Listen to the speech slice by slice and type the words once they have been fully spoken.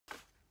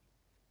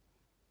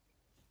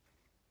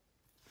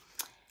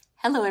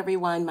Hello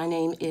everyone, my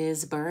name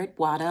is Bird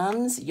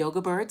Wadhams,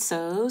 Yoga Bird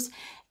Sews,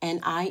 and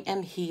I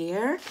am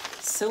here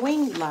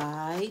sewing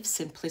live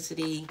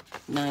Simplicity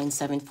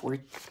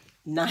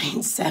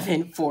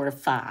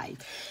 9745.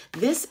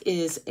 This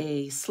is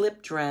a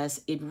slip dress.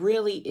 It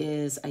really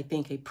is, I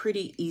think, a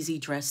pretty easy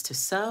dress to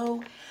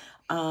sew.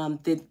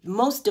 The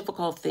most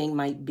difficult thing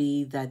might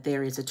be that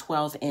there is a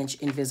 12-inch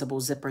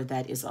invisible zipper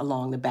that is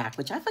along the back,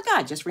 which I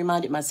forgot, just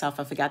reminded myself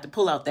I forgot to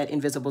pull out that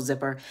invisible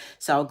zipper.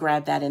 So I'll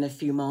grab that in a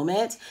few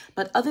moments.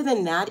 But other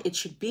than that, it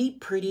should be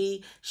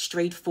pretty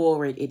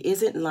straightforward. It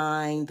isn't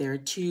lined. There are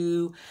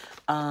two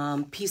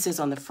pieces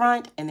on the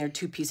front and there are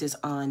two pieces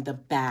on the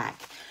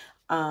back.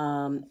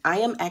 I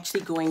am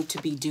actually going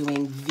to be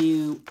doing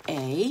view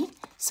A.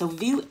 So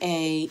view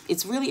A,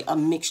 it's really a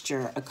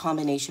mixture, a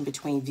combination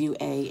between view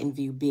A and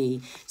view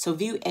B. So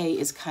view A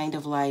is kind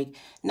of like,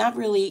 not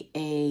really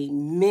a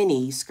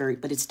mini skirt,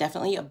 but it's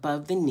definitely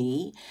above the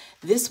knee.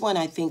 This one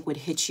I think would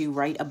hit you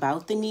right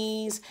about the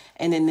knees.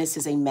 And then this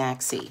is a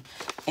maxi.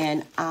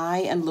 And I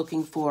am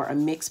looking for a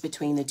mix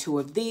between the two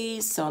of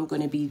these. So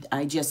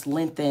I just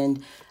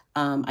lengthened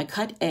I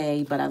cut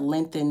A, but I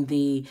lengthened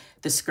the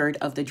skirt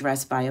of the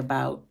dress by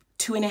about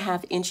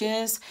 2.5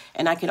 inches,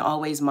 and I can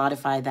always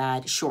modify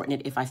that, shorten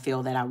it if I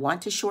feel that I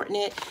want to shorten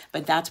it,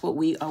 but that's what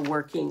we are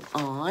working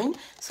on.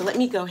 So let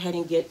me go ahead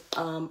and get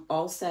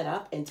all set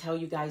up and tell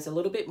you guys a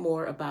little bit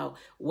more about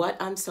what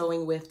I'm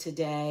sewing with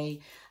today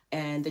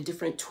and the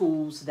different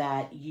tools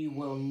that you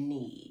will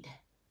need.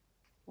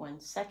 1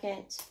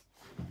 second.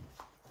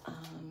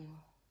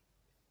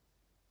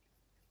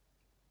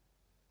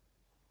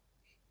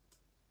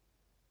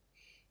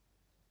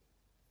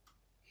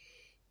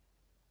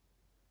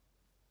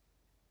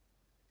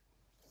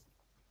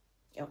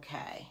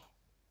 Okay,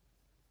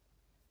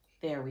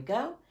 there we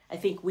go. I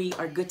think we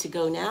are good to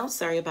go now.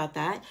 Sorry about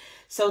that.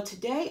 So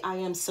today I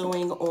am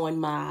sewing on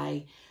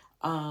my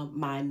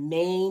my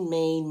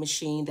main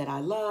machine that I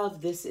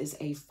love. This is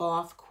a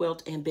Foff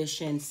Quilt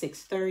Ambition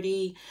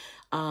 630.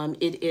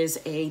 It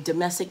is a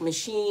domestic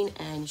machine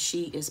and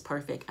she is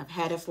perfect. I've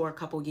had it for a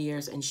couple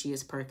years and she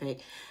is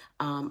perfect.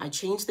 I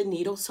changed the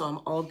needle, so I'm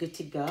all good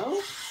to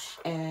go.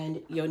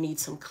 And you'll need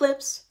some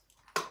clips.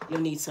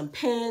 You'll need some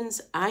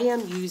pins. I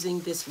am using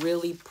this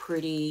really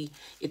pretty,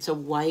 it's a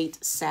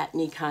white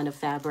satiny kind of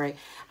fabric.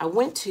 I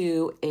went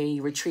to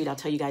a retreat. I'll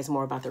tell you guys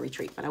more about the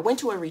retreat, but I went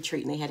to a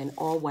retreat and they had an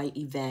all white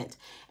event.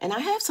 And I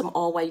have some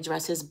all white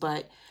dresses,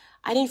 but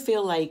I didn't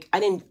feel like,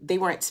 they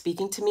weren't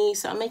speaking to me.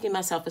 So I'm making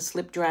myself a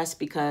slip dress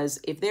because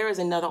if there is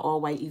another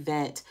all white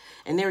event,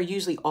 and there are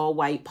usually all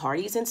white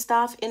parties and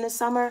stuff in the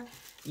summer,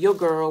 your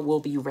girl will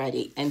be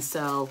ready. And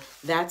so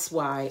that's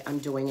why I'm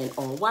doing an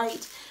all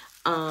white.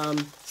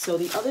 So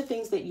the other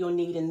things that you'll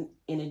need in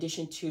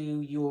addition to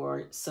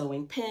your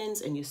sewing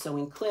pins and your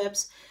sewing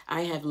clips,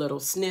 I have little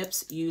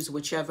snips. Use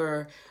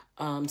whichever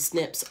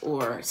snips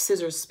or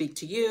scissors speak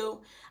to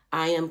you.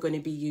 I am going to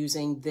be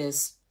using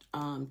this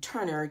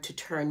turner to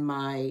turn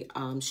my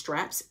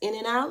straps in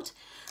and out.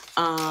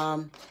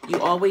 You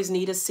always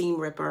need a seam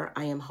ripper.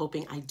 I am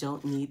hoping I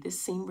don't need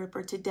this seam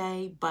ripper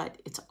today, but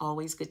it's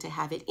always good to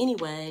have it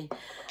anyway.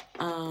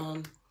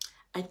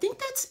 I think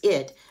that's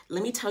it.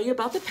 Let me tell you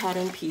about the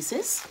pattern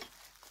pieces.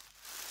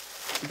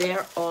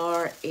 There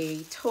are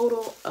a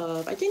total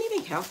of, I didn't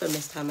even count them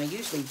this time, I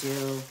usually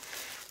do,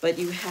 but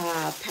you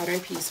have pattern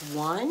piece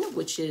 1,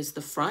 which is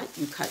the front.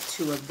 You cut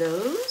 2 of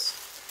those.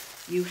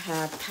 You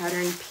have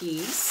pattern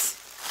piece,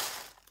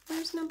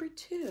 where's number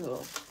 2?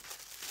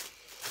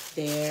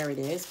 There it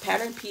is.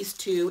 Pattern piece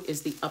 2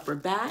 is the upper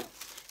back.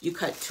 You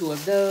cut 2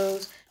 of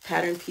those.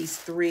 Pattern piece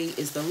 3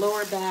 is the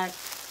lower back.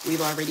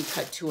 We've already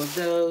cut 2 of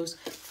those.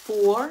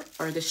 4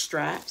 are the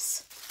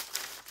straps.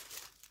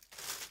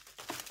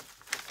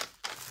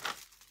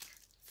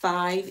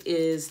 5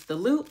 is the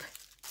loop.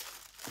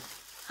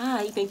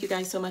 Hi, thank you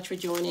guys so much for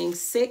joining.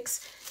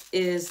 6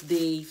 is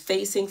the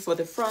facing for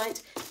the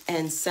front,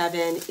 and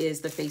 7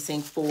 is the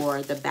facing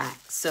for the back.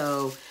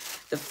 So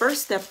the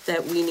first step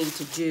that we need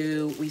to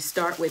do, we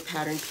start with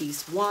pattern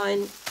piece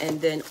 1 and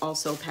then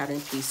also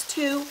pattern piece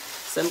 2.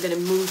 So I'm going to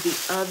move the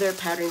other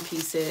pattern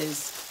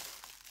pieces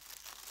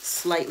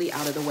slightly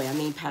out of the way. I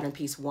mean pattern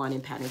piece 1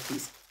 and pattern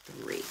piece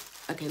 3.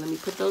 Okay, let me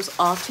put those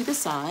off to the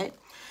side.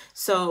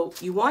 So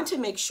you want to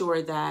make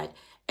sure that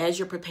as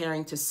you're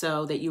preparing to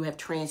sew that you have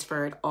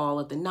transferred all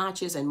of the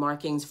notches and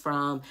markings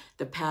from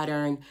the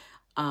pattern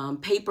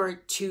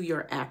paper to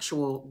your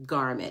actual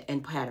garment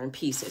and pattern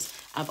pieces.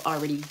 I've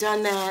already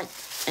done that.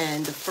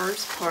 And the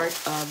first part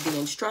of the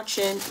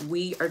instruction,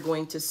 we are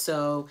going to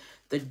sew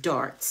the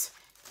darts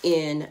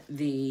in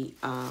the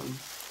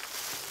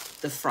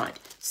front.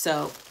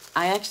 So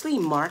I actually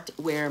marked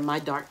where my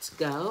darts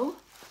go.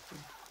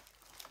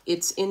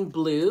 It's in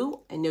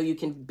blue. I know you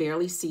can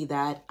barely see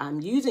that.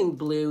 I'm using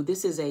blue.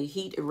 This is a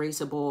heat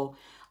erasable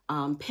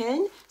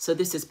pen, so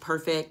this is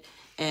perfect.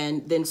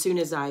 And then as soon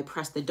as I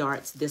press the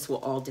darts, this will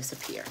all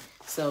disappear.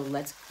 So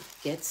let's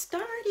get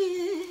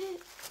started.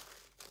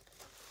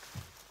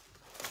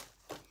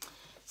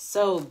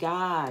 So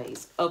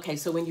guys, okay,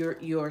 so when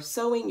you're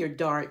sewing your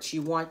darts,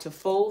 you want to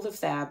fold the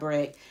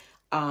fabric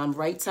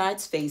right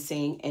sides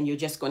facing, and you're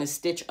just going to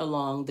stitch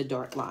along the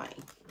dart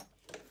line.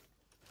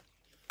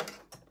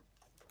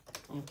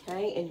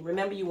 Okay, and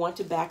remember you want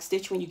to back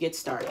stitch when you get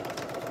started.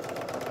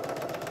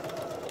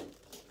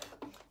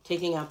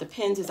 Taking out the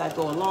pins as I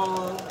go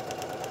along.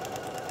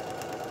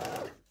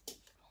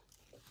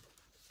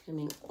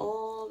 Coming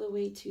all the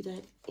way to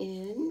that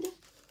end.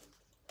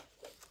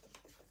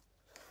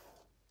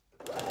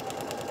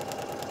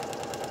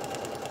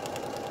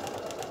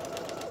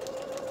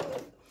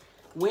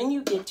 When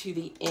you get to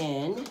the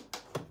end,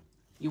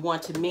 you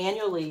want to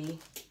manually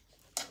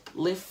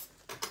lift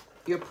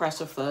your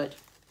presser foot,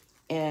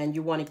 and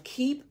you want to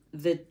keep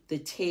the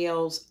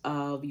tails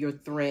of your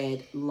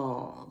thread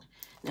long.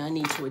 Now I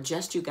need to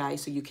adjust you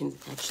guys so you can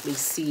actually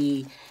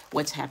see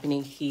what's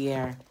happening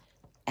here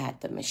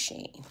at the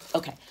machine.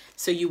 Okay,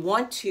 so you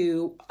want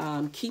to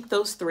keep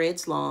those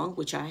threads long,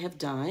 which I have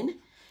done,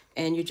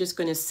 and you're just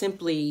going to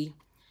simply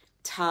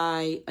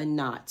tie a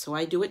knot. So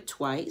I do it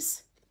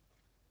twice.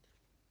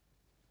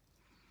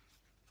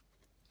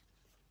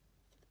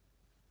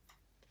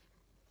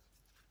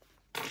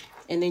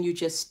 And then you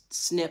just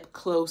snip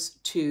close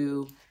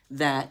to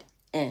that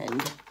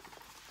end.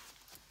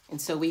 And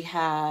so we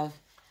have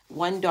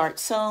one dart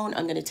sewn.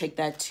 I'm going to take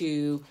that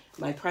to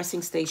my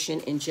pressing station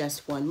in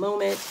just one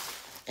moment.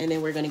 And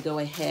then we're going to go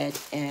ahead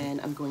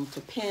and I'm going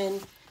to pin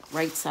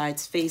right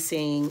sides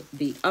facing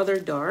the other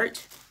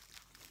dart.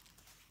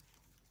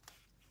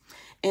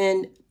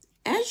 And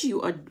as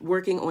you are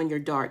working on your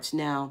darts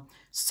now,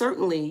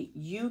 certainly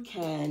you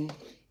can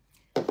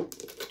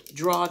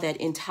draw that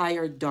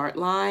entire dart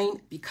line.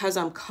 Because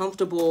I'm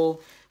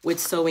comfortable with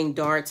sewing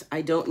darts,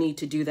 I don't need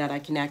to do that. I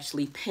can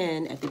actually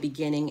pin at the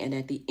beginning and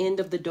at the end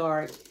of the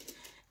dart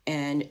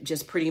and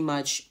just pretty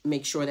much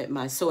make sure that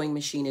my sewing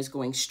machine is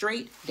going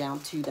straight down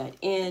to that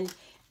end,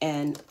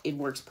 and it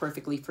works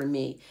perfectly for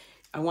me.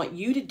 I want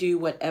you to do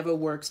whatever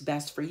works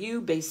best for you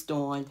based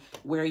on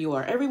where you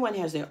are. Everyone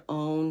has their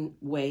own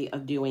way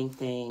of doing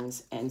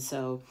things, and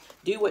so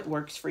do what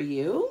works for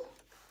you.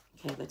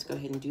 Okay, let's go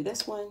ahead and do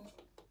this one.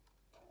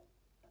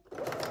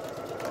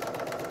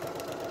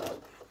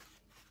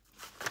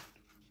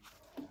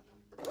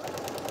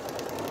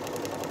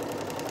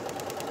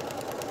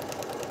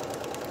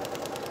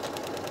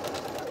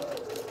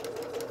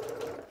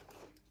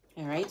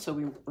 All right,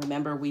 so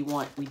remember we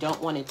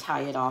don't want to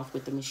tie it off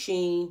with the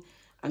machine.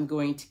 I'm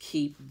going to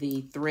keep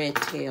the thread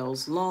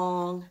tails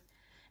long,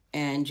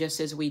 and just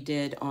as we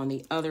did on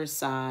the other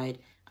side,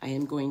 I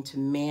am going to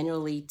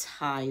manually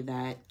tie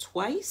that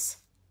twice.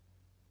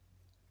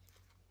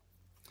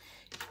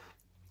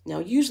 Now,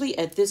 usually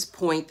at this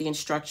point, the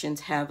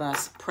instructions have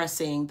us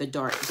pressing the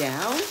dart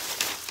down.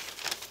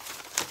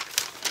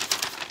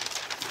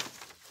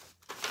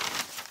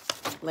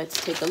 Let's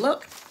take a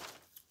look.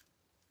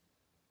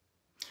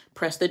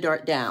 Press the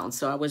dart down.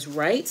 So I was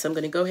right. So I'm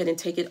going to go ahead and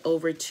take it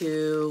over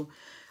to,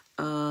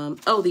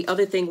 the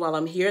other thing while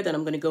I'm here that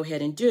I'm going to go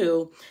ahead and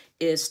do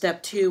is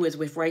step 2 is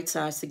with right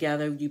sides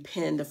together. You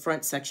pin the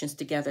front sections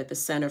together at the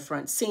center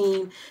front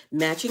seam,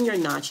 matching your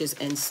notches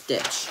and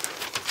stitch.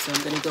 So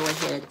I'm going to go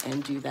ahead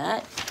and do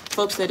that.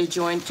 Folks that are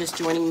just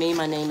joining me,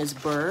 my name is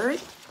Bird,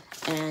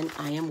 and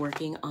I am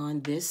working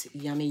on this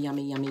yummy,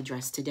 yummy, yummy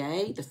dress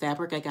today. The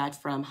fabric I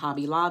got from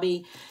Hobby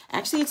Lobby.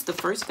 Actually, it's the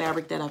first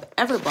fabric that I've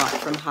ever bought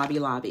from Hobby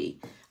Lobby.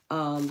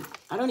 I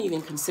don't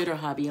even consider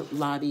Hobby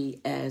Lobby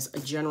as a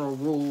general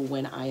rule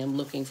when I am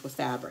looking for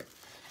fabric.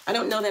 I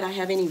don't know that I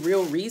have any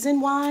real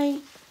reason why.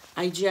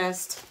 I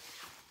just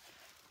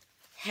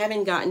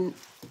haven't gotten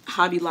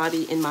Hobby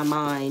Lobby in my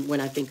mind when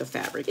I think of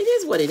fabric. It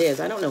is what it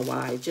is. I don't know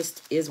why. It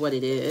just is what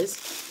it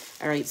is.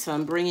 All right, so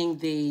I'm bringing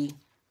the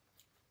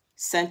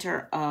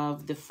center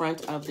of the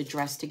front of the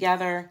dress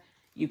together.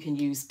 You can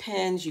use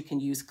pins, you can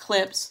use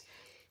clips,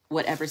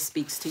 whatever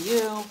speaks to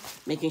you,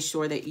 making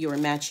sure that you are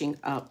matching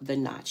up the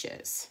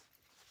notches.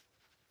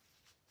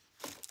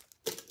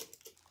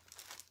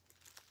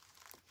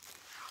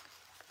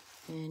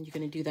 And you're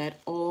going to do that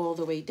all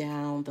the way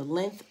down the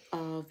length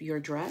of your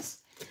dress.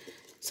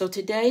 So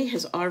today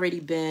has already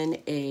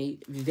been a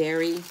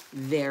very,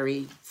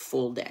 very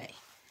full day.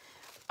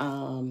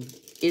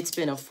 It's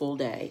been a full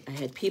day. I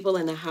had people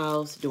in the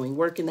house doing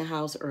work in the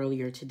house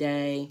earlier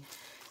today.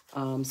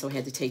 So I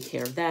had to take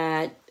care of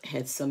that.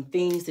 Had some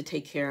things to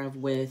take care of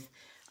with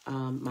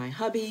my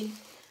hubby.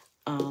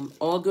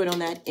 All good on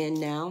that end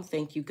now,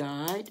 thank you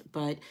God.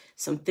 But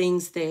some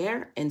things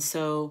there. And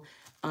so,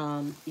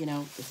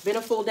 it's been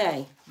a full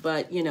day.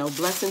 But,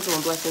 blessings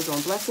on blessings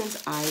on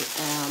blessings. I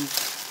am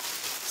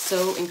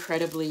so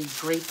incredibly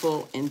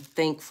grateful and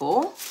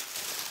thankful.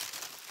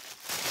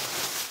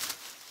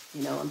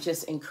 I'm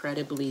just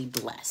incredibly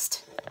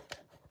blessed.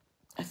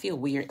 I feel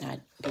weird not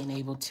being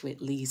able to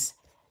at least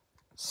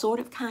sort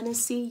of kind of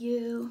see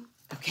you.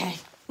 Okay.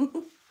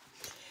 All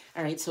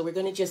right, so we're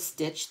going to just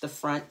stitch the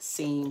front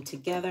seam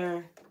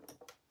together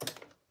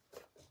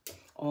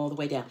all the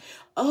way down.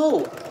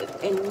 Oh,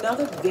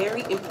 another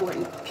very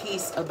important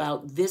piece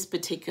about this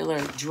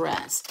particular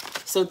dress.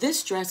 So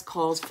this dress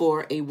calls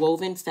for a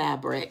woven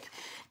fabric,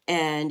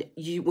 And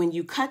when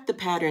you cut the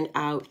pattern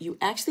out, you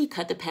actually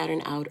cut the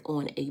pattern out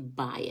on a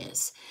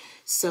bias.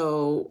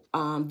 So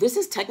this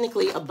is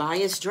technically a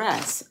bias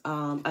dress.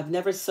 I've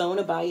never sewn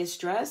a bias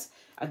dress.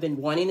 I've been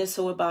wanting to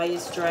sew a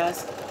bias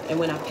dress. And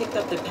when I picked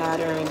up the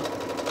pattern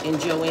in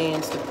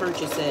Joann's to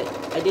purchase it,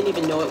 I didn't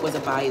even know it was a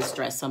bias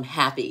dress. So I'm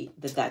happy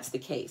that that's the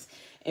case.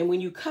 And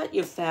when you cut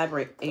your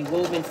fabric, a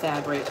woven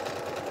fabric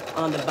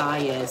on the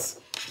bias,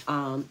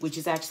 which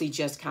is actually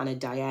just kind of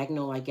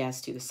diagonal, I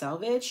guess, to the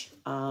selvage.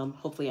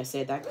 Hopefully I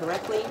said that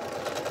correctly.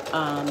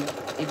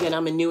 Again,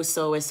 I'm a new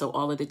sewist, so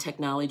all of the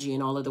technology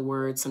and all of the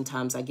words,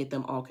 sometimes I get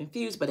them all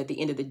confused, but at the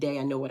end of the day,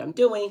 I know what I'm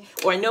doing,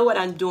 or I know what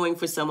I'm doing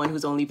for someone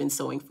who's only been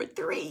sewing for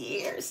 3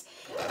 years.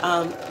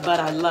 But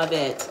I love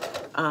it.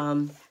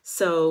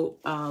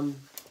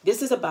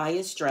 This is a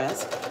bias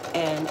dress,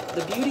 and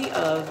the beauty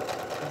of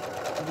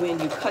when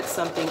you cut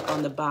something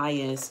on the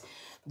bias,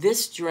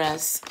 this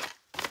dress,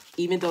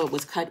 even though it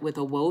was cut with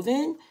a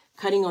woven,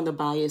 cutting on the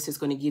bias is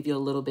going to give you a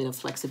little bit of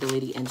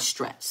flexibility and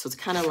stretch. So it's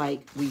kind of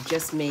like we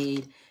just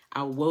made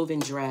our woven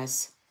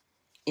dress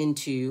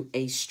into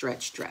a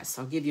stretch dress.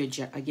 I'll give you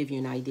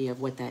an idea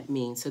of what that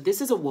means. So this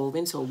is a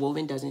woven, so a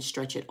woven doesn't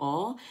stretch at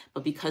all,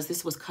 but because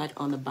this was cut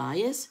on the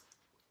bias,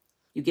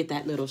 you get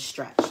that little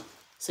stretch.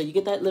 So you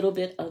get that little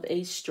bit of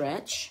a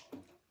stretch.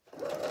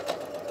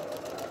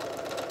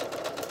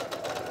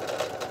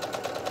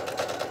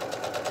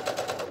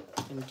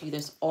 And do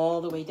this all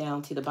the way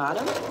down to the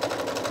bottom.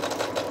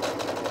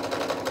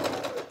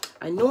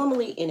 I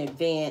normally in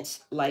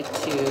advance like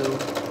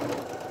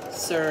to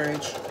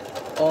serge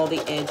all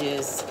the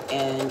edges,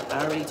 and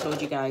I already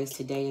told you guys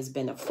today has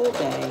been a full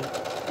day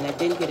and I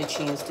didn't get a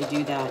chance to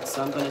do that,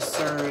 so I'm going to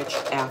serge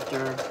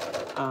after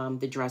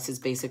the dress is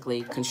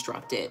basically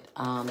constructed,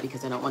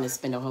 because I don't want to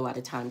spend a whole lot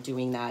of time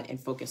doing that and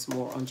focus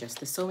more on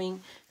just the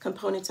sewing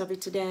components of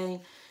it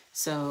today.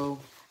 So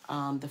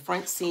the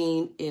front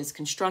seam is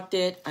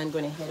constructed. I'm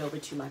going to head over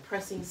to my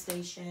pressing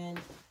station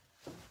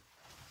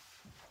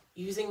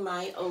using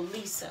my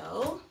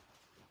Oliso,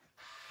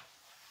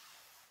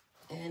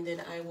 and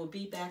then I will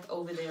be back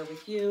over there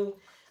with you.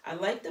 I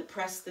like to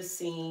press the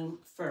seam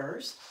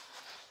first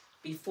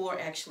before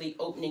actually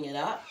opening it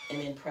up and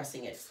then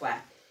pressing it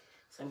flat.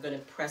 So I'm going to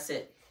press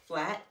it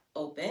flat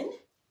open.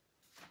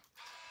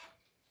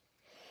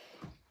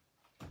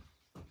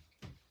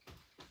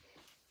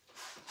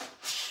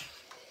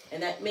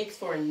 And that makes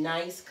for a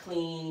nice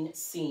clean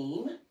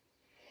seam.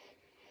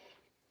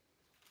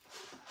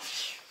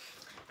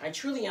 I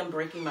truly am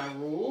breaking my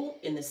rule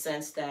in the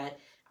sense that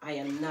I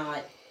am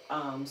not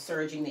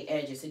serging the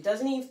edges. It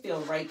doesn't even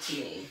feel right to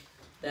me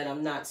that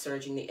I'm not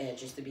serging the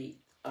edges, to be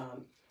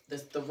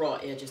the raw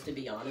edges, to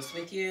be honest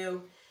with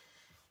you.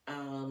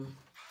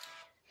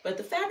 But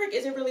the fabric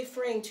isn't really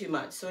fraying too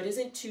much, so it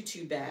isn't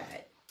too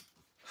bad.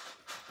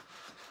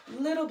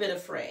 Little bit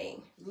of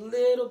fraying,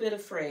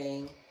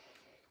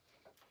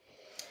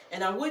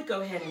 And I would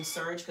go ahead and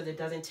serge because it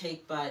doesn't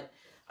take but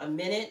a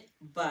minute,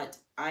 but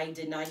I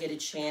did not get a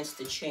chance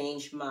to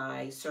change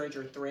my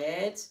serger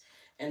threads,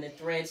 and the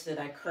threads that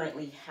I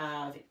currently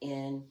have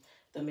in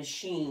the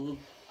machine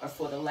are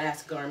for the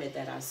last garment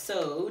that I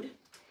sewed.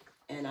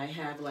 And I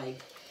have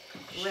like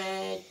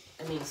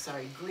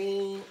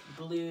green,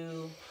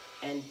 blue,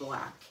 and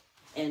black.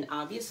 And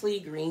obviously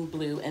green,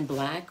 blue, and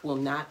black will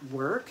not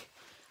work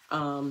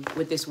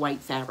with this white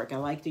fabric. I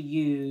like to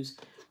use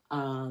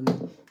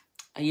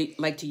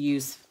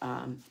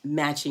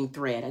matching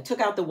thread. I took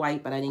out the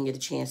white, but I didn't get a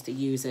chance to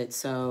use it.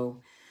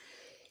 So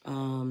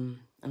I'm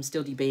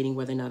still debating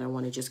whether or not I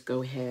want to just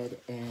go ahead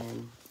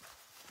and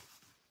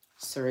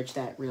serge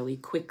that really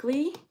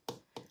quickly.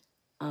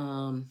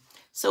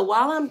 So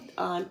while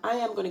I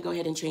am going to go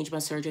ahead and change my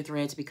serger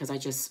threads because I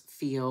just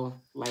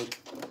feel like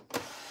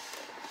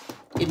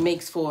it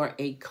makes for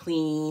a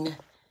clean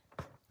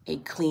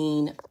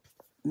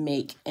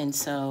make. And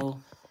so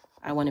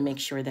I want to make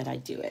sure that I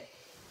do it.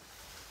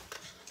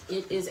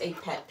 It is a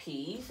pet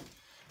peeve.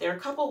 There are a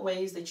couple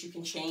ways that you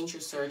can change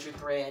your serger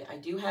thread. I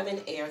do have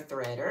an air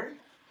threader,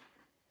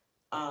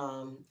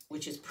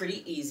 which is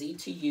pretty easy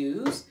to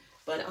use,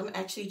 but I'm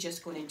actually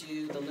just going to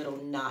do the little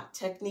knot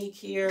technique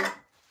here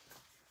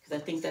because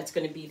I think that's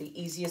going to be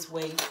the easiest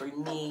way for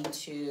me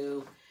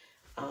to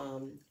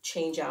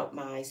change out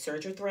my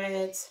serger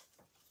threads.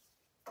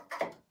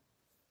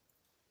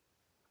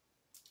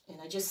 And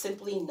I just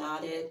simply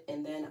knot it,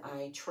 and then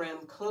I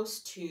trim close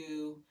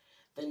to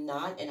the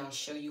knot, and I'll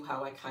show you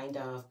how I kind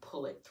of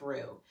pull it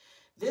through.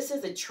 This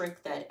is a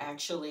trick that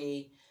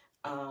actually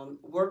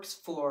works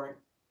for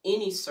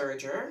any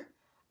serger,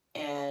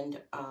 and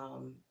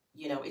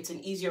you know, it's an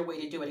easier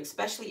way to do it,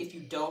 especially if you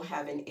don't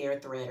have an air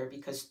threader,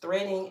 because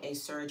threading a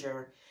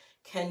serger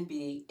can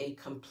be a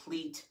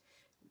complete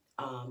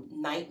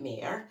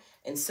nightmare.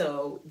 And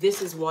so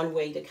this is one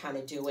way to kind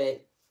of do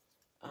it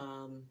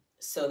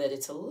so that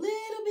it's a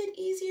little bit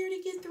easier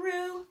to get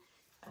through.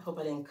 I hope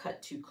I didn't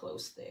cut too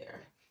close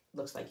there.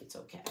 Looks like it's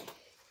okay.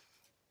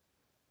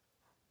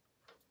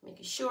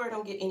 Making sure I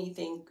don't get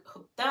anything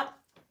hooked up.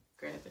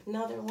 Grab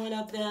another one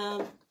of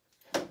them.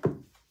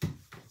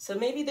 So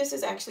maybe this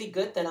is actually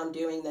good that I'm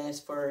doing this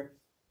for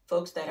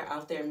folks that are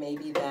out there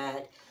maybe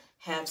that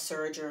have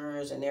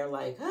sergers and they're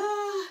like,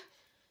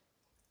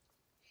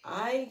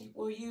 I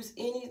will use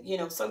any, you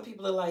know, some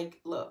people are like,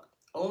 look,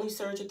 only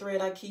serger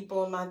thread I keep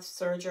on my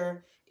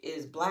serger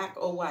is black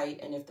or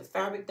white. And if the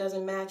fabric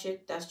doesn't match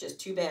it, that's just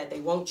too bad.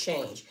 They won't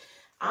change.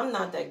 I'm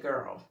not that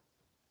girl.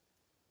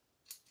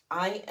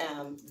 I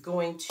am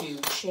going to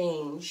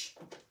change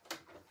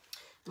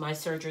my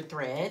serger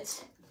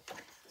threads.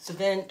 So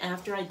then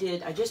after I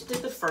just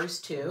did the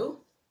first two,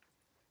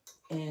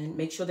 and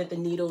make sure that the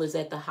needle is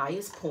at the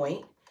highest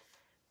point.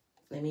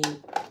 Let me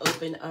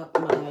open up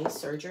my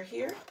serger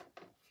here.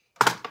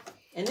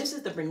 And this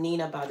is the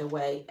Bernina, by the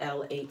way,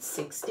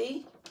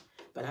 L860.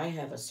 But I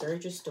have a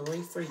serger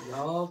story for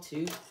y'all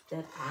too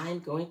that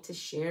I'm going to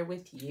share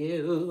with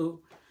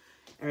you.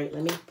 All right,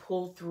 let me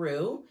pull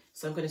through.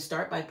 So I'm going to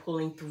start by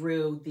pulling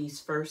through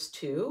these first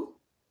two,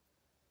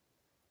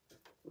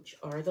 which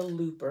are the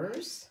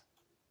loopers.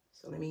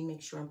 So let me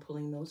make sure I'm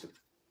pulling those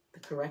the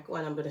correct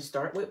one. I'm going to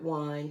start with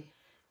one,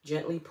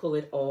 gently pull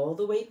it all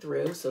the way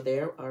through. So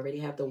there, I already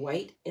have the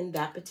white in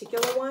that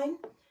particular one.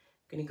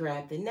 I'm going to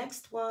grab the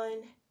next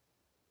one.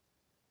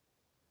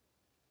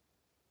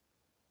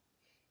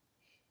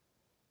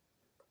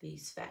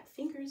 These fat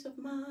fingers of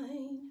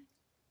mine.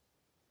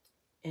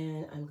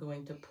 And I'm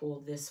going to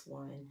pull this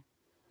one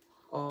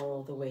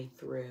all the way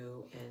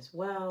through as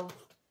well.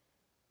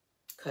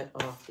 Cut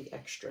off the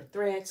extra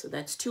thread. So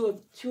that's two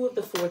of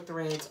the 4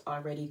 threads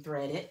already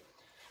threaded.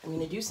 I'm going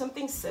to do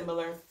something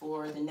similar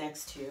for the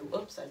next 2.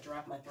 Oops, I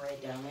dropped my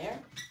thread down there.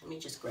 Let me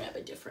just grab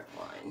a different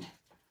one.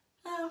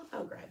 Oh,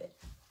 I'll grab it.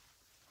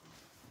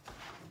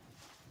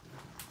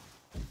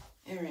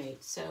 All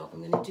right, so I'm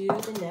going to do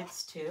the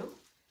next 2.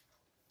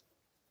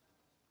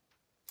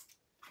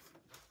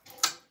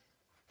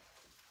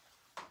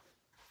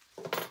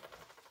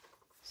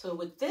 So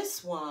with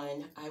this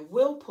one, I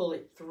will pull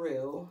it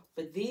through,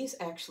 but these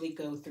actually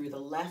go through the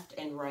left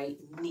and right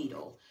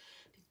needle.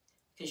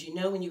 Because you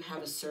know when you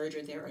have a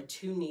serger, there are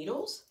 2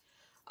 needles.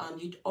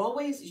 You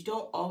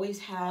don't always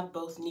have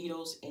both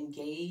needles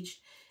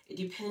engaged. It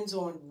depends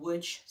on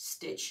which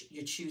stitch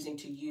you're choosing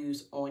to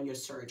use on your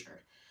serger.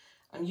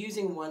 I'm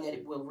using one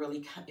that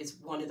is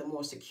one of the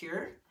more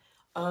secure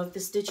of the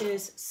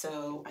stitches,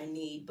 so I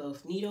need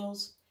both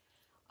needles.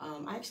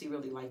 I actually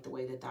really like the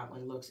way that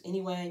one looks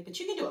anyway, but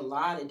you can do a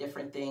lot of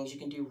different things. You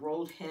can do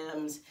rolled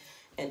hems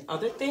and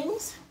other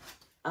things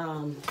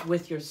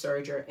with your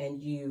serger,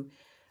 and you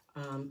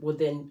will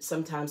then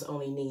sometimes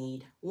only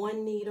need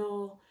 1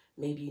 needle.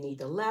 Maybe you need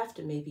the left,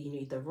 and maybe you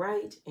need the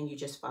right, and you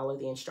just follow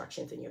the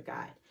instructions in your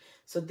guide.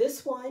 So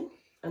this one,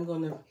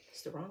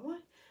 it's the wrong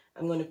one.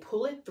 I'm going to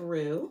pull it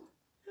through.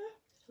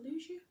 Did I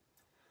lose you?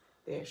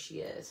 There she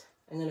is.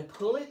 I'm going to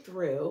pull it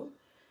through.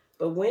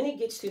 But when it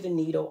gets to the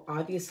needle,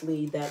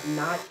 obviously that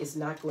knot is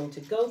not going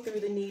to go through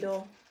the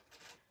needle.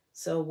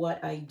 So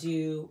what I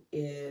do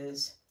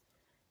is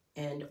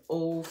an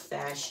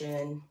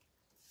old-fashioned,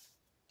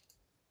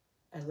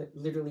 I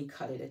literally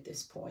cut it at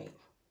this point.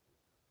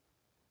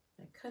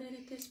 I cut it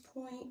at this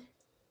point.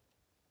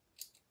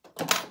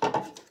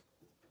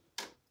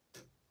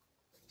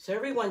 So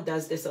everyone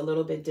does this a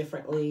little bit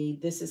differently.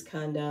 This is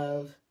kind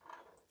of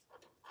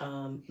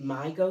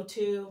my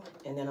go-to,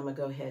 and then I'm gonna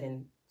go ahead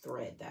and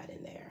thread that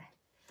in there.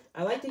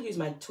 I like to use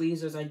my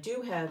tweezers. I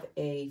do have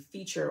a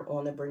feature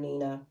on the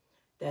Bernina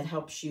that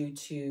helps you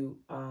to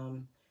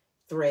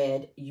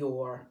thread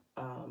your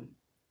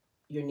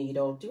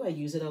needle. Do I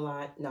use it a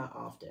lot? Not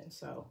often.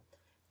 So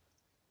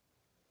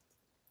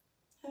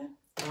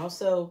it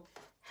also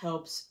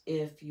helps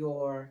if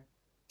your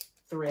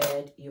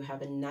thread, you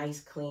have a nice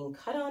clean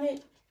cut on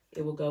it.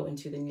 It will go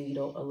into the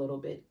needle a little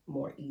bit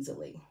more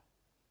easily.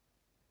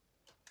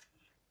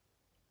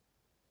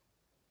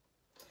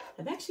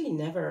 I've actually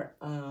never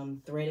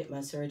threaded my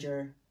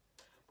serger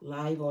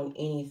live on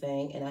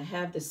anything, and I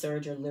have the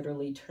serger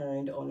literally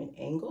turned on an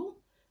angle,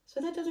 so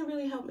that doesn't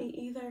really help me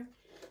either,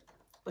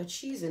 but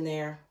she's in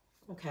there.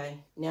 Okay,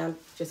 now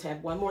just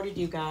have one more to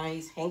do,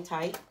 guys. Hang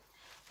tight,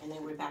 and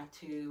then we're back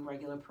to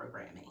regular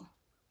programming.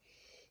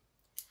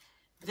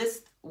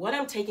 What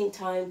I'm taking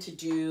time to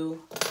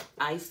do,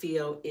 I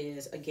feel,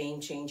 is a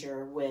game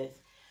changer with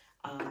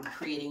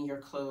creating your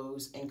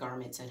clothes and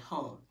garments at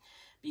home.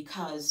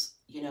 Because,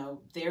 you know,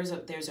 there's a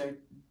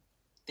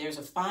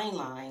fine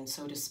line,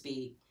 so to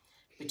speak,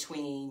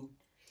 between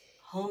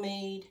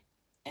homemade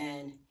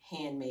and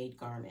handmade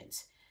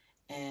garments.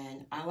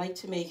 And I like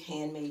to make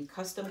handmade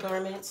custom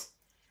garments.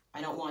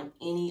 I don't want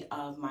any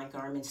of my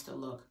garments to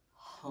look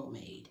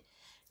homemade.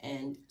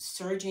 And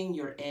serging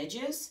your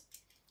edges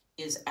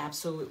is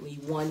absolutely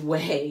one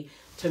way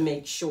to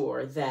make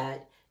sure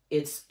that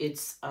it's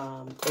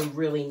a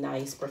really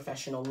nice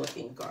professional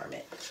looking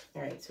garment.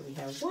 All right, so we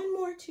have one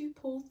more to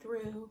pull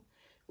through,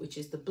 which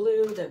is the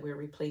blue that we're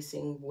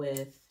replacing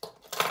with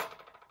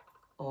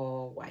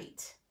all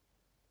white.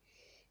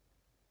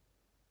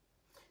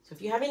 So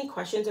if you have any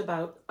questions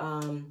about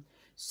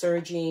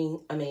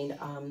threading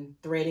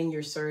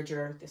your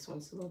serger, this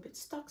one's a little bit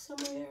stuck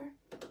somewhere.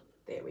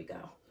 There we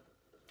go.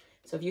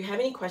 So if you have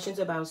any questions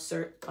about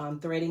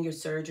threading your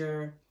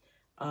serger,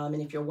 and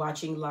if you're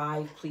watching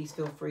live, please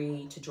feel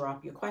free to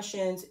drop your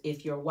questions.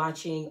 If you're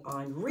watching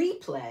on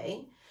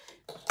replay,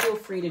 feel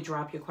free to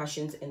drop your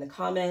questions in the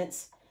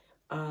comments.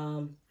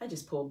 I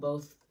just pulled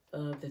both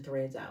of the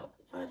threads out.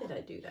 Why did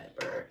I do that,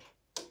 Bird?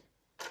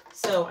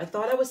 So I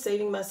thought I was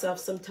saving myself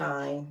some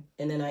time,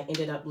 and then I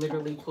ended up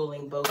literally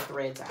pulling both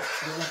threads out.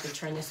 So I'm gonna have to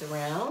turn this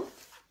around,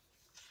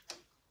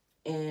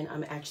 and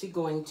I'm actually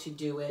going to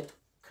do it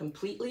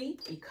completely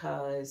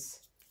because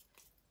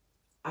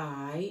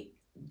I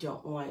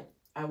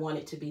want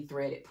it to be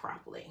threaded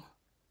properly.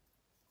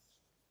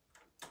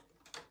 So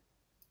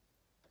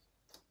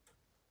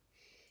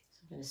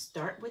I'm going to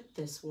start with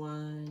this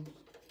one.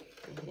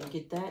 Go ahead and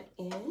get that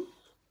in.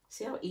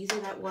 See how easy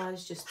that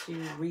was just to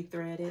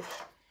rethread it?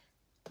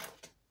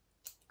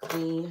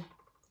 Clean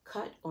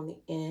cut on the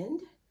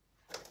end.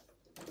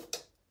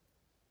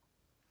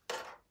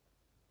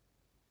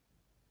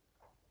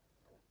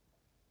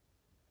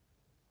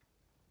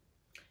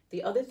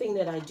 The other thing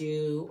that I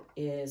do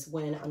is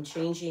when I'm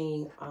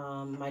changing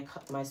my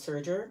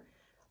serger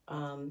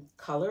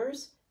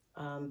colors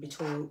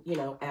between,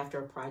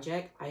 after a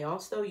project, I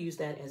also use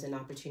that as an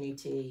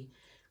opportunity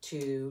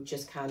to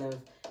just kind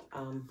of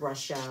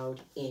brush out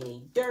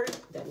any dirt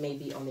that may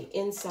be on the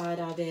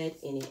inside of it,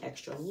 any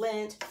extra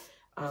lint,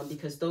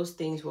 because those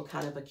things will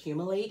kind of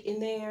accumulate in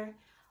there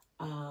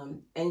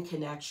and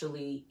can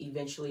actually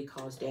eventually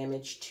cause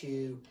damage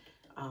to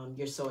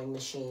your sewing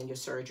machine, your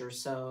serger.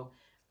 So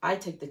I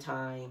take the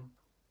time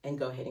and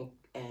go ahead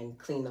and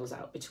clean those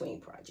out between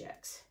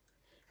projects.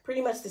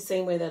 Pretty much the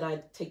same way that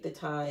I take the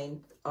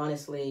time,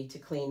 honestly, to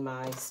clean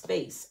my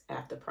space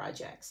after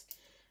projects.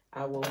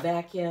 I will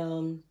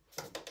vacuum.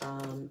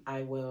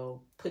 I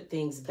will put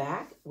things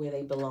back where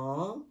they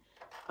belong,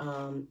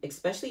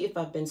 especially if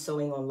I've been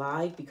sewing on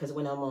live, because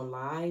when I'm on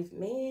live,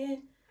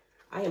 man,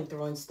 I am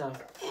throwing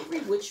stuff every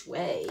which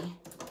way.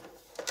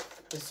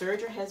 The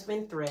serger has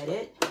been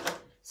threaded.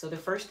 So the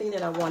first thing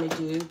that I want to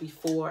do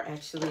before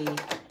actually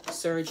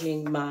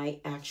serging my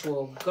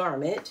actual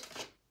garment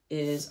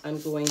is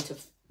I'm going to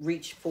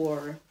reach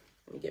for,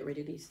 let me get rid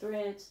of these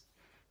threads.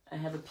 I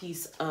have a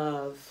piece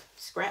of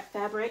scrap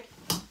fabric,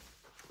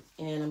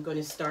 and I'm going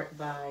to start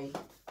by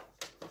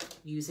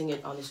using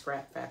it on the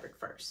scrap fabric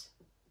first.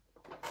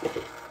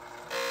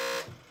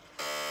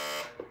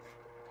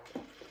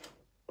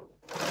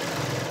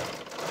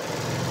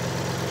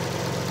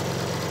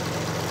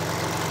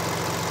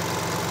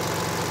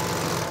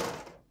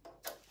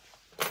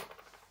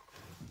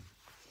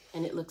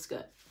 And it looks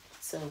good.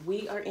 So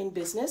we are in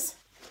business,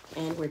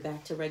 and we're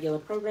back to regular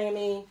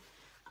programming.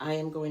 I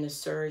am going to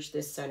serge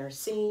this center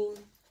seam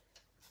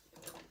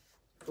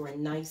for a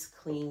nice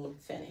clean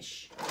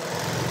finish.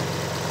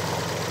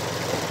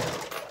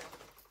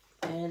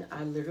 And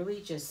I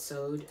literally just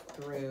sewed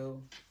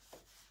through,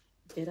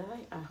 did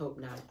I? I hope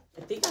not.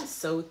 I think I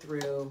sewed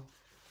through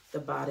the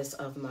bodice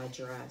of my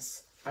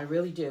dress. I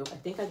really do. I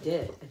think I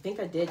did. I think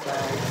I did,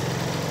 guys.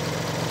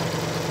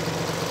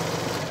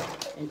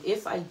 And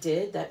if I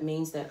did, that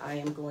means that I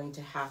am going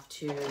to have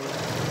to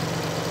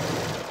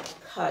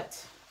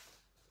cut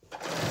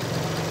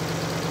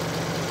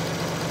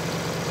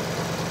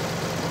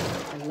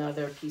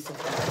another piece of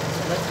fabric.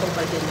 So let's hope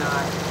I did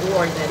not,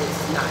 or that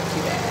it's not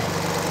too bad.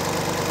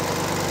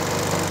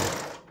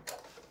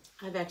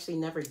 I've actually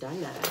never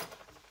done that.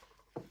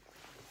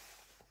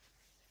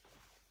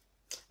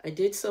 I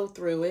did sew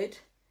through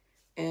it,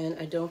 and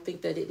I don't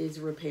think that it is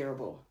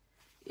repairable.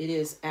 It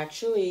is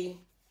actually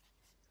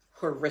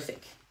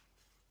horrific.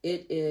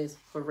 It is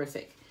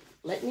horrific.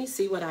 Let me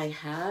see what I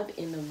have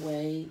in the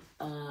way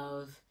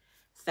of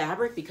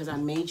fabric, because I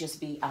may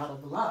just be out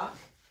of luck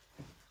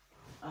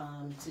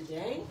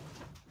today.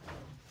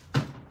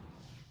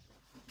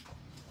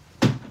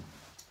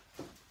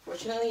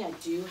 Fortunately, I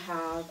do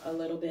have a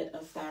little bit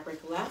of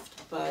fabric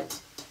left,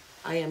 but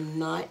I am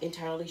not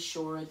entirely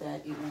sure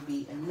that it will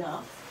be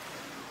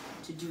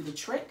enough to do the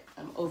trick.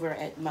 I'm over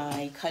at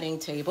my cutting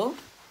table.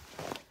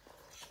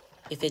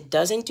 If it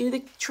doesn't do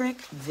the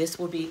trick, this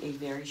will be a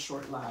very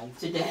short live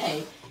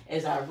today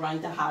as I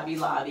run to Hobby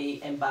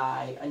Lobby and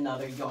buy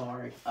another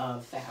yard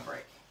of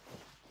fabric.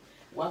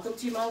 Welcome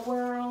to my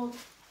world.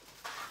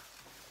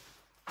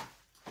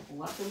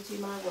 Welcome to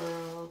my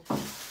world.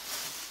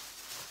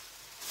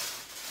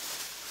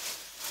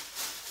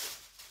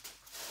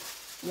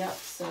 Yep,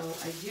 so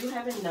I do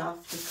have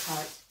enough to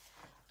cut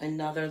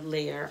another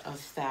layer of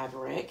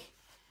fabric,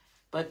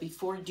 but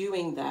before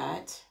doing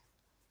that,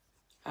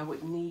 I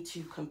would need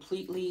to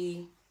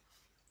completely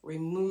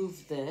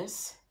remove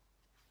this.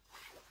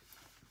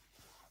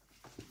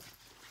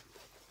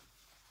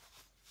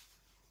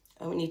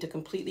 I would need to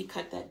completely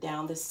cut that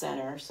down the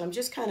center. So I'm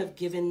just kind of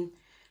giving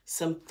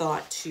some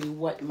thought to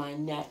what my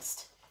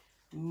next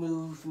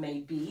move may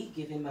be,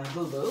 given my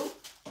boo-boo.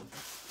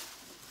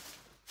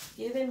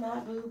 Given my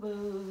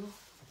boo-boo.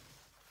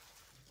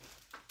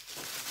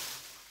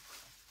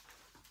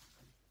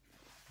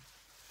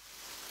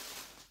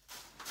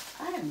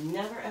 I have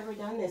never ever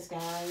done this,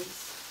 guys.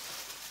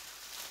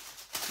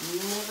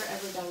 Never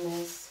ever done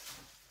this.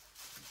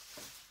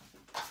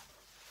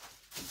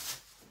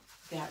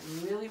 got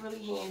really,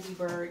 really handy,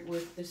 Bird,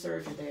 with the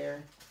serger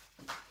there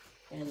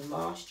and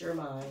lost your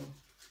mind.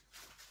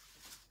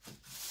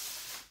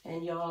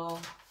 And y'all,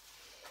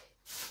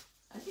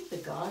 I think the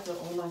gods are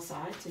on my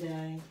side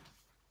today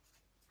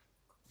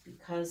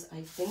because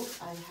I think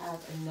I have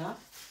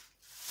enough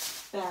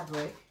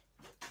fabric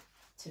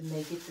to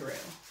make it through.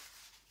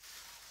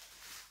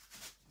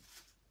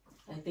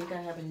 I think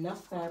I have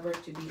enough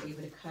fabric to be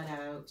able to cut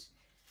out,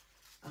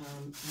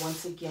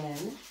 once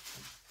again,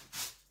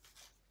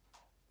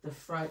 the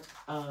front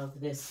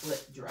of this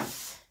slip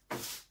dress.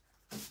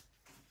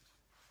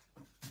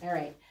 All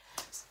right.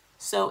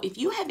 So if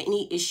you have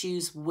any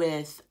issues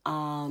with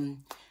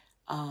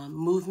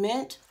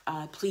movement,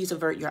 please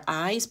avert your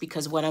eyes,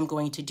 because what I'm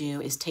going to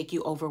do is take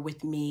you over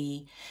with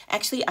me.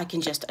 Actually, I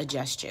can just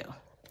adjust you.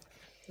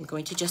 I'm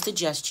going to just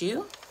adjust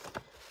you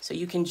so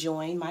you can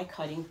join my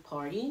cutting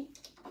party.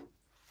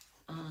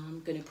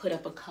 I'm going to put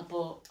up a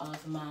couple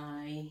of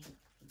my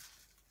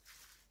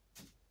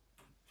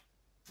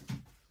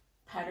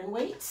pattern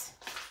weights.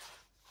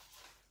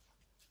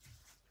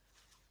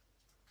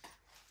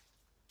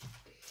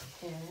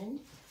 And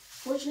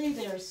fortunately,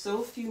 there are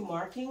so few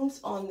markings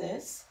on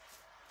this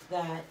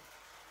that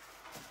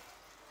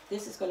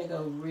this is going to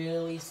go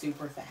really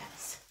super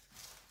fast.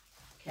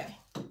 Okay,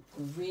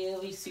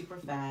 really super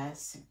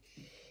fast.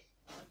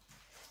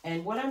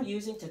 And what I'm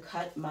using to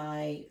cut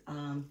my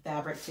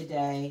fabric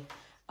today,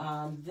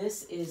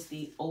 this is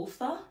the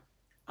Olfa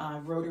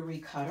rotary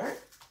cutter.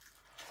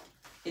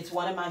 It's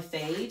one of my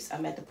faves.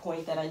 I'm at the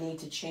point that I need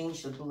to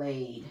change the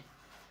blade,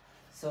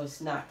 so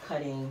it's not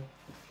cutting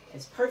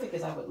as perfect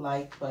as I would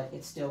like, but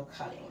it's still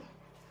cutting.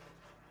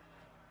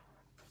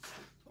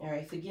 All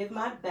right, forgive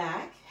my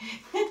back.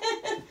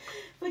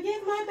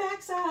 Forgive my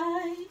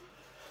backside.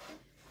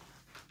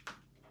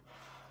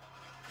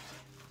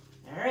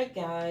 All right,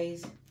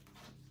 guys.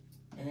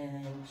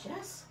 And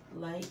just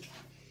like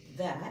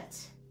that,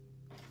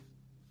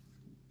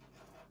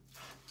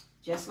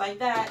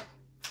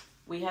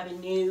 we have a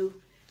new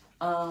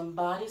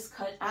bodice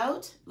cut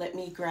out. Let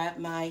me grab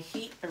my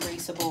heat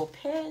erasable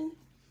pen.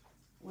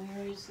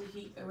 Where is the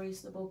heat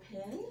erasable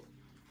pen?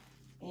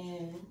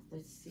 And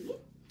let's see.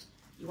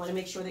 You want to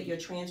make sure that you're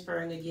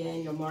transferring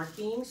again your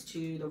markings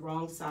to the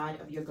wrong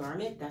side of your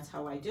garment. That's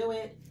how I do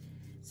it.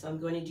 So I'm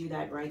going to do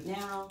that right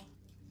now.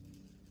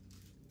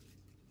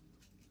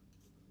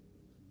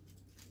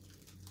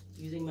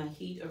 Using my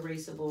heat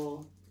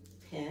erasable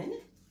pen.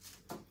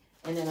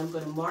 And then I'm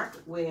going to mark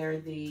where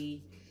the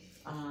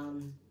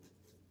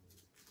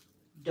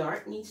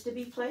dart needs to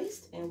be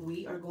placed. And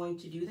we are going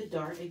to do the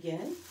dart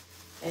again.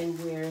 And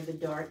where the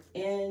dart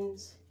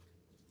ends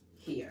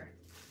here.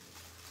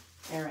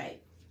 All right.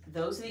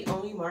 Those are the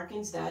only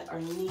markings that are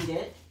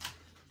needed.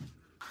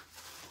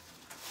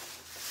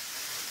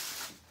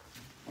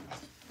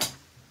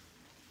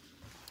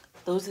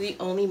 Those are the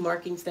only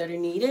markings that are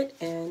needed.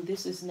 And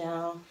this is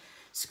now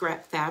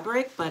scrap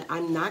fabric, but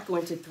I'm not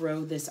going to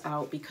throw this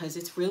out because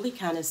it's really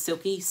kind of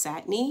silky,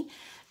 satiny.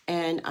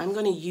 And I'm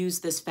going to use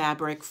this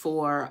fabric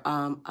for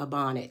a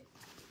bonnet.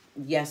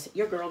 Yes,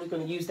 your girl is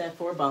going to use that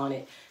for a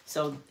bonnet.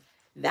 So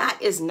that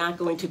is not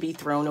going to be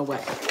thrown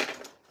away.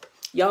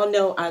 Y'all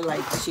know I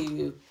like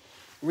to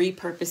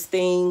repurpose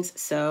things,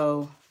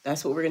 so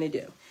that's what we're going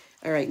to do.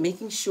 All right,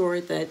 making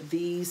sure that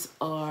these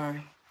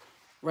are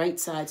right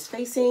sides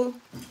facing.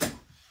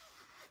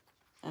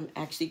 I'm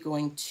actually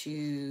going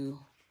to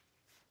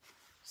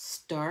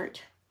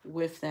start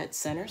with that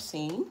center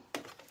seam.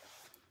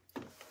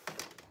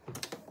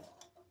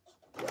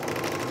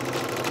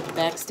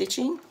 Back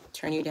stitching.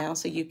 Turn you down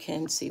so you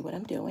can see what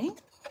I'm doing.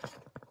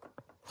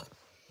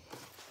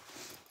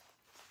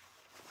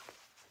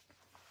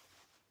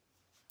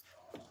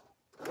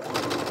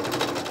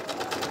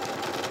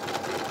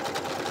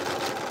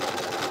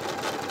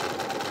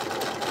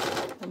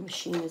 The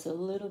machine is a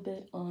little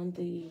bit on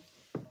the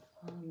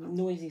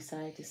noisy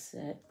side to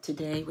set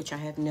today, which I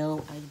have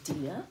no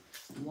idea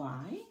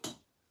why.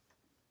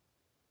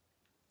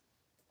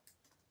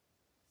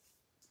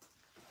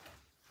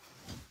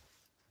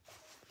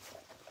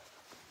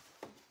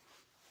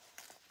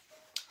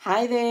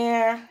 Hi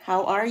there,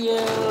 how are you?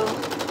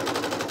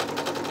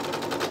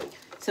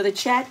 So the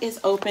chat is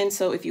open,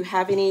 so if you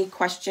have any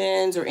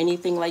questions or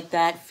anything like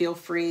that, feel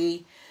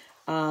free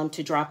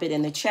to drop it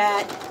in the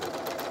chat.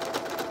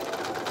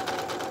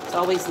 It's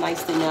always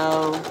nice to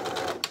know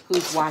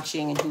who's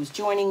watching and who's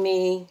joining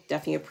me.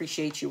 Definitely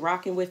appreciate you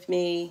rocking with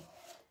me.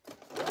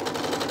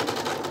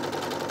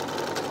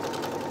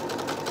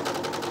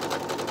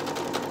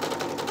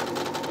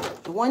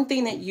 The one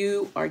thing that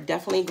you are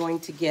definitely going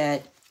to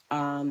get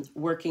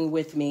working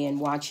with me and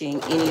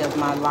watching any of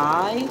my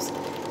lives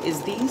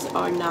is these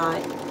are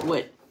not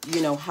what,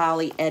 you know,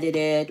 Holly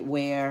edited,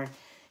 where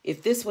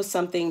if this was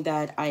something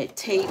that I had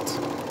taped,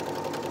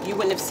 you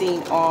wouldn't have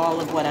seen all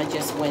of what I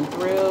just went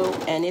through.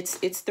 And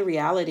it's the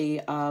reality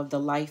of the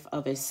life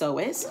of a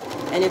sewist,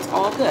 and it's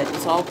all good.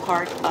 It's all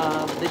part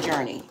of the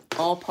journey,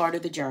 all part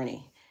of the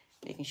journey.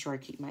 Making sure I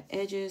keep my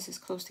edges as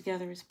close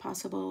together as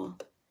possible.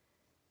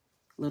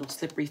 Little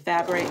slippery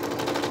fabric.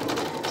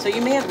 So you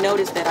may have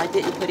noticed that I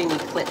didn't put any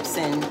clips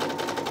in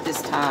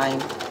this time.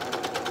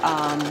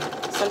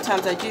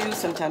 Sometimes I do,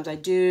 sometimes I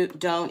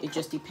don't. It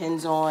just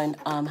depends on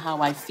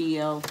how I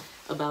feel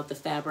about the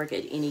fabric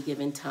at any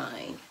given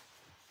time.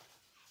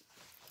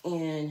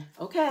 And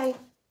okay,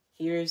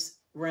 here's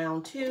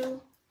round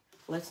 2.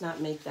 Let's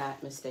not make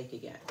that mistake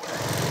again.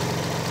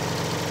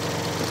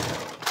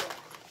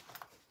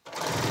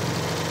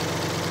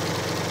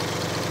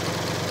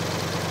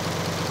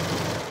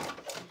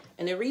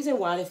 And the reason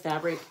why the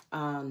fabric,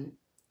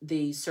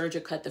 the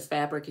serger cut the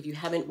fabric, if you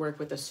haven't worked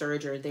with a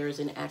serger, there's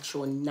an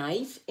actual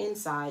knife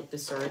inside the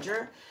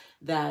serger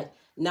that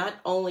not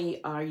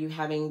only are you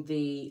having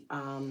the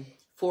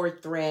 4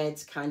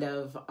 threads kind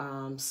of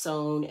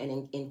sewn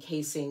and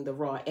encasing the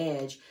raw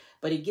edge,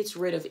 but it gets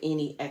rid of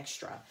any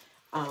extra.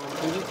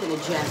 And you can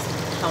adjust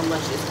how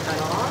much is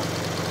cut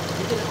off.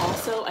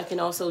 I can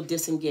also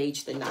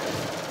disengage the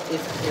knife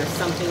if there's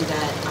something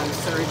that I'm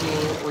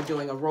serging or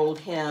doing a rolled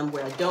hem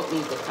where I don't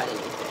need to cut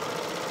anything.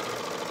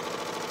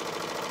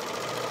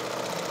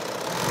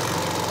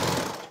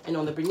 And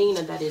on the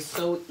Bernina, that is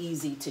so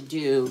easy to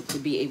do, to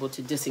be able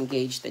to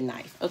disengage the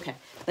knife. Okay,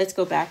 let's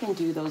go back and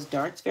do those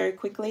darts very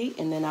quickly,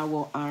 and then I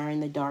will iron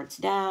the darts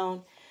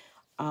down,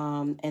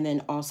 and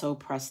then also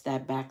press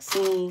that back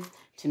seam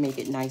to make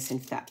it nice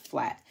and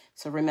flat.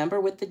 So remember,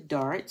 with the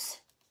darts,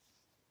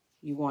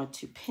 you want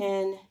to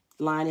pin,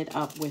 line it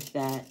up with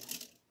that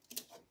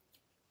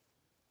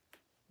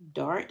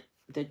dart,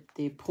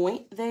 the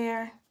point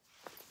there.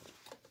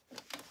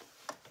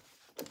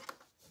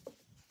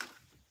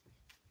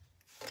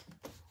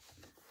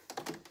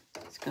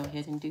 Let's go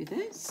ahead and do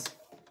this.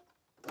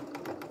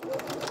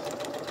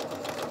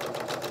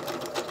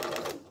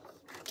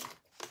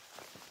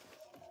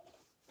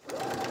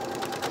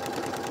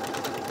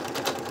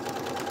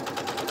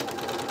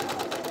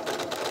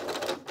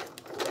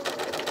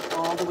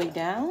 All the way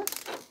down.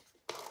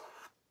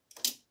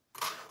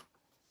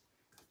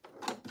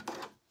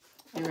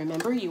 And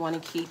remember, you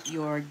want to keep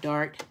your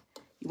dart,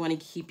 you want to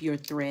keep your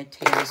thread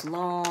tails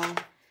long,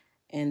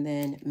 and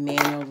then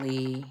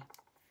manually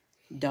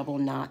double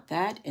knot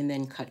that, and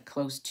then cut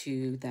close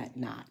to that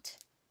knot.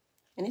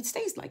 And it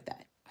stays like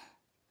that.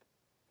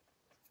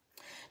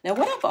 Now,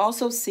 what I've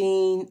also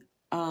seen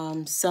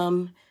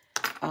some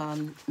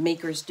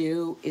makers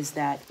do is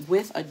that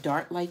with a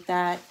dart like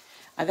that,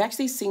 I've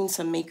actually seen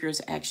some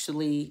makers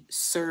actually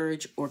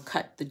serge or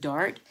cut the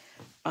dart.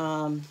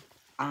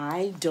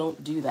 I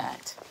don't do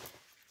that.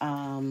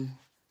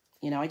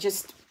 You know, I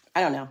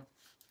don't know.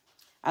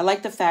 I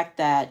like the fact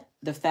that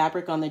the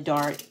fabric on the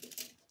dart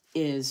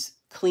is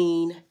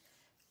clean.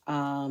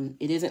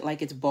 It isn't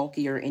like it's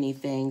bulky or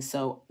anything.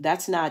 So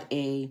that's not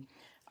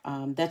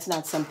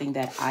something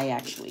that I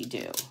actually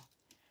do.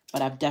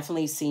 But I've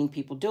definitely seen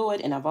people do it,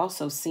 and I've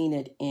also seen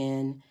it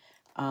in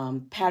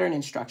pattern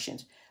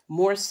instructions,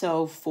 more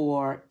so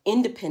for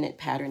independent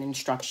pattern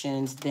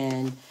instructions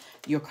than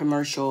your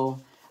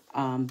commercial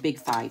Big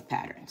 5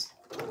 patterns.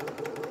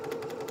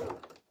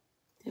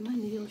 Did my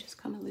needle just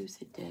come loose?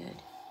 It did.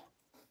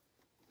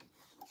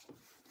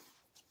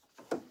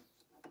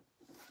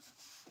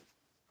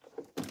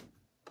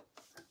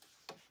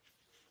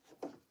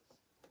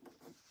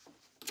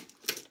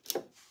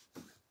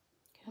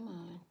 Come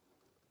on.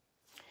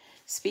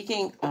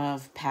 Speaking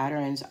of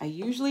patterns, I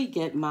usually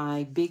get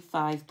my Big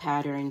 5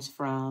 patterns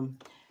from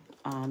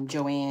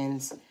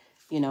Joann's,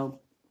 you know,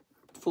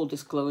 full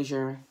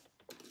disclosure,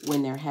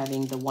 when they're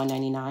having the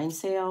 $1.99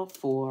 sale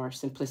for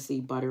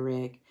Simplicity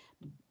Butterick.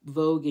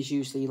 Vogue is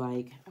usually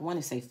like, I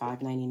want to say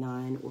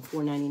 $5.99 or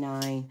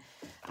 $4.99.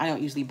 I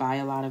don't usually buy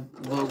a lot of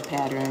Vogue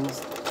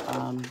patterns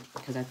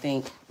because I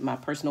think my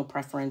personal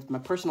preference, my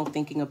personal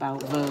thinking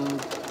about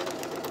Vogue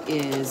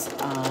is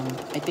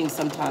I think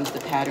sometimes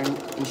the pattern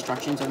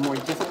instructions are more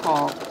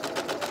difficult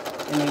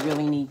than they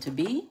really need to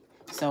be.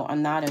 So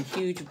I'm not a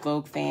huge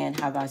Vogue fan.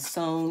 Have I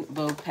sewn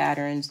Vogue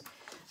patterns?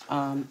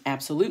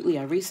 Absolutely.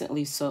 I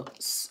recently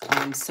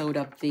sewed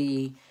up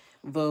the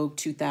Vogue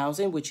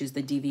 2000, which is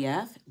the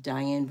DVF,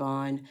 Diane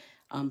von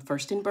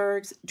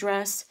Furstenberg's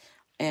dress.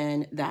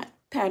 And that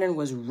pattern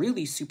was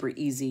really super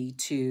easy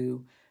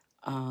to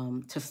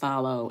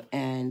follow.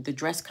 And the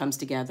dress comes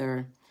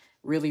together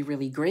really,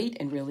 really great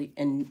and really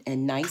and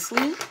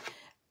nicely.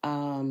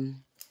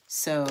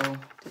 So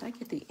did I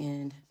get the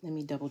end? Let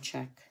me double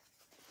check.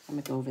 I'm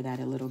gonna go over that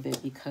a little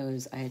bit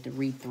because I had to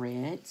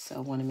rethread. So I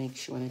want to make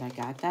sure that I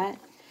got that.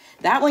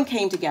 That one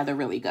came together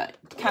really good.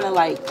 Kind of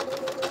like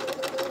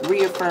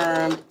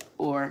reaffirmed,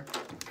 or,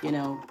 you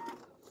know,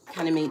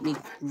 kind of made me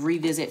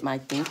revisit my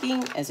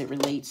thinking as it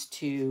relates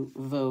to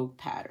Vogue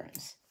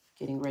patterns.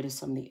 Getting rid of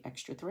some of the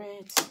extra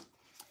threads.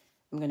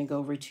 I'm going to go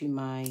over to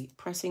my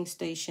pressing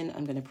station.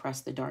 I'm going to press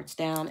the darts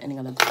down, and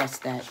I'm going to press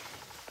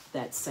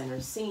that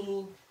center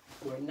seam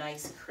for a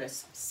nice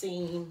crisp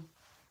seam.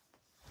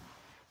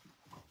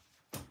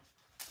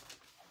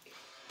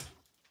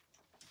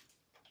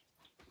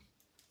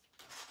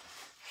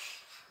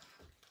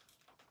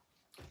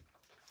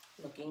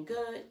 Looking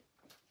good.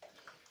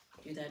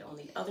 Do that on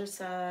the other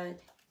side.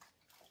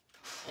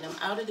 And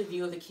I'm out of the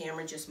view of the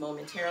camera just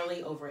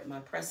momentarily over at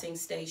my pressing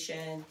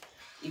station.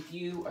 If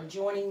you are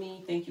joining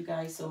me, thank you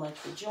guys so much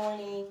for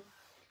joining.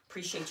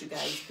 Appreciate you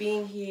guys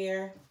being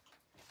here.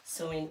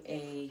 Sewing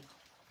a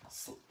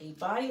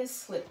bodice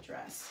slip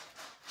dress.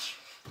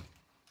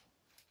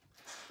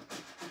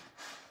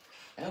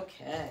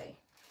 Okay.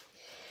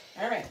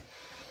 All right.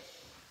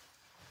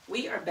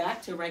 We are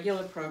back to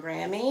regular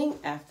programming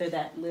after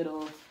that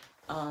little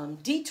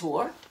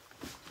detour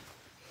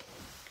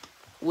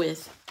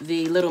with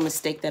the little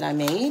mistake that I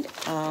made.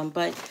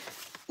 But,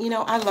 you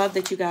know, I love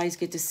that you guys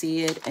get to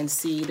see it and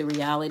see the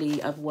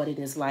reality of what it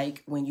is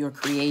like when you're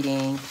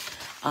creating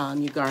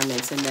your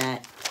garments, and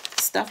that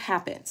stuff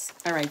happens.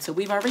 All right, so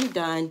we've already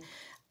done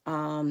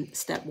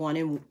step 1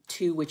 and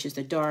 2, which is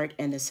the dart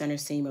and the center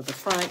seam of the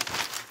front.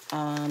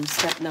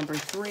 Step number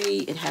 3,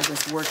 it has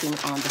us working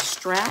on the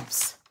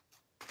straps.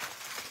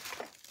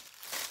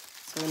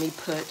 So let me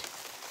put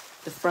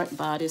the front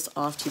bodice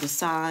off to the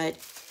side.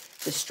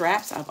 The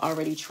straps, I've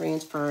already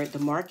transferred the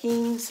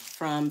markings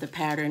from the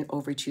pattern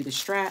over to the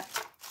strap,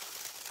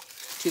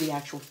 to the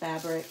actual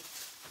fabric.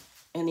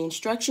 And the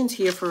instructions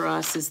here for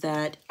us is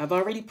that I've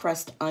already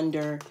pressed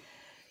under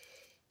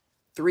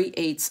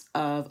 3/8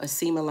 of a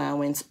seam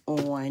allowance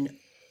on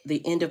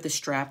the end of the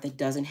strap that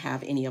doesn't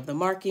have any of the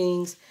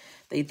markings.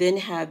 They then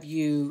have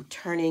you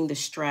turning the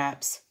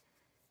straps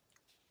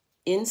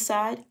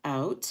inside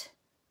out.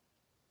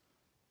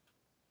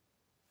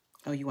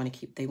 Oh, they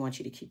want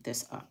you to keep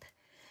this up.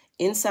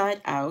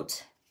 Inside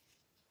out.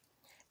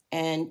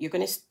 And you're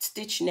going to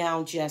stitch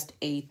now just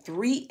a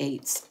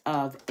 3/8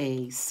 of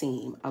a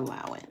seam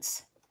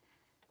allowance.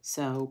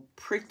 So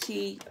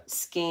pretty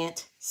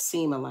scant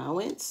seam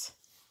allowance.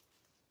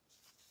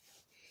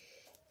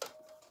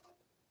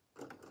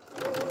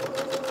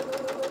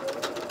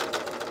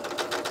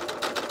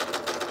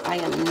 I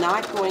am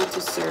not going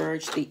to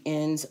serge the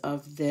ends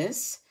of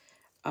this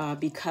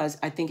because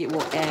I think it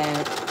will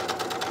add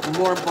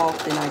more bulk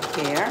than I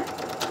care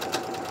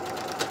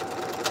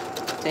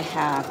to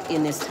have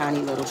in this tiny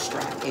little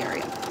strap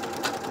area.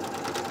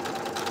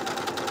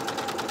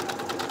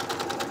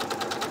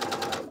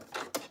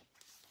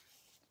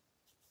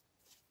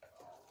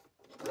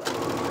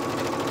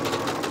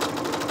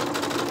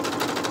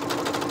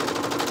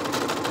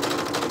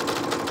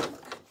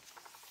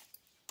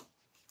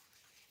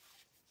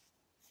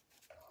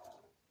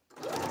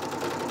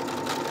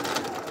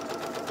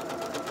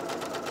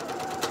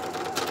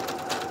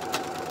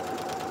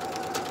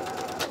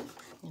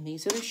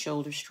 These are the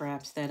shoulder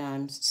straps that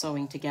I'm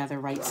sewing together,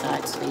 right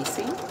side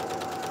spacing.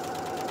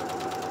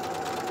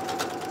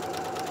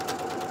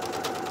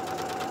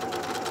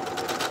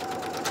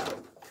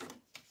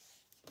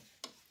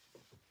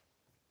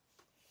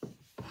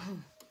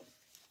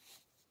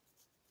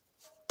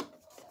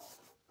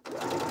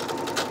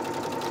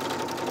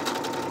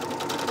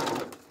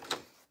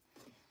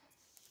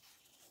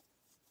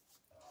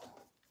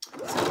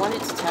 So I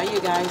wanted to tell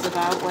you guys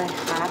about what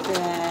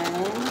happened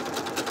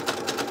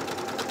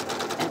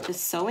the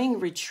sewing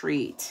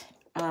retreat.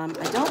 I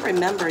don't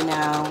remember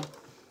now.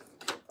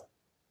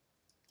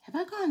 Have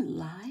I gone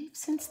live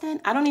since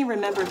then? I don't even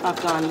remember if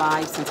I've gone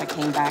live since I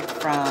came back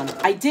from...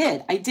 I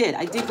did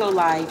go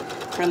live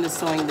from the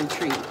sewing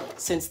retreat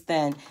since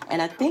then. And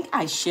I think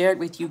I shared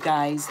with you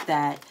guys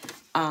that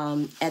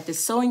at the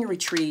sewing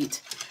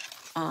retreat,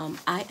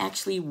 I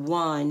actually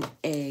won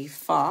a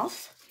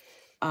FOF,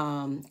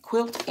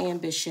 Quilt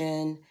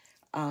Ambition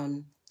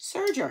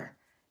serger.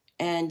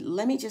 And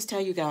let me just tell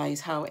you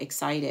guys how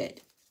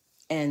excited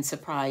and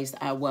surprised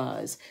I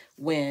was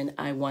when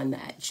I won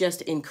that.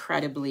 Just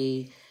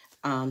incredibly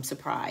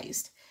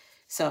surprised.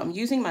 So I'm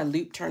using my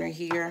loop turner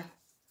here.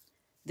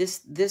 This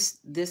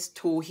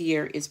tool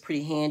here is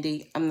pretty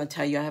handy. I'm gonna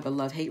tell you I have a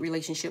love-hate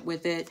relationship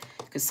with it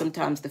because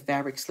sometimes the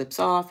fabric slips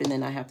off and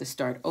then I have to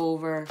start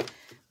over.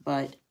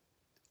 But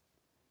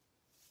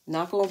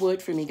knock on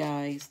wood for me,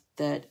 guys,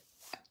 that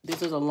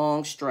this is a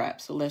long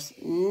strap, so let's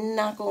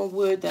knock on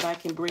wood that I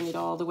can bring it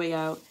all the way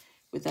out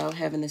without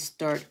having to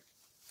start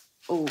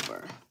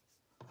over.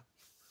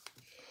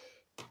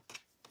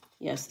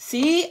 Yes,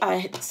 see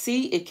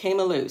it came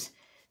loose.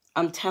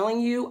 I'm telling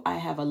you, I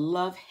have a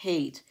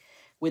love-hate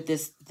with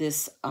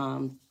this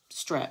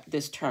strap,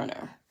 this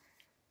turner.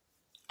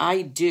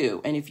 I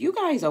do, and if you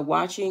guys are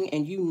watching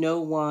and you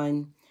know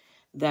one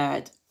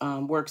that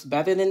works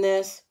better than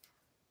this,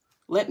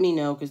 let me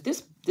know, because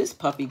this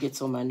puppy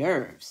gets on my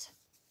nerves.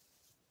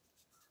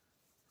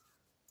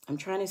 I'm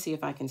trying to see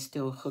if I can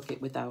still hook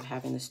it without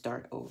having to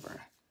start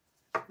over.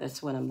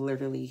 That's what I'm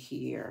literally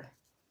here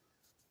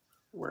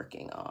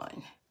working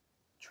on.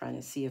 Trying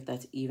to see if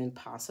that's even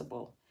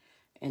possible.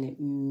 And it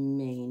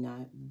may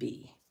not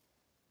be.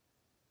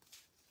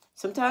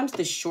 Sometimes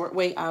the short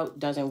way out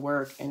doesn't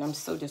work, and I'm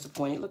so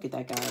disappointed. Look at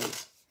that,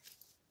 guys.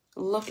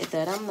 Look at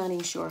that. I'm not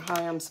even sure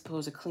how I'm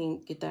supposed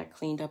to get that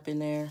cleaned up in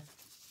there.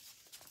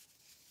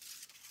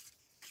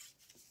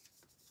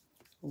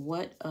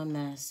 What a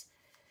mess.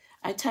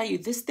 I tell you,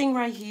 this thing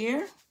right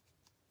here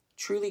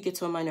truly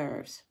gets on my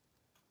nerves.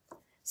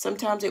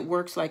 Sometimes it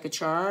works like a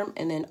charm,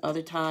 and then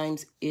other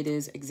times it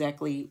is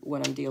exactly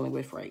what I'm dealing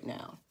with right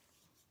now,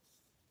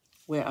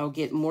 where I'll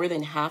get more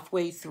than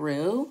halfway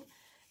through,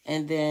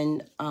 and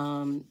then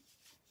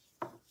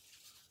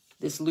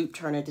this loop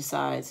turner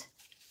decides,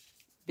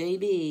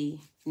 baby,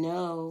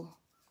 no,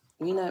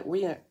 we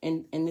are,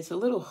 and there's a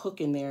little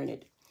hook in there,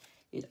 and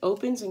it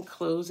opens and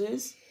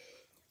closes,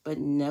 but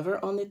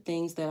never on the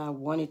things that I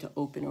wanted to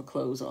open or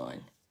close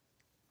on.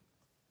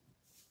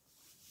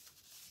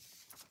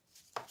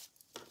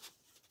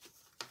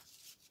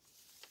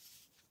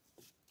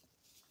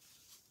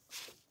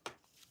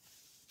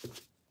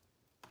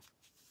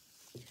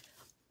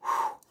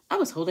 I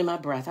was holding my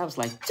breath. I was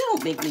like,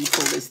 don't make me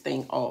pull this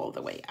thing all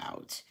the way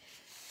out.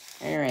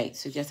 All right,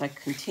 so just I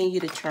continue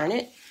to turn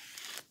it.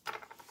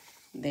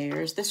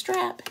 There's the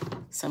strap.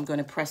 So I'm going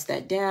to press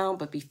that down,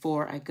 but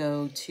before I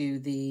go to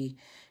the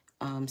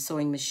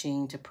sewing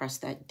machine to press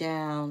that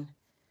down,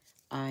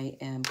 I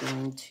am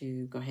going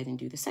to go ahead and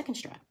do the second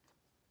strap.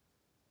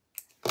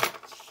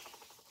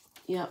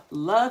 Yep,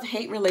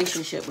 love-hate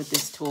relationship with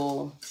this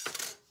tool.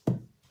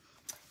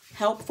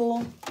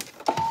 Helpful,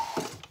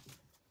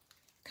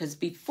 because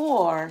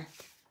before,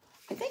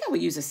 I think I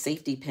would use a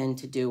safety pin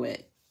to do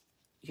it,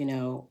 you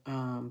know,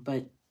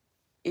 but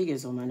it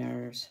gets on my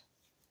nerves.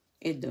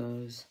 It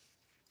does.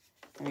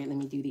 All right, let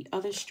me do the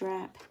other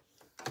strap.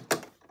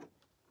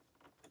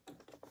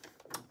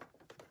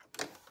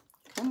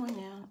 Come on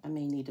now. I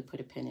may need to put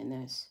a pin in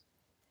this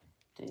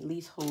to at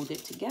least hold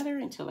it together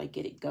until I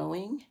get it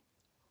going.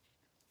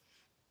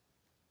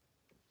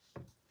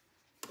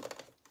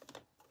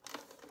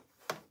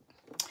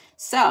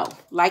 So,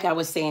 like I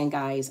was saying,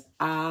 guys,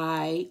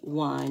 I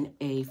won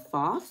a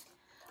FOF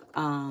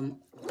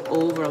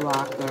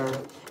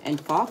overlocker, and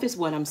FOF is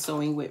what I'm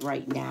sewing with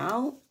right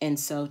now. And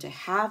so to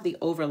have the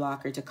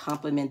overlocker to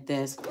complement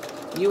this,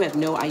 you have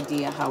no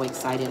idea how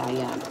excited I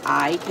am.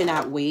 I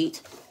cannot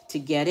wait to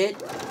get it,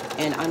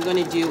 and I'm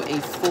going to do a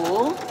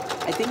full,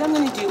 I think I'm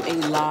going to do a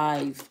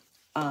live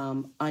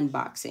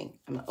unboxing.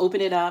 I'm going to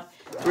open it up,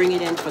 bring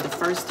it in for the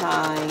first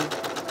time,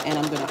 and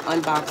I'm going to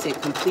unbox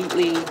it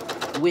completely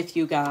with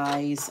you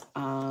guys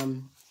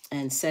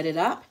and set it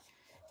up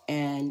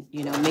and,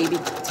 you know, maybe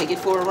take it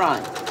for a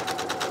run.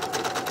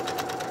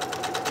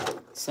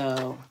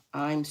 So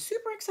I'm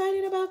super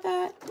excited about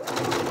that.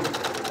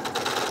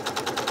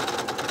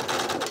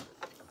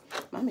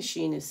 My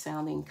machine is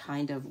sounding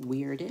kind of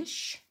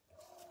weirdish.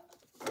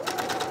 Like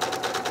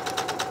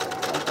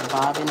the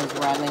bobbin is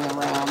rattling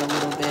around a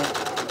little bit.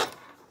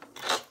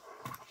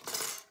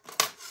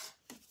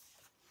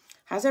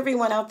 How's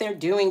everyone out there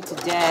doing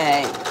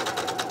today?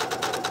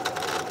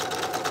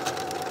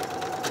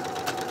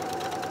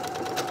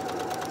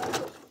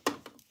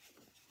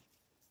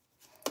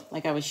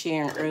 Like I was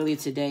sharing earlier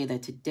today,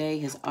 that today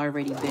has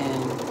already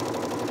been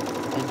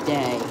a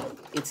day.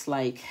 It's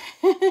like,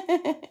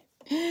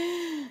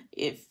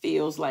 it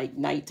feels like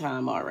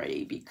nighttime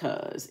already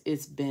because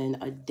it's been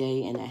a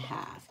day and a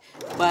half.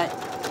 But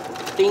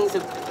things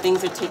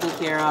are taken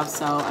care of,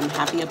 so I'm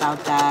happy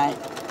about that.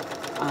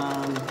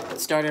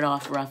 It started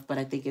off rough, but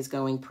I think it's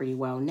going pretty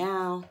well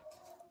now.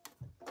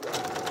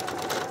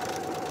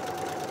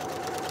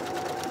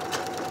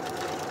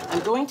 I'm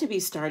going to be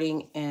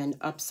starting a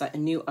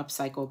new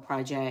upcycle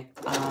project.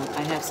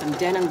 I have some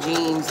denim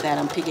jeans that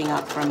I'm picking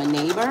up from a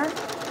neighbor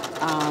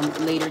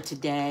later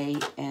today,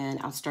 and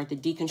I'll start the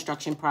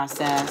deconstruction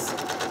process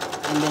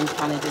and then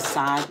kind of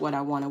decide what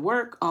I want to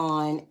work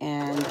on.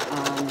 And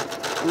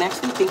I'm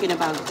actually thinking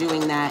about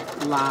doing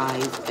that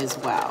live as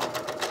well.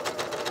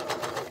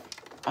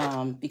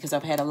 Because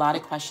I've had a lot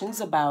of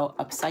questions about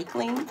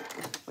upcycling,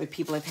 where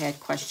people have had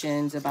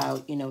questions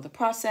about, you know, the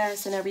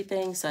process and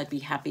everything. So I'd be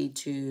happy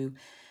to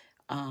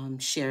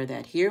share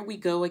that. Here we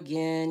go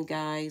again,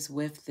 guys,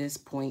 with this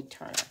point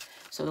turner.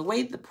 So the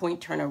way the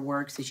point turner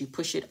works is you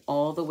push it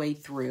all the way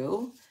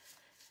through.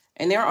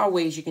 And there are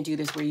ways you can do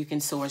this where you can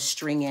sew a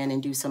string in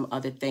and do some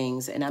other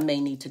things. And I may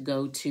need to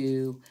go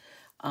to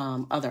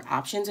other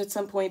options at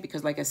some point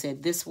because, like I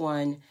said, this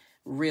one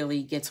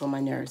really gets on my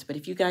nerves. But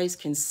if you guys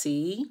can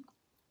see,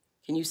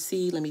 can you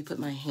see? Let me put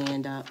my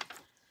hand up.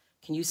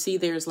 Can you see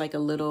there's like a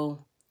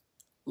little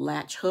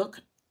latch hook?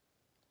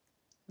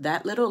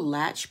 That little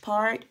latch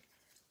part,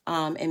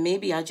 and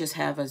maybe I just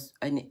have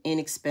an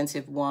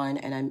inexpensive one,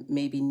 and I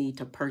maybe need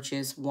to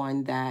purchase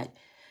one that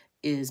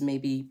is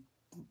maybe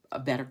a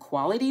better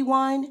quality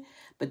one.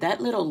 But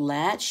that little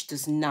latch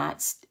does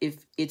not,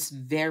 if it's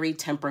very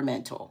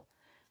temperamental.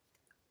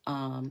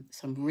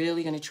 So I'm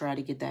really going to try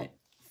to get that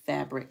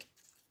fabric.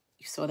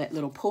 You saw that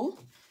little pull?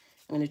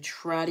 I'm going to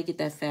try to get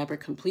that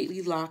fabric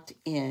completely locked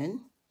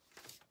in.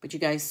 But you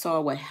guys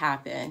saw what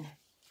happened.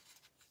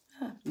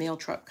 Mail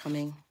truck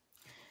coming.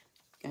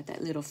 Got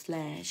that little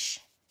flash.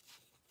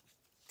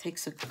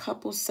 Takes a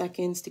couple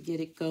seconds to get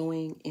it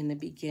going in the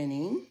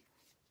beginning.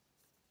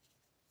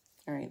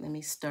 All right, let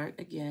me start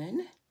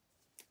again.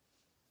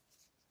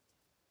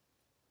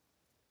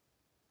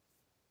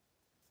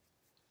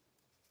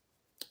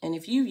 And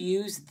if you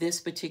use this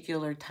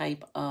particular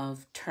type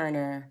of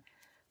turner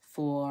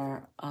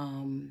for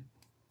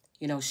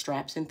you know,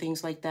 straps and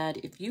things like that.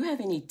 If you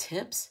have any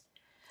tips,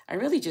 I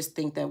really just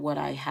think that what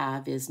I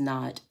have is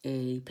not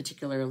a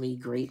particularly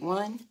great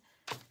one.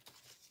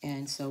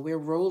 And so we're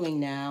rolling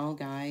now,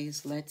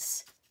 guys.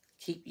 Let's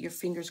keep your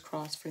fingers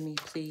crossed for me,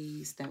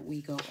 please, that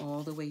we go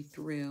all the way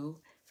through.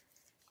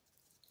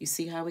 You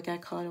see how we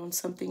got caught on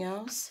something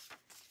else?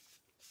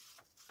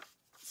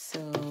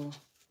 So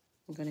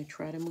I'm going to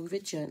try to move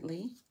it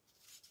gently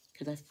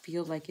because I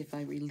feel like if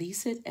I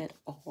release it at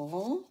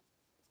all,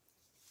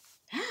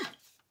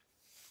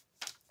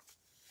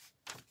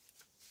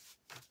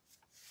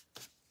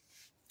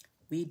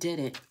 we did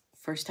it.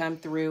 First time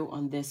through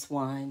on this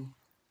one.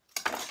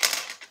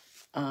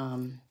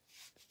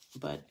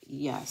 But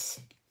yes,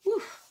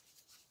 whew,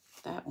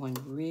 that one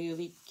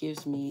really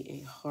gives me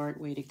a hard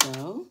way to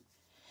go.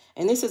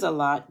 And this is a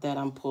lot that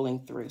I'm pulling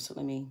through. So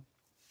let me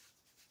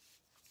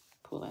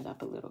pull that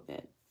up a little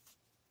bit.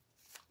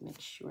 Make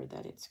sure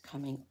that it's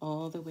coming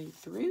all the way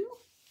through.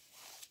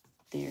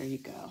 There you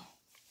go.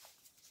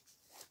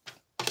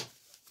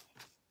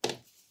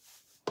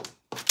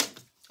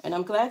 And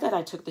I'm glad that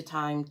I took the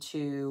time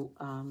to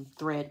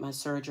thread my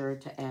serger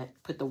to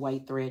put the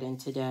white thread in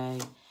today,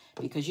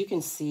 because you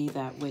can see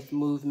that with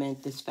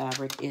movement, this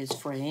fabric is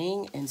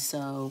fraying. And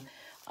so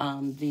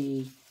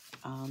the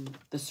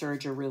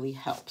serger really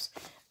helps.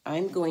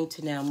 I'm going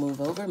to now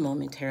move over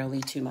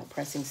momentarily to my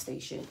pressing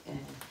station and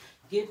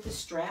give the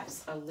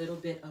straps a little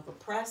bit of a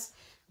press,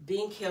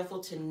 being careful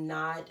to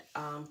not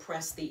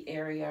press the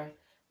area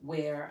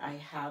where I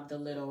have the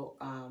little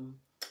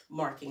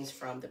markings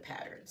from the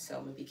pattern. So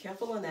I'm gonna be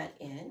careful on that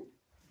end.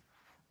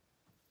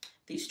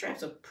 These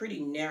straps are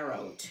pretty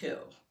narrow too.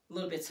 A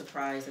little bit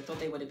surprised. I thought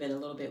they would have been a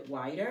little bit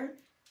wider.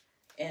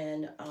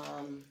 And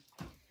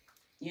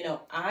you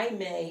know, I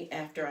may,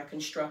 after I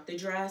construct the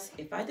dress,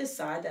 if I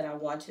decide that I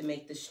want to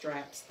make the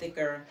straps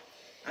thicker,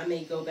 I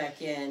may go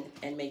back in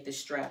and make the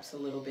straps a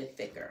little bit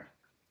thicker.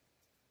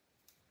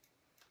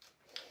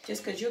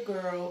 Just because your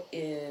girl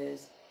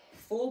is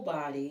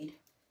full-bodied,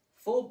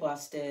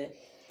 full-busted,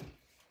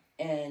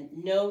 and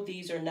no,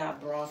 these are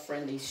not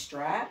bra-friendly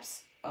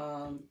straps.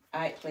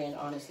 I plan,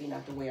 honestly,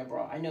 not to wear a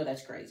bra. I know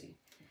that's crazy.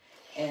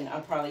 And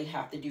I'll probably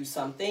have to do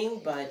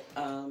something, but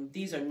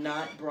these are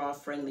not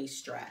bra-friendly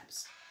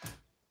straps.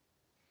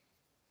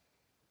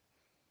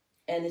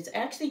 And it's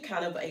actually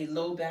kind of a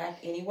low back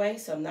anyway,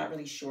 so I'm not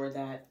really sure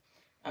that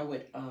I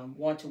would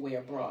want to wear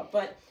a bra.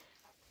 But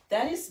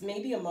that is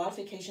maybe a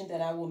modification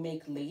that I will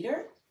make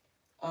later,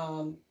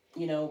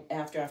 you know,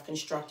 after I've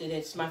constructed it.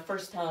 It's my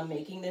first time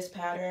making this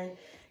pattern,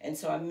 and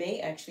so I may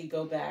actually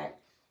go back,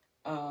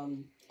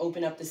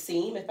 open up the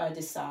seam if I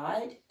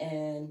decide,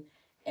 and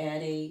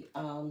add a,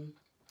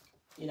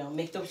 you know,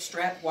 make the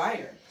strap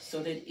wider so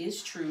that it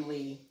is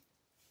truly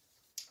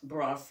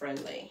bra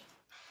friendly.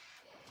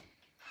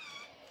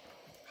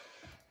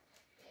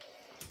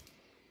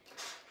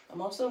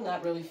 I'm also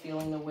not really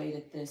feeling the way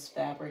that this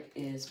fabric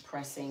is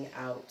pressing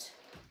out.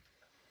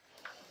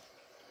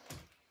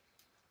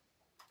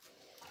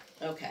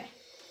 Okay.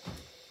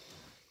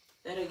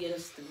 That'll get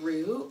us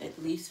through,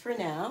 at least for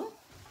now.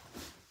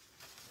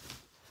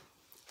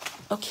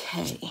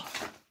 Okay.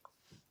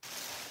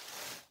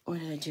 What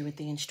did I do with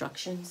the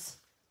instructions?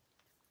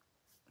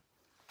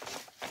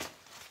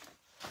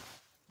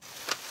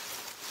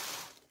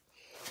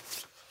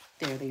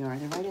 There they are.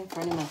 They're right in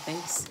front of my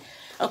face.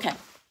 Okay.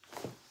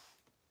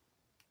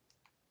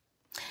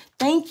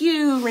 Thank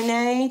you,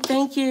 Renee.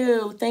 Thank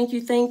you. Thank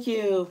you. Thank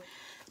you.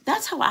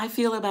 That's how I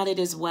feel about it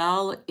as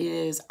well,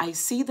 is I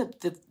see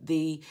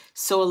the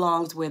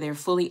sew-alongs where they're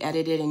fully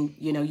edited and,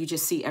 you know, you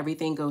just see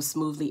everything go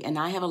smoothly. And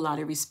I have a lot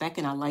of respect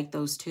and I like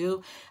those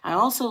too. I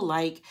also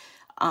like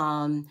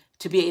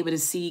to be able to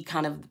see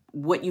kind of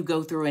what you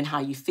go through and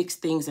how you fix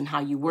things and how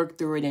you work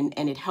through it.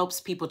 And it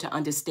helps people to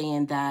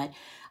understand that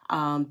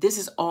this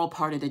is all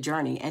part of the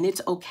journey, and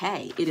it's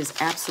okay. It is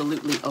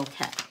absolutely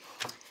okay.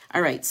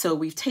 All right, so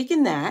we've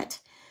taken that.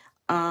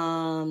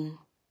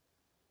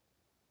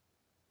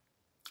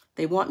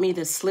 They want me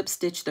to slip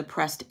stitch the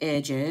pressed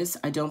edges.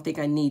 I don't think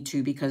I need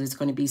to because it's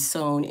going to be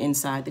sewn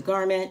inside the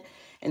garment.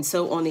 And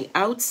so on the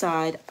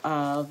outside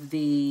of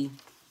the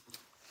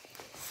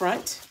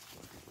front,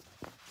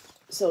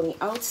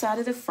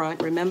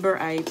 remember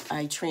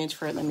I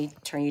transferred, let me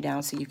turn you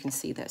down so you can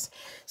see this.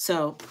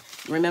 So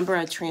remember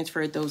I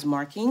transferred those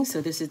markings.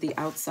 So this is the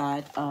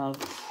outside of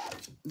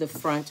the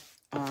front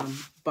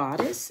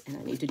bodice, and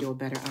I need to do a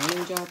better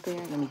ironing job there.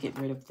 Let me get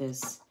rid of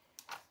this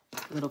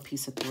little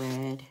piece of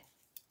thread,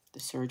 the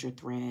serger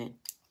thread.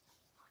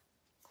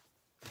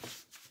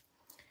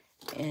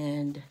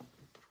 And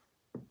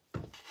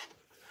all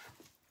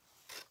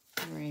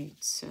right,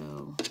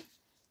 so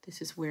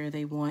this is where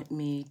they want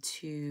me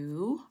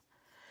to.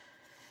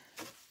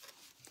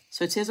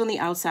 So it says on the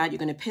outside, you're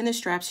going to pin the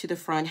straps to the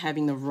front,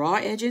 having the raw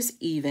edges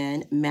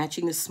even,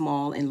 matching the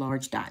small and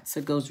large dots. So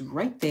it goes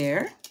right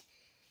there.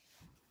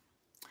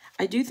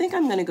 I do think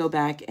I'm going to go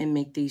back and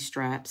make these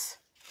straps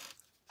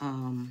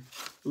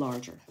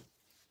larger.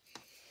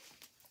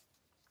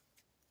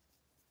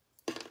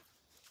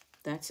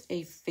 That's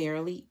a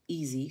fairly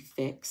easy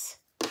fix.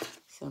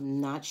 So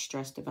I'm not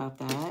stressed about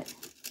that.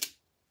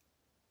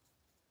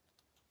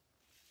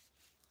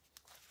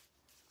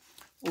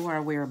 Or I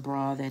wear a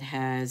bra that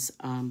has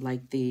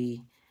like the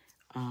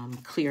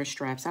clear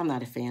straps. I'm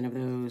not a fan of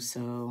those,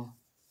 so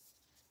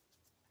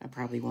I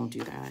probably won't do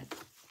that.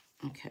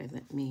 Okay,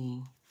 let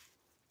me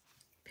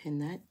pin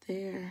that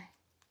there.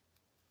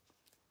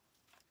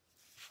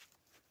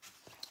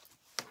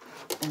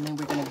 And then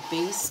we're going to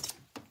baste.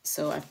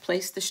 So I've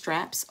placed the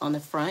straps on the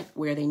front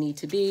where they need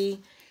to be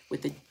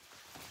with the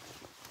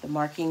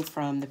marking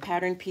from the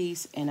pattern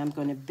piece, and I'm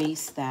going to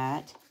baste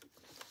that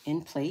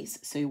in place.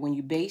 So when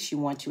you baste, you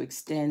want to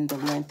extend the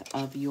length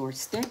of your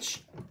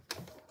stitch.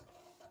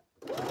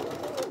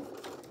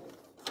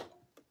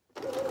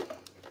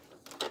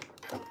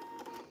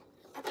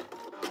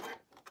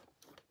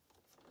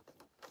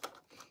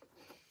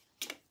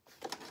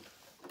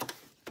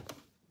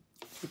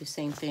 Do the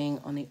same thing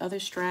on the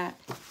other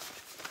strap,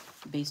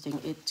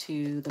 basting it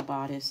to the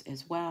bodice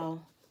as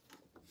well.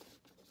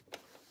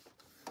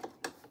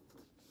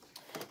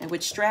 And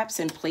with straps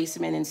and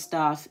placement and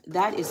stuff,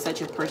 that is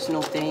such a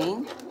personal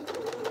thing.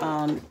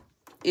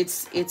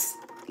 It's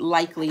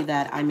likely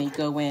that I may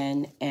go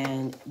in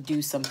and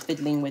do some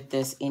fiddling with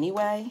this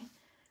anyway,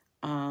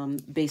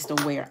 based on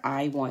where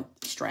I want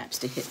straps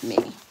to hit me.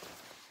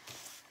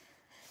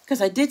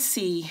 Because I did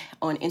see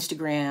on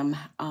Instagram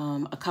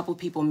a couple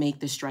people make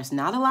this dress.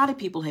 Not a lot of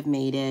people have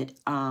made it.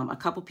 A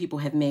couple people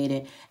have made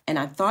it. And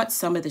I thought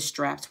some of the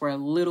straps were a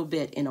little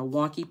bit in a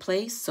wonky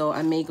place. So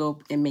I may go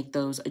and make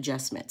those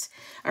adjustments.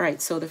 All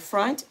right, so the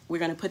front, we're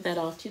going to put that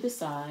off to the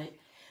side.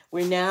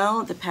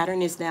 The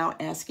pattern is now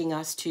asking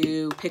us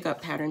to pick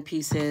up pattern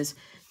pieces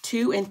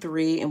 2 and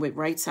 3. And with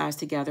right sides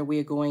together, we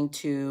are going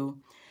to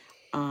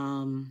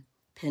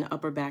pin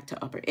upper back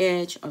to upper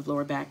edge of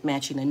lower back,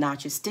 matching the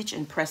notches, stitch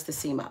and press the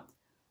seam up.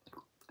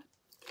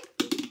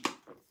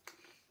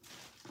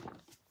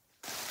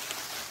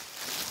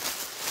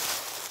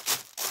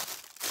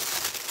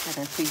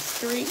 Pattern piece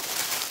 3.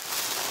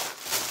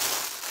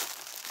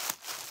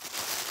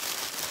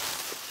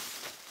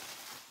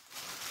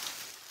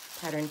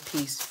 Pattern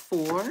piece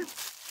 4,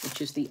 which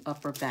is the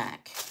upper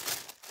back.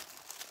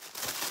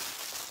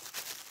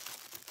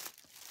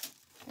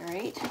 All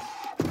right,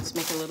 let's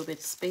make a little bit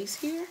of space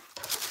here.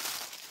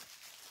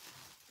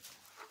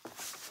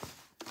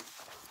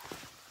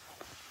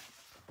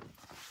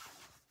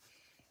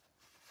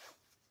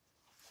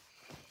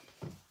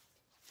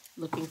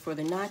 Looking for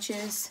the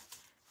notches.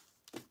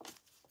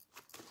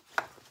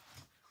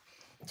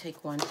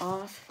 Take one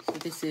off. So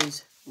this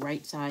is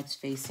right sides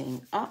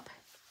facing up.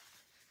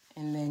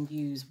 And then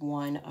use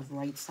one of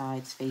right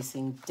sides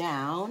facing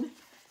down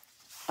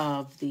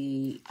of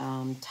the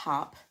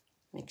top.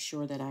 Make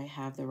sure that I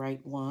have the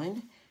right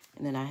one.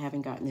 And then I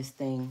haven't gotten this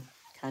thing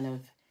kind of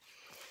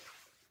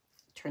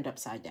turned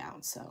upside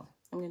down. So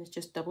I'm going to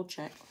just double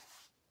check.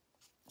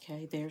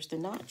 Okay, there's the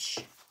notch.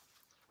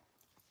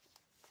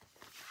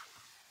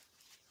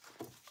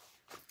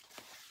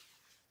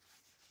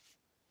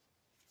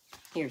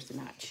 Here's the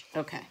notch.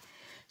 Okay.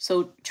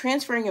 So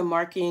transferring your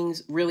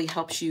markings really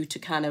helps you to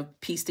kind of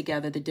piece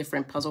together the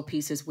different puzzle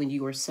pieces when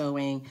you are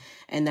sewing.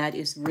 And that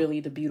is really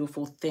the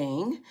beautiful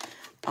thing.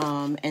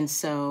 And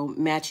so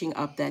matching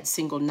up that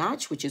single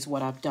notch, which is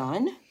what I've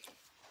done.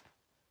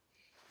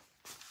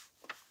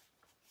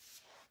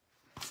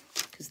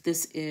 Because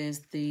this is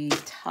the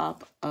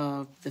top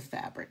of the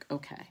fabric.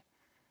 Okay.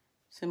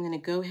 So I'm going to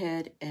go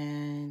ahead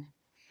and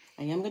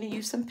I am going to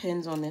use some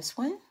pins on this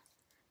one,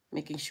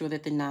 making sure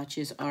that the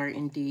notches are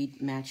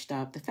indeed matched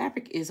up. The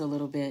fabric is a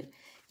little bit,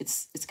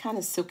 it's kind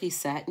of silky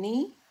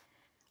satiny.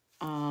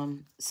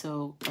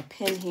 So a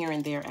pin here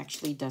and there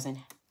actually doesn't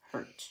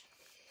hurt.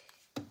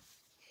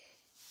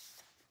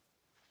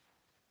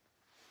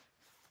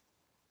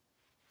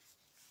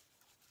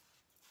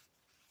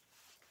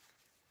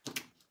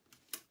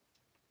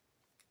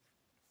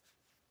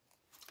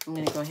 I'm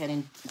going to go ahead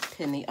and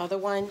pin the other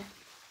one.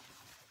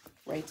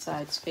 Right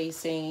side's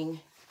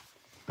facing.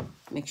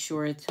 Make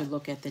sure to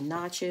look at the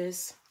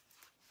notches.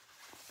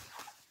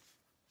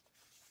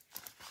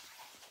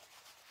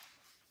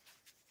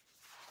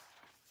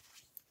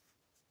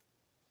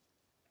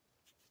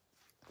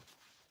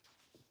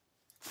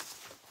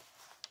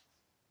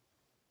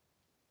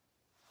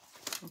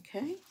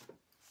 Okay.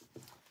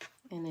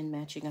 And then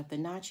matching up the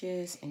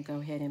notches and go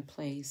ahead and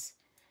place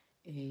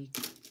a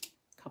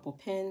couple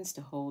pins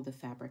to hold the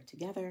fabric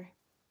together.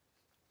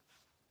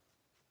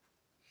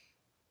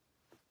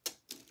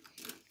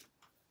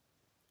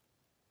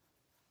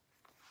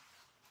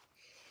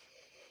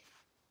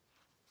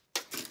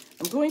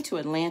 I'm going to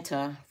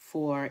Atlanta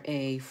for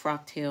a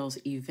Frock Tales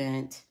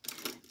event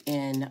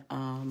in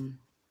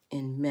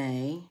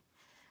May.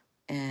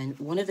 And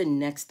one of the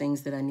next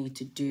things that I need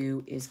to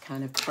do is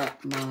kind of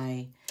prep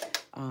my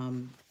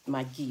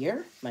my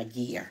gear,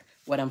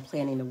 what I'm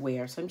planning to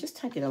wear. So I'm just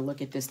taking a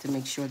look at this to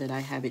make sure that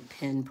I have it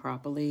pinned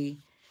properly.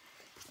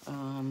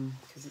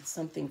 Because it's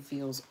something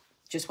feels,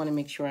 just want to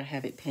make sure I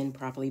have it pinned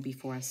properly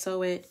before I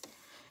sew it.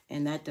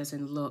 And that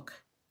doesn't look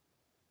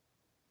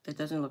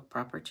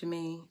proper to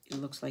me. It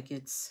looks like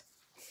it's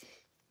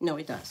No,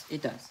 it does.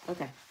 It does.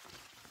 Okay.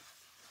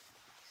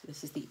 So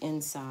this is the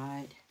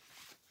inside.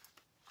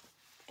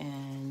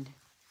 And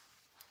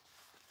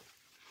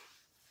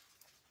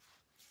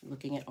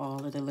looking at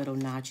all of the little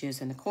notches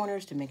in the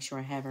corners to make sure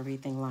I have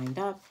everything lined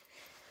up.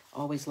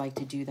 Always like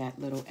to do that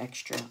little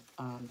extra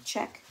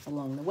check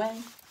along the way.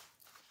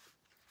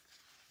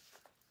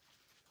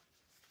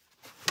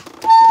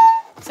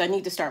 So I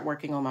need to start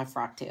working on my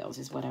frock tails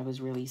is what I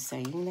was really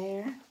saying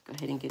there. Go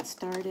ahead and get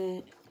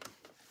started.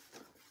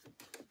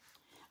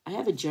 I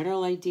have a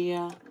general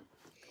idea.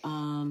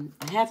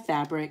 I have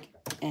fabric,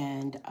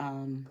 and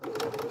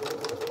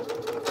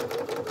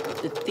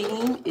the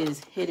theme is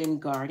Hidden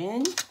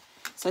Garden.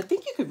 So I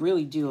think you could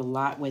really do a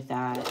lot with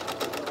that.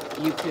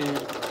 You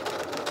could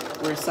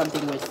wear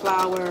something with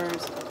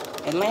flowers.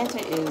 Atlanta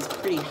is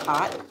pretty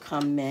hot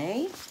come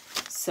May.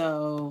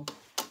 So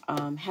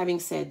having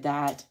said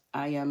that,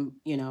 I am,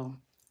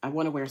 I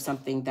want to wear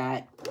something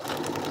that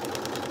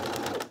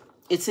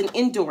it's an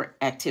indoor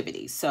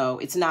activity. So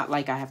it's not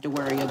like I have to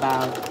worry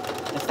about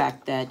the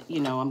fact that,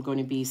 I'm going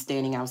to be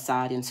standing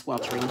outside in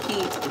sweltering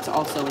heat. It's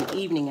also an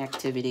evening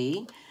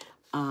activity.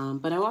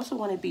 But I also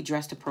want to be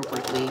dressed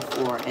appropriately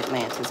for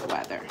Atlanta's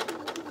weather.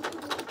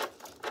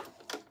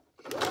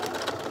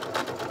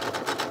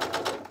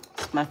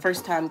 It's my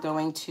first time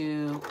going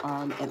to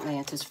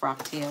Atlanta's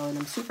Frock Tale, and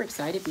I'm super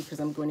excited because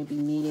I'm going to be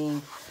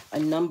meeting a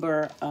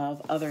number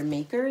of other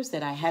makers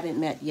that I haven't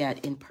met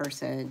yet in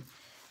person.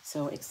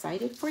 So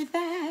excited for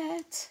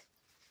that.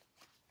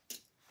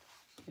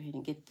 Go ahead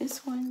and get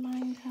this one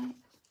lined up.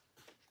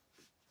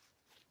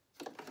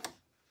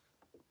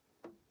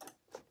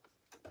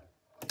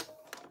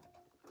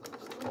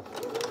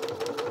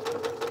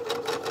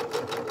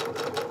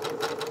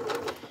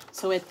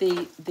 So at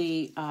the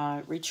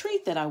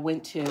retreat that I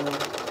went to,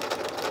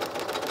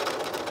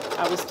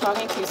 I was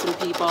talking to some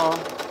people,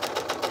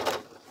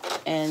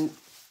 and,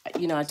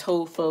 I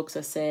told folks,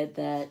 I said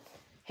that,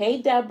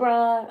 hey,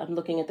 Deborah, I'm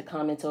looking at the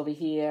comments over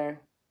here.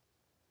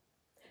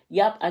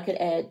 Yep, I could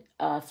add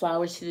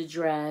flowers to the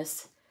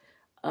dress.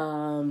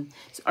 So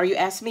are you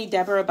asking me,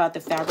 Deborah, about the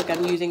fabric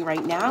I'm using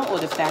right now or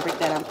the fabric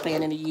that I'm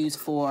planning to use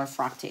for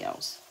frock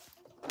tails?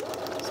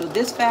 So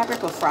this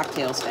fabric or frock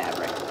tails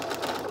fabric?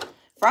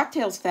 Frock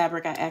tails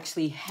fabric, I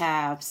actually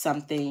have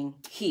something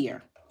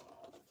here.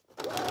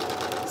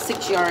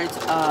 6 yards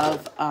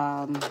of,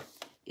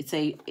 it's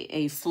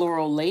a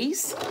floral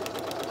lace,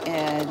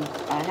 and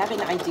I have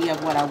an idea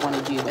of what I want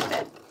to do with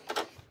it.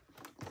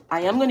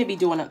 I am going to be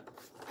doing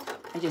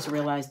I just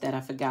realized that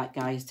I forgot,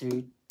 guys,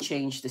 to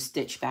change the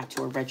stitch back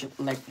to a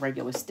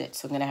regular stitch,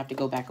 so I'm going to have to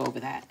go back over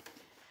that.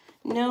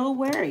 No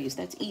worries,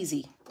 that's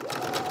easy.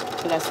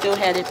 Because I still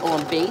had it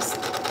on a base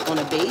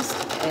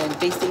and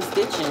basting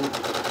stitch,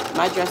 and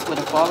my dress would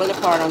have fallen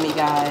apart on me,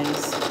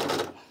 guys.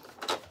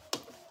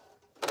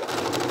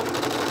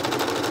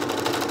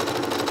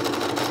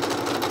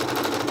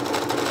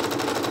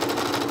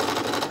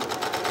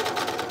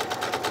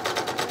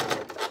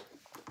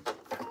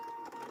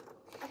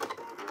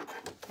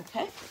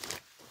 Okay.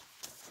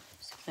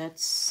 So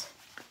that's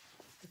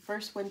the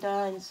first one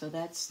done. So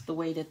that's the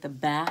way that the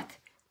back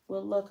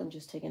will look. I'm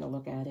just taking a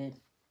look at it.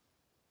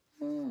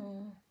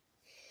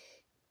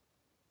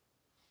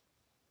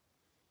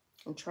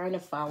 I'm trying to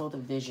follow the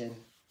vision.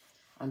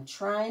 I'm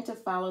trying to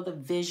follow the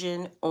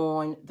vision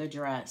on the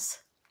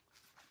dress.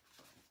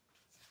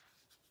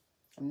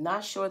 I'm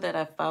not sure that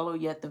I follow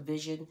yet the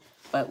vision,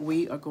 but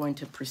we are going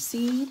to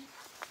proceed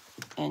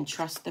and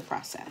trust the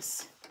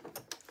process.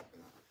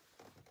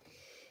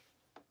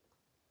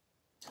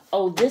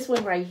 Oh, this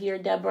one right here,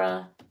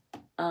 Deborah.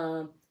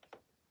 Hi,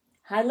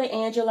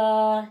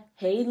 Angela.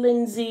 Hey,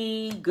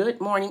 Lindsay. Good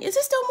morning. Is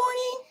it still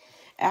morning?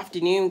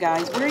 Afternoon,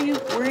 guys. Where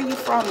are you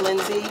from,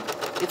 Lindsay?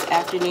 It's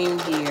afternoon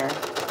here.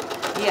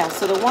 Yeah,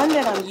 so the one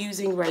that I'm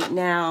using right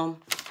now,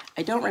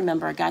 I don't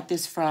remember. I got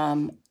this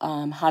from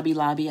Hobby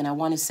Lobby, and I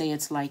want to say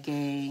it's like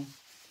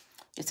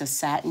it's a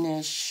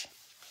satinish,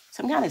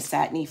 some kind of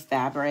satiny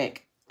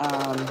fabric, but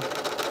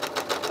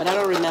I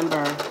don't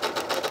remember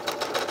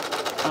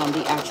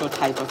the actual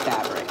type of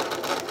fabric.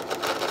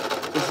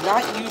 It's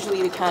not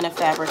usually the kind of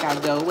fabric I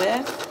go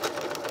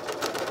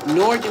with,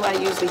 nor do I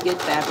usually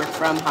get fabric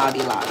from Hobby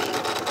Lobby.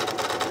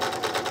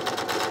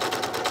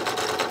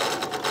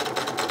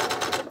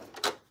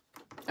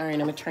 All right,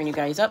 I'm going to turn you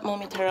guys up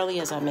momentarily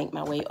as I make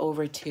my way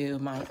over to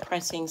my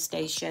pressing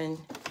station.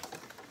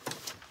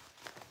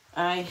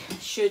 I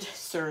should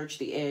serge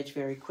the edge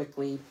very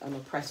quickly. I'm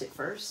going to press it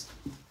first.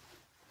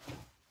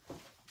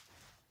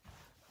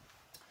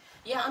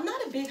 Yeah, I'm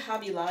not a big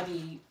Hobby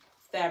Lobby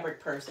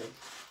fabric person,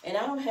 and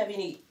I don't have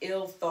any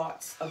ill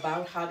thoughts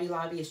about Hobby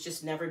Lobby. It's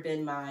just never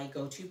been my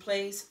go-to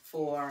place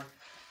for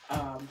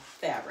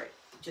fabric.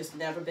 Just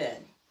never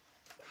been.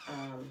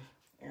 All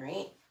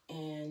right,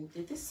 and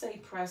did this say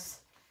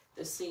press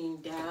the seam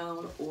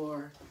down,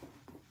 or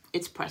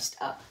it's pressed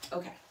up?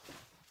 Okay.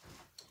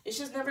 It's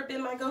just never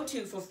been my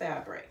go-to for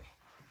fabric.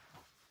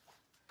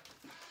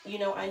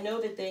 I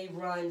know that they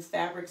run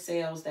fabric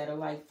sales that are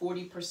like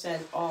 40%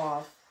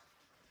 off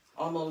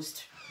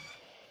almost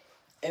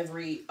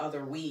every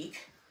other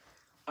week.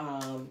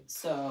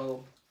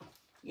 So,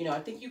 you know, I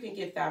think you can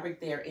get fabric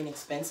there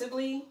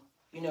inexpensively.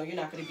 You know, you're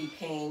not going to be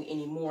paying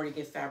any more to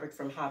get fabric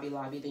from Hobby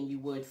Lobby than you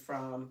would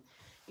from,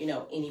 you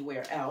know,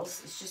 anywhere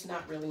else. It's just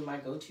not really my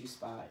go-to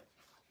spot.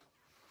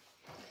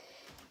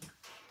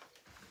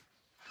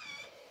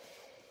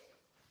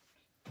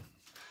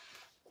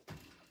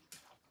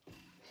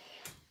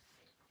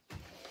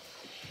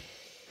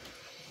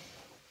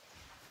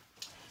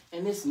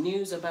 And this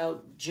news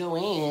about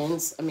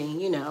Joann's, I mean,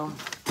 you know,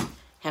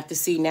 have to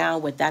see now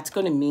what that's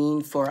going to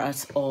mean for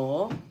us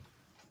all.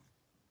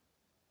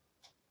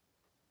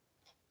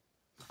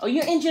 Oh,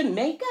 you're in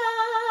Jamaica?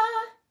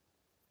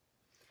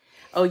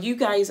 Oh, you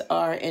guys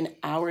are an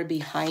hour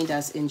behind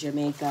us in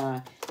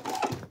Jamaica.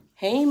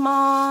 Hey,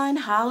 Mon,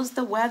 how's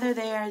the weather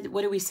there?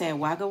 What are we saying?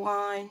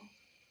 Wagawan?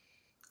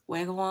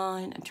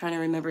 Wagawan? I'm trying to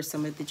remember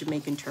some of the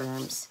Jamaican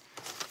terms.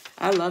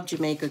 I love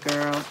Jamaica,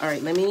 girl. All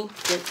right, let me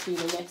get to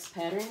the next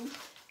pattern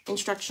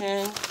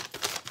instruction.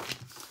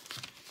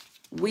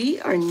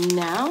 We are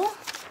now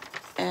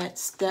at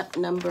step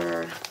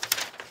number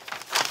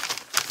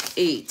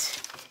 8.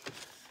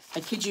 I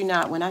kid you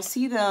not, when I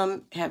see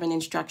them have an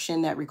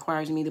instruction that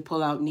requires me to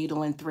pull out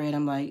needle and thread,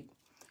 I'm like,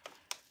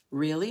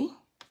 really?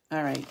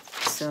 All right,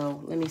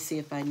 so let me see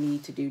if I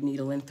need to do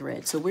needle and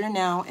thread. So we're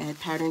now at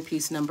pattern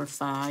piece number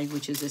 5,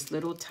 which is this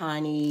little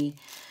tiny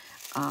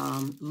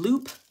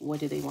loop. What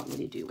do they want me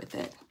to do with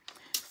it?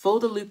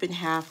 Fold the loop in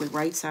half with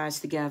right sides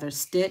together,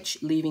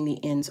 stitch, leaving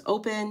the ends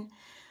open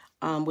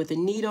with a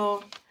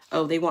needle.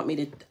 Oh, they want me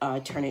to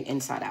turn it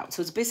inside out.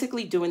 So it's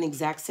basically doing the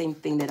exact same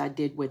thing that I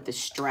did with the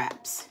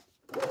straps.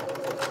 So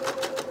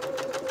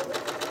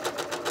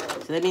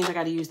that means I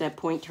got to use that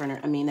point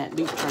turner, that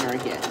loop turner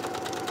again.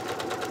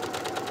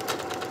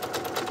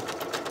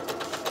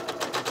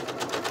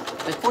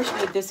 But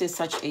fortunately, this is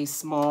such a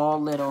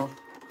small little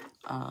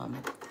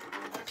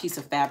piece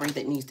of fabric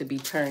that needs to be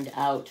turned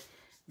out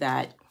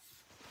that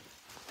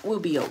we'll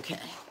be okay.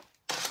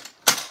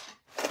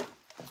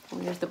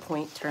 Here's the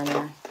point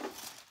turner.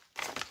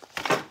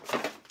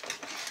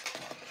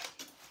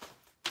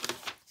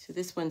 So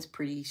this one's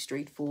pretty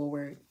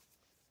straightforward.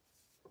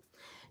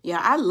 Yeah,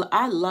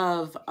 I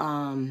love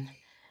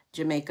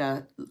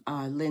Jamaica,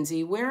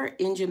 Lindsay. Where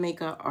in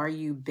Jamaica are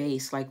you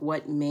based? Like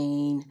what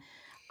main,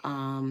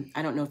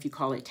 I don't know if you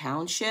call it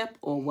township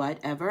or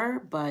whatever,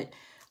 but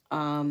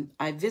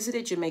I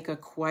visited Jamaica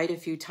quite a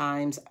few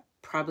times.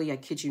 Probably, I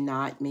kid you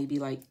not, maybe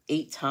like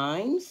 8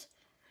 times.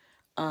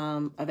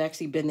 I've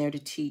actually been there to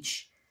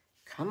teach.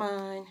 Come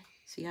on,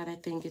 see how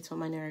that thing gets on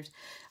my nerves.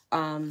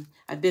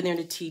 I've been there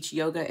to teach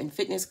yoga and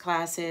fitness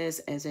classes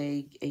as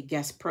a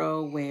guest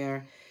pro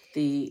where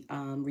the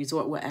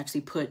resort will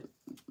actually put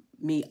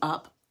me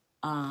up.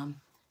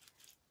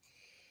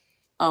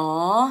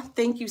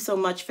 Thank you so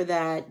much for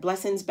that.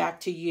 Blessings back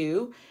to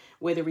you,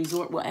 where the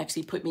resort will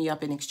actually put me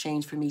up in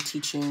exchange for me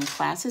teaching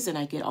classes, and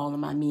I get all of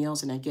my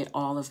meals and I get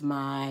all of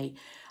my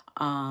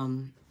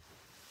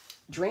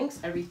drinks.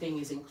 Everything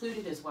is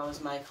included, as well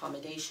as my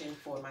accommodation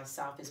for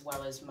myself, as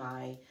well as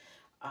my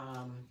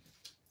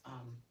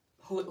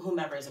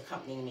whomever is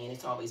accompanying me, and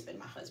it's always been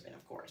my husband,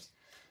 of course.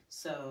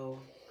 So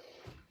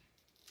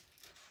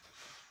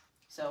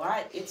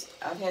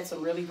I've had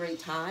some really great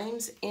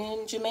times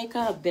in Jamaica.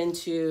 I've been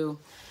to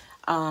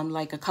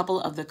like a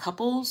couple of the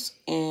couples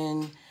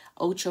in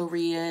Ocho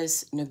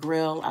Rios,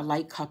 Negril. I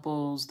like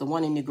couples. The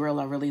one in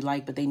Negril I really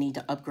like, but they need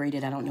to upgrade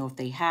it. I don't know if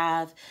they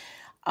have.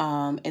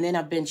 And then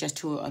I've been just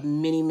to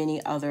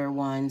many other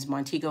ones.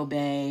 Montego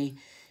Bay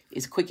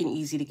is quick and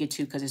easy to get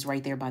to because it's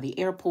right there by the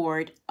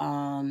airport.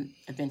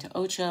 I've been to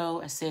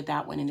Ocho. I said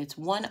that one, and it's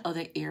one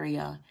other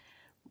area.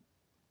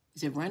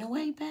 Is it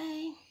Runaway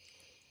Bay?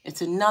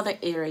 It's another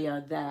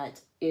area that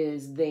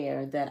is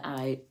there that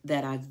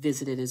I've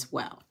visited as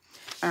well.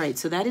 All right,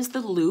 so that is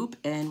the loop,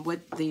 and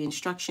what the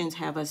instructions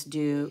have us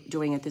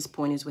doing at this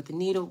point is with the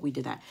needle, we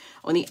did that.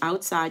 On the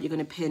outside, you're going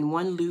to pin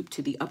 1 loop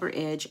to the upper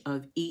edge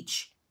of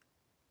each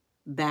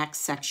back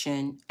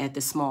section at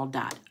the small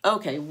dot.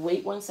 Okay,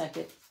 wait 1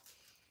 second.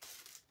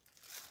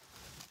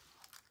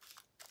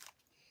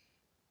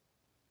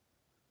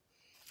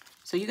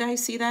 So you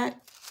guys see that?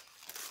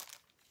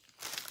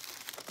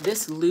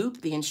 This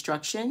loop, the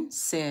instruction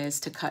says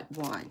to cut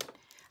 1.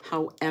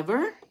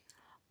 However,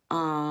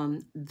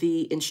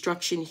 the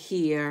instruction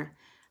here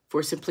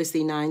for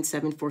Simplicity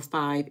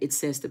 9745, it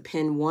says to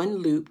pin 1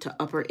 loop to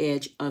upper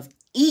edge of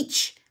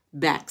each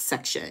back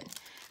section.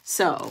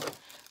 So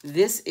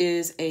this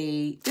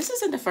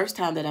isn't the first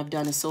time that I've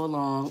done a sew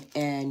along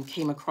and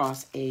came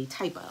across a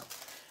typo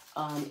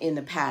in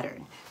the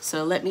pattern.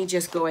 So let me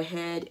just go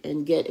ahead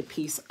and get a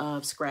piece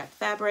of scrap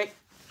fabric,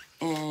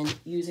 and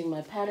using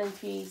my pattern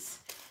piece,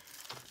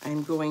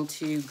 I'm going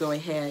to go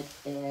ahead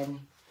and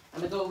I'm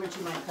going to go over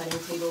to my cutting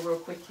table real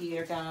quick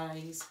here,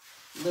 guys.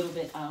 A little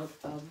bit out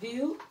of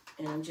view.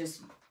 And I'm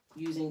just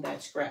using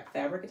that scrap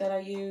fabric that I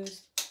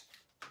used.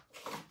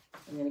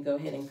 I'm going to go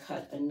ahead and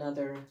cut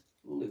another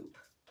loop.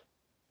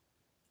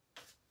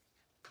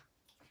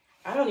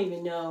 I don't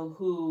even know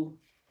who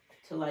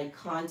to like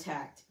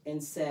contact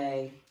and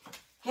say,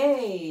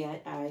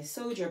 hey, I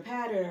sewed your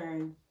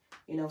pattern,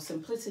 you know,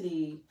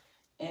 simplicity,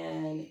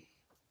 and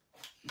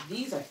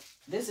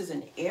this is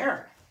an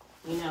error,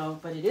 you know,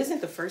 but it isn't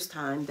the first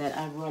time that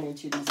I've run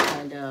into these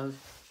kind of,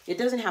 it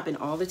doesn't happen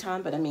all the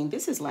time, but I mean,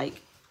 this is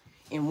like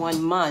in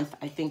 1 month,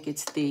 I think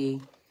it's the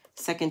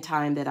second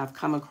time that I've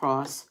come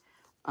across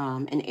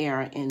an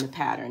error in the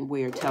pattern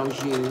where it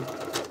tells you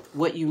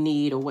what you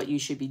need or what you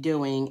should be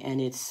doing,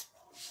 and it's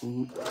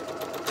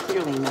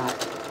clearly not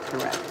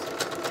correct.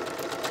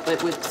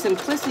 But with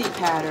simplicity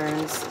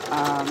patterns,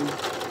 I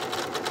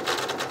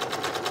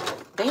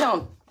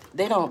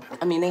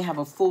mean, they have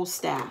a full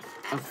staff,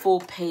 a full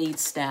paid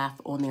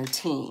staff on their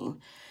team.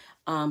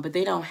 But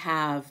they don't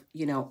have,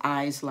 you know,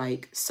 eyes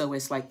like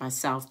sewists like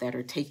myself that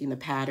are taking the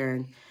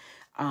pattern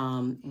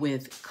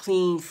with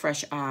clean,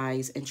 fresh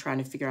eyes and trying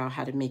to figure out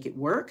how to make it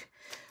work.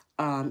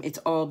 It's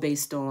all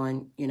based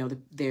on, you know,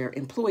 their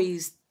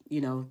employees,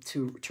 you know,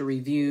 to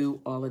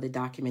review all of the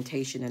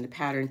documentation and the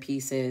pattern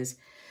pieces.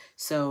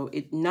 So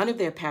none of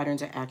their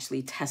patterns are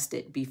actually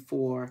tested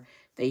before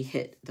they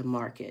hit the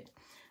market.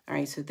 All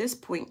right, so this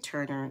point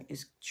turner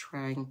is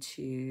trying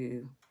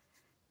to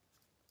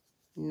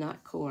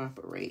not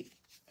cooperate.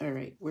 All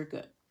right, we're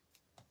good.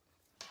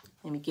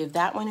 Let me give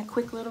that one a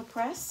quick little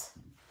press.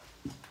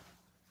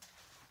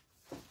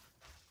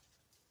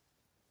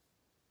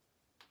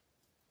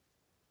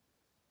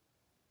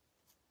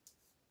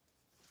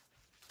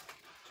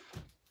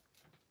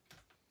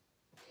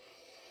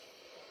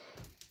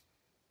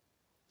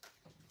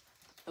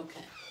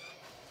 Okay.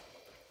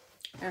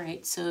 All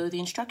right, so the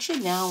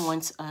instruction now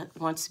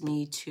wants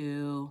me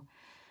to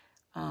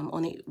I'm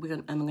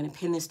going to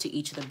pin this to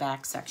each of the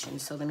back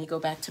sections. So let me go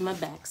back to my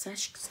back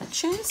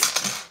sections.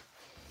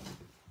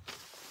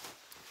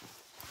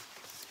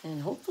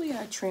 And hopefully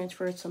I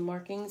transferred some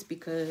markings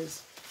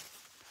because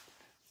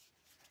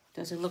it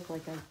doesn't look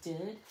like I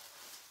did.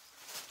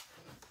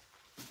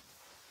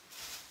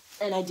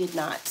 And I did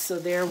not. So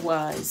there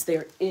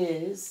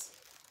is,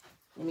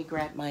 let me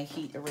grab my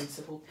heat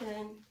erasable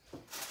pen.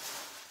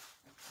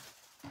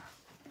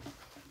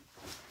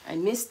 I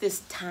missed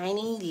this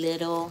tiny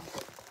little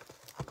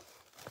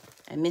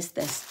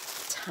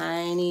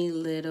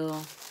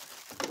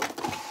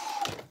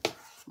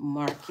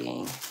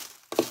marking.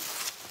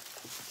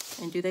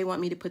 And do they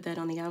want me to put that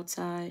on the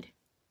outside?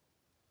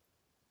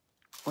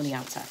 On the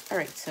outside. All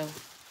right, so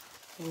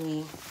let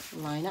me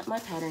line up my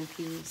pattern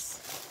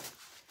piece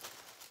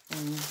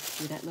and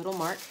do that little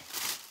mark.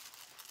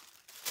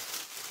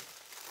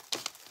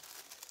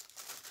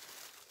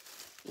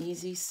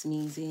 Easy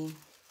sneezy.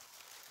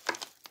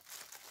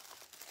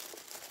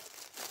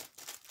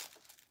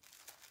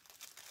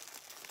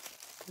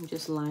 I'm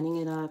just lining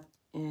it up,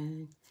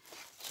 and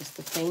just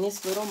the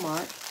faintest little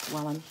mark.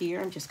 While I'm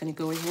here, I'm just going to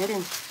go ahead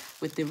and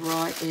with the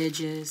raw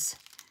edges,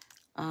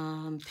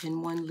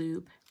 pin one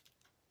loop.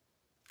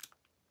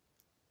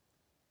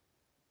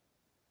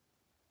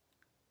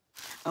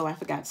 Oh, I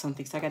forgot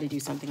something, so I got to do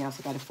something else.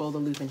 I got to fold the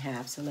loop in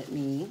half. So let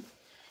me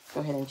go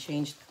ahead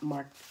and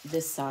mark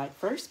this side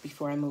first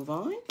before I move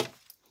on.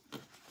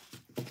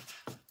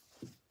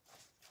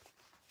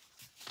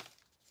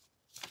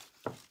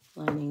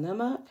 Lining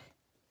them up.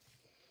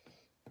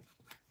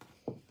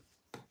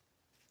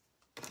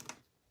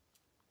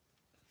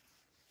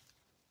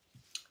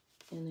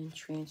 And then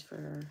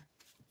transfer,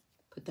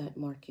 put that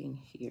marking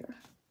here.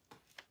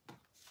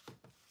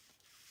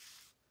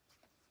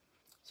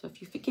 So if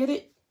you forget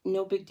it,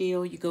 no big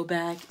deal. You go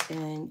back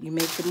and you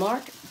make the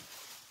mark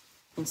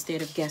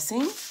instead of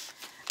guessing.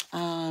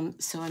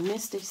 So I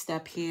missed a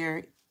step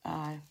here.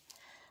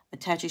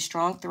 Attach a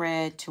strong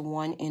thread to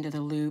one end of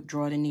the loop,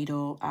 draw the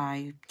needle.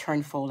 I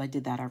turn fold. I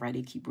did that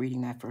already. Keep reading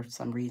that for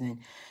some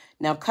reason.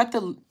 Now cut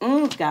the,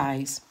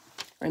 guys,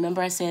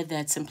 remember I said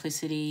that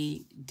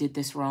Simplicity did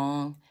this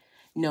wrong?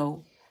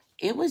 No,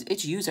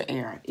 it's user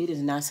error. It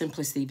is not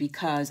Simplicity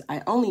because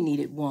I only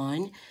needed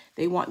one.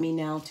 They want me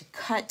now to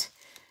cut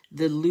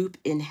the loop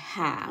in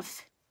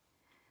half.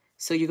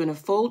 So you're going to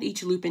fold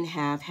each loop in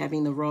half,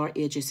 having the raw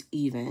edges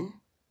even.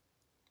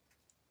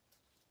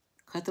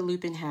 Cut the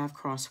loop in half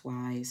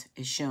crosswise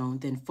as shown,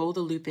 then fold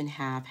the loop in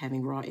half,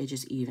 having raw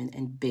edges even,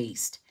 and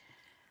baste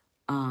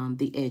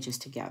the edges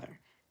together.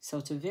 So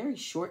it's a very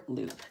short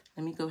loop.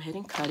 Let me go ahead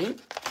and cut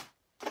it.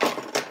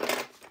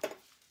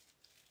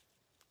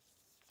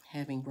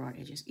 Having raw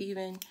edges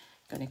even,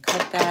 gonna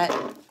cut that.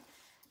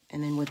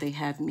 And then what they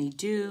have me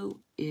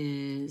do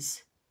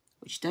is,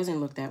 which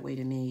doesn't look that way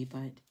to me,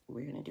 but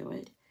we're gonna do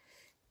it,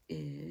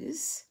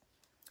 is,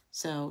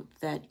 so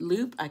that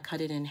loop, I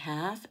cut it in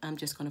half. I'm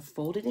just gonna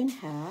fold it in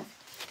half,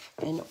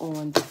 and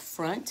on the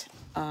front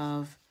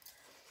of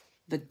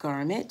the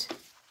garment,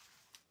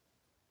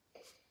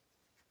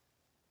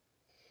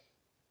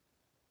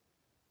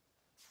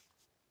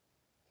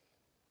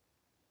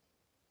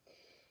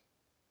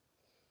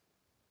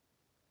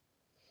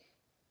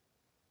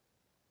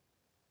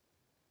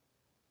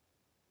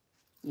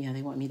 yeah,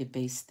 they want me to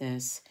baste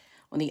this.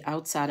 On the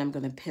outside, I'm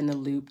going to pin the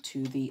loop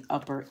to the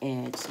upper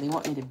edge. So they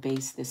want me to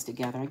baste this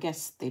together. I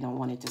guess they don't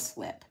want it to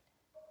slip.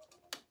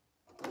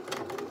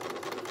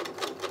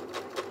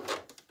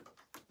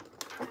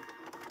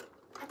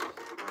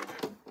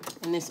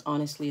 And this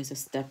honestly is a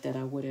step that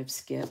I would have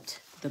skipped,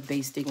 the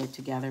basting it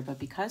together. But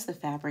because the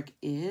fabric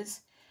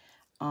is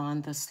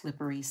on the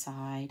slippery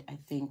side, I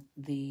think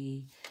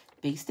the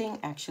basting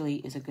actually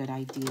is a good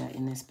idea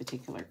in this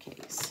particular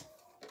case.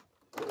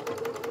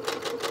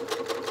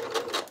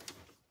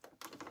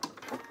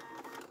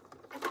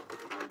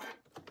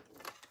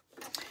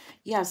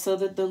 Yeah, so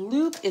the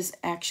loop is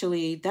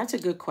actually, that's a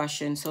good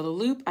question. So the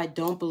loop, I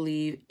don't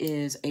believe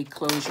is a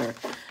closure.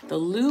 The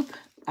loop,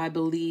 I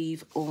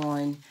believe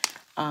on,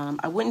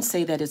 I wouldn't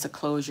say that it's a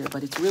closure,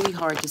 but it's really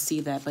hard to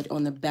see that. But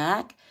on the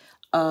back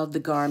of the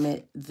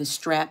garment, the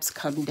straps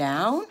come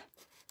down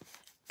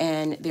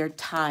and they're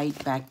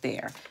tied back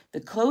there.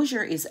 The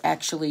closure is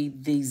actually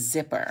the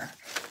zipper.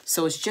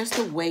 So it's just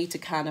a way to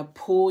kind of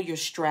pull your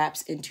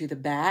straps into the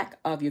back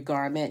of your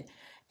garment.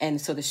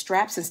 And so the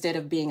straps, instead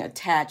of being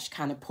attached,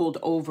 kind of pulled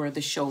over the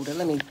shoulder.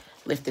 Let me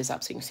lift this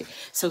up so you can see.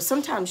 So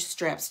sometimes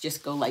straps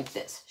just go like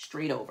this,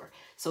 straight over.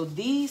 So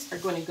these are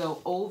going to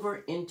go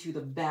over into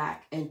the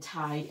back and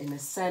tied in the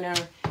center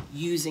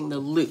using the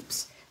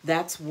loops.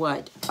 That's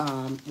what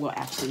will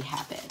actually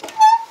happen.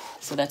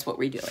 So that's what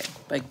we're doing.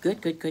 But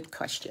good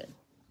question.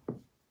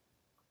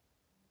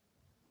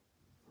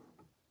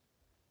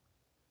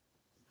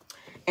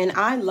 And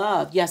I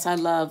love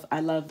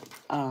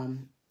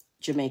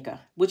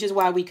Jamaica, which is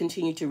why we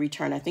continue to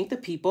return. I think the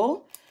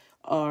people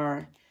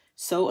are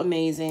so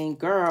amazing.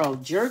 Girl,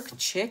 jerk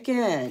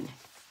chicken.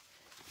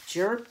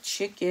 Jerk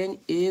chicken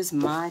is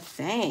my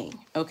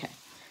thing. Okay.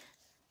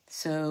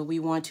 So we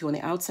want to, on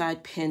the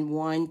outside, pin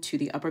 1 to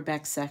the upper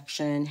back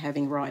section,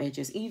 having raw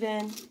edges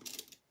even.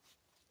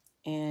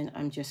 And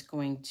I'm just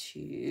going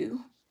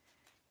to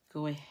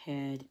go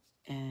ahead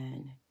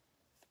and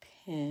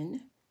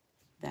pin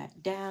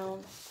that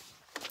down.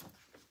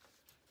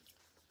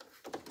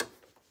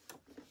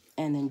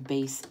 And then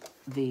base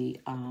the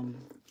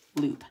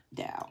loop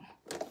down.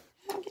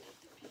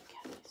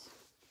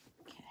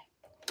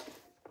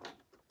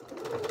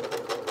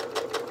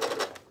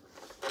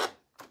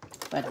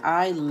 But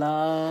I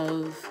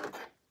love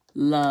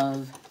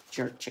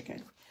jerk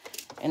chicken.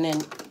 And then,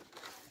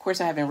 of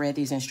course, I haven't read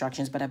these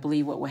instructions, but I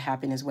believe what will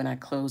happen is when I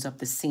close up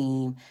the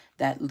seam,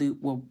 that loop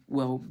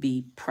will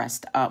be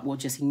pressed up. Will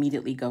just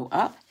immediately go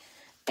up,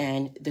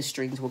 and the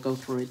strings will go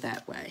through it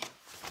that way.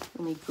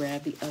 Let me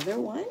grab the other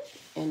one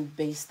and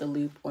base the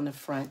loop on the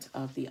front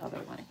of the other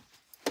one.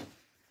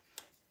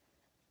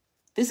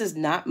 This is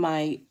not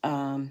my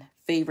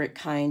favorite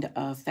kind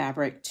of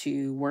fabric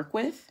to work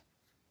with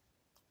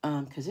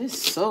because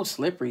it's so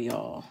slippery,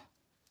 y'all.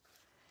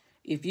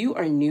 If you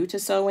are new to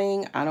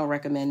sewing, I don't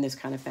recommend this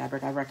kind of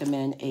fabric. I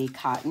recommend a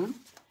cotton.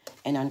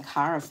 And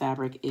Ankara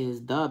fabric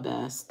is the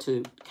best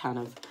to kind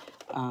of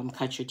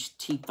cut your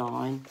teeth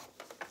on.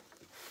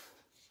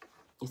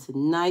 It's a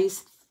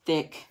nice,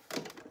 thick,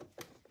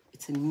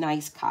 it's a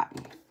nice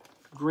cotton.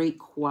 Great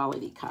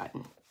quality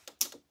cotton.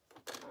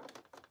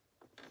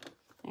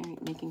 All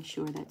right, making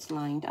sure that's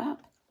lined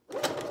up.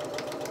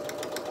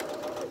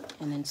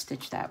 And then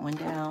stitch that one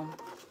down.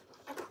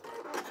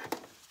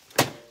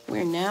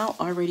 We're now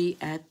already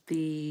at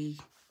the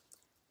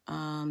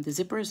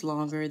zipper is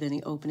longer than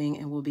the opening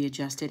and will be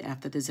adjusted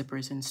after the zipper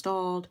is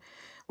installed.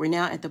 We're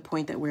now at the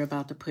point that we're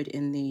about to put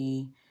in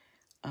the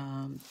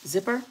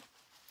zipper.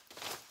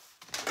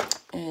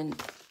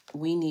 And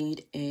we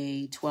need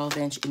a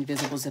 12-inch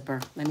invisible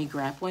zipper. Let me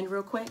grab one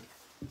real quick.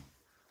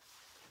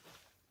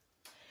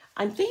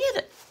 I'm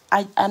thinking,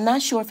 I'm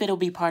not sure if it'll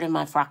be part of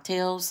my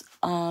frocktails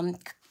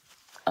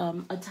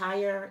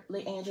attire,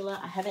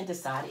 Angela. I haven't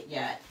decided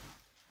yet.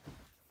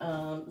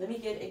 Let me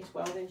get a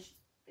 12-inch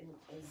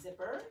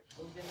zipper,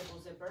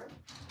 invisible zipper.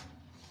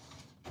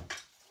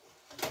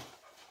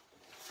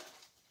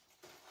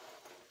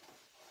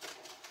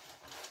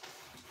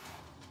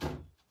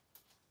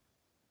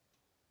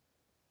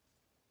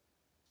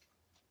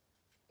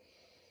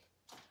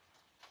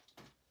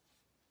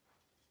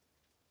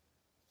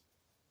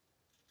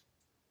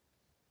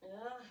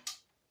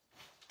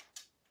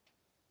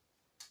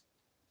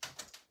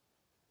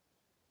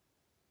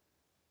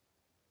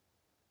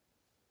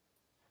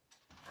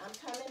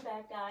 I'm coming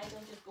back, guys.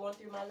 I'm just going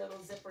through my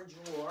little zipper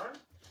drawer.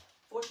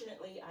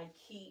 Fortunately, I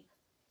keep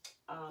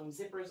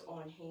zippers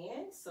on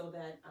hand so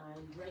that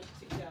I'm ready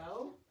to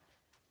go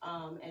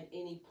at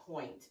any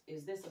point.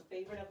 Is this a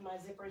favorite of my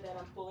zipper that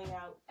I'm pulling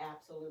out?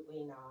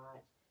 Absolutely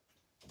not.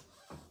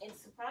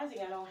 It's surprising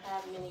I don't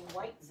have many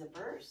white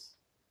zippers.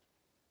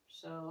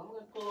 So I'm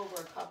going to pull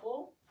over a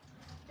couple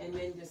and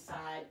then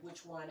decide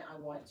which one I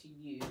want to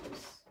use.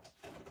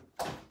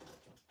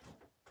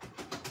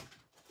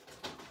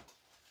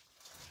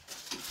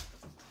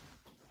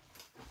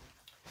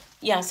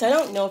 Yeah, so I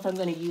don't know if I'm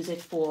going to use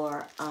it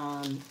for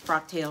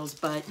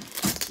frocktails, but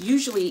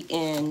usually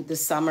in the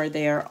summer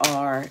there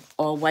are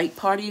all white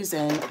parties,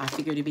 and I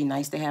figured it'd be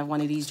nice to have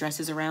one of these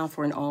dresses around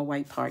for an all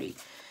white party.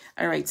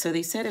 All right, so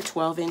they said a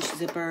 12-inch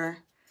zipper.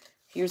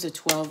 Here's a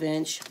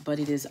 12-inch, but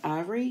it is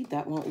ivory.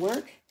 That won't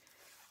work.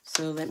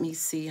 So let me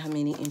see how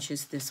many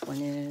inches this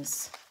one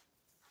is.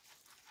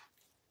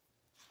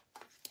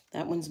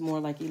 That one's more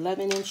like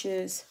 11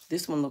 inches.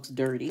 This one looks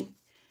dirty.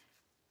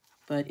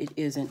 but it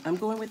isn't. I'm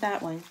going with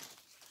that one.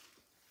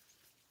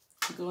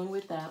 I'm going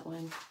with that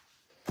one.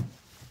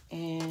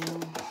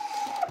 And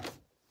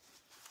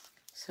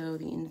so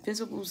the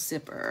invisible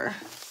zipper.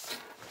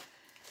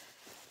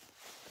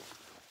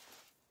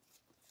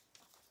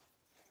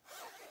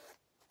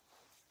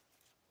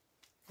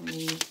 Let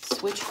me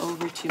switch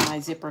over to my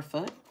zipper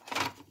foot.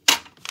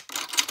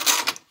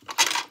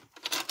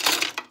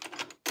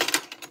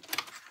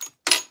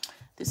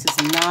 This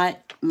is not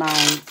my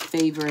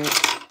favorite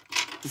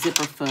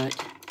zipper foot.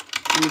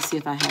 Let me see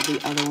if I have the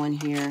other one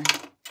here.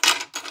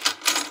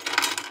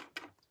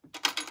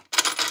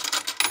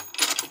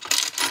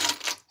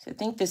 So I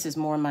think this is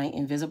more my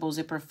invisible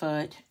zipper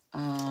foot.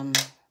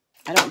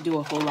 I don't do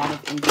a whole lot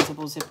of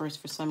invisible zippers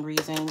for some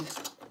reason.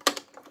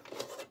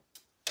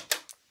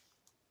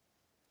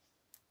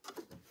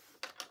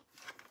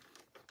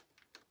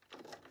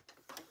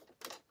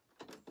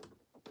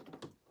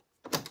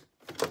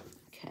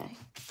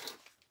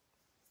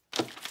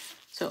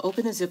 So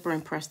open the zipper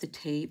and press the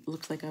tape.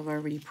 Looks like I've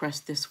already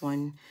pressed this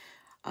one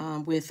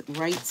with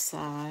right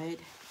side.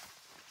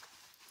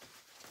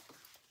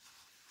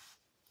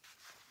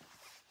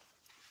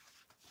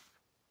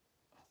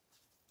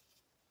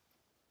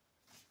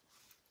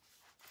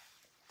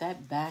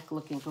 That back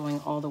looking going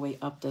all the way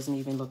up doesn't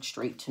even look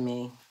straight to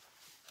me,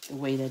 the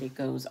way that it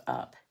goes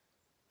up.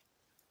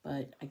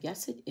 But I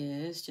guess it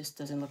is, just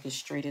doesn't look as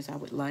straight as I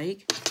would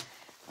like.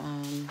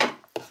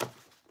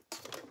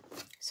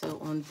 So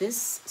on this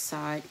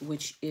side,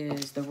 which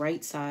is the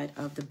right side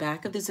of the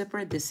back of the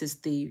zipper, this is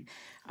the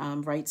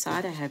right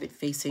side. I have it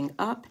facing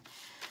up.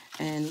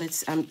 And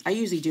I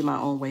usually do my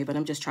own way, but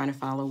I'm just trying to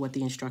follow what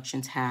the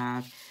instructions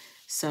have.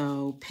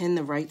 So pin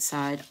the right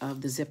side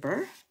of the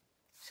zipper.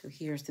 So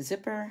here's the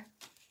zipper.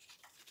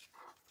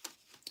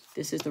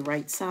 This is the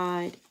right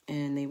side,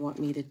 and they want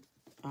me to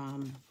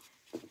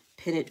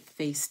pin it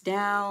face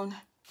down.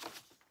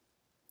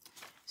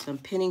 So I'm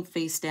pinning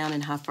face down,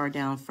 and how far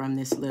down from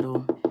this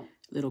little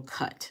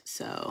cut.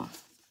 So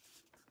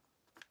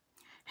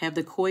have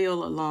the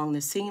coil along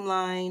the seam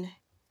line.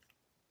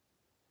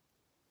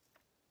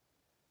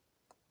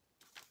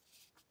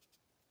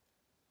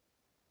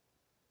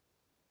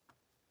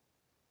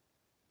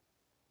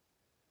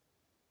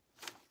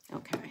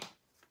 Okay,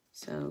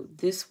 so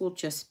this will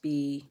just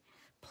be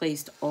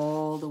placed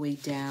all the way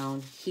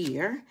down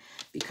here,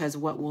 because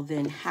what will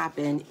then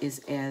happen is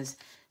as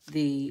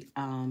the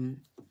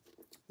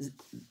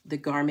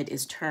garment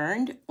is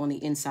turned on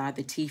the inside,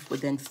 the teeth would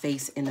then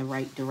face in the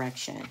right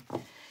direction.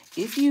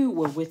 If you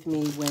were with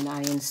me when I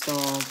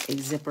installed a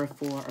zipper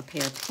for a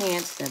pair of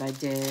pants that I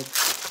did,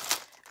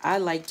 I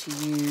like to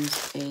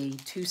use a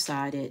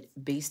two-sided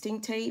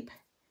basting tape.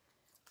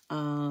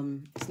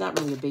 It's not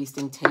really a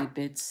basting tape.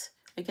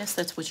 I guess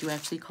that's what you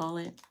actually call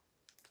it.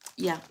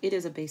 Yeah, it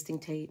is a basting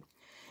tape.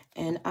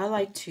 And I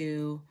like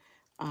to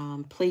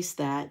place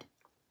that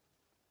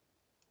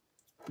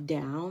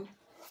down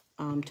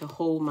to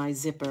hold my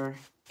zipper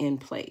in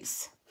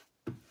place.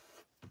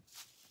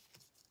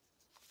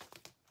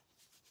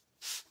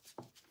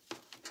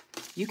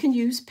 You can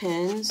use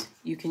pins,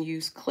 you can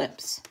use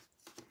clips.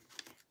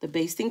 The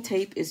basting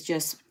tape is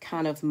just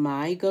kind of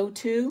my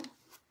go-to,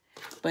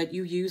 but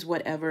you use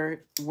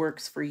whatever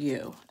works for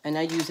you. And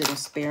I use it as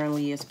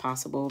sparingly as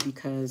possible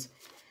because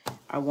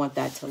I want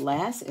that to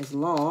last as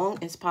long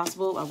as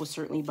possible. I will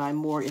certainly buy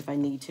more if I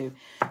need to.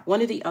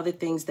 One of the other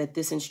things that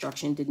this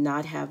instruction did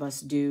not have us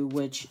do,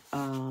 which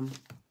I'm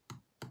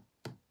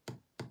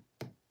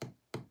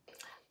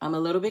a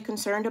little bit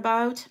concerned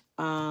about.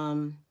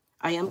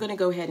 I am going to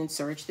go ahead and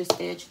serge this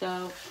edge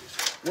though.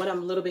 What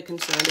I'm a little bit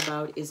concerned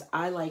about is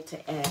I like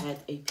to add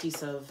a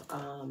piece of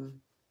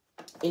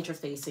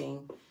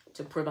interfacing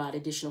to provide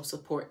additional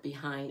support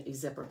behind a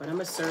zipper. But I'm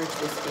going to serge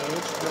this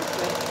edge real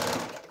quick.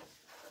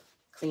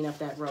 Clean up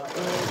that raw edge.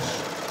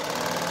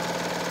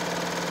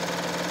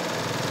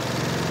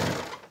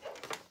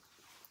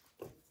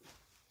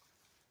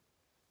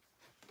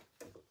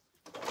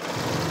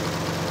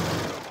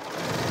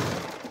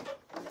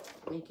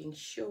 Making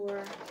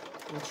sure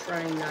I'm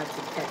trying not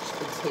to catch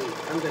the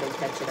tape. I'm going to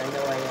catch it. I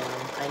know I am.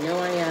 I know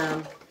I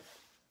am.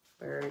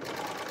 Bird.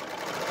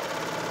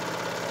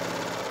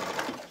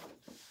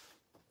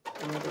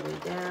 All the way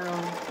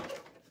down.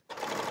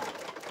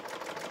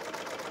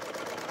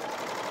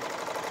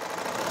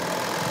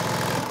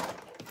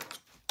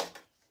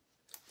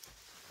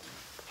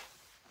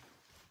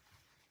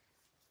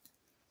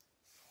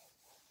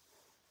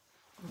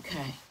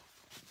 Okay.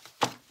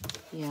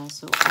 Yeah,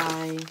 so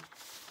I'm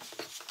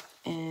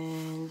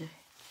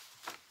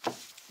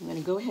going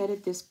to go ahead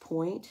at this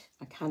point.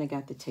 I kind of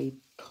got the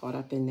tape caught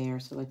up in there,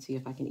 so let's see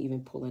if I can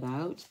even pull it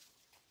out.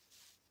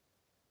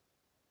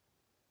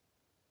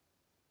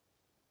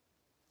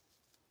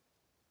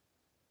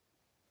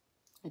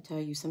 I tell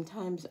you,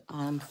 sometimes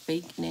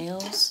fake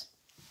nails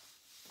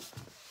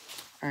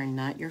are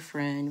not your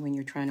friend when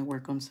you're trying to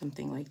work on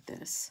something like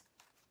this.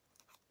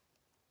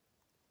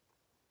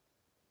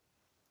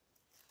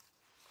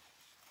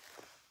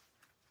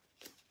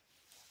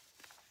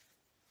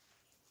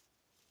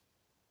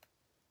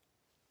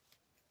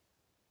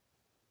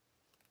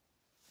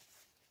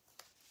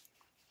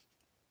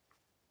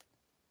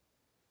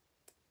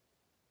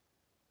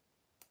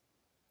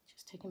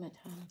 Just taking my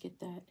time to get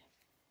that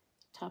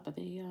top of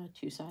the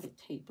two-sided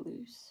tape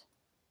loose.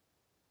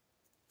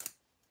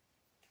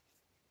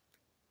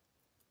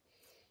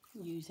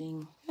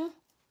 Using, the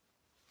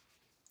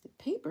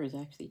paper is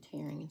actually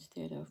tearing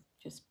instead of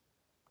just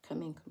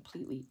coming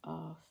completely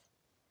off.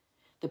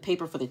 The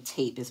paper for the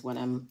tape is what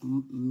I'm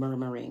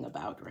murmuring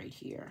about right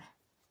here.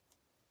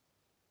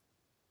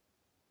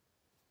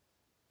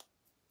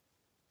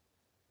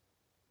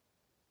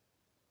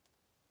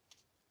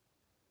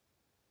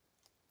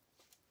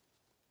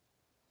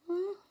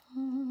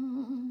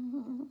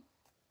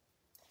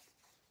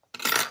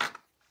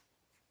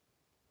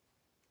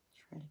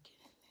 Try to get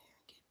in there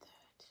and get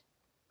that.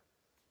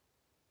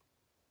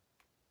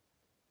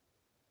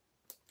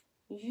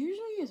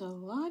 Usually is a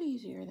lot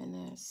easier than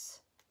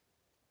this.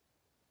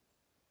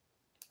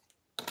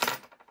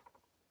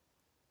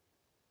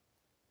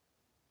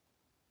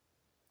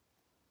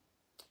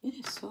 It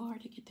is so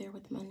hard to get there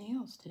with my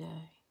nails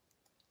today.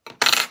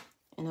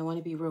 And I want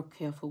to be real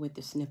careful with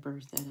the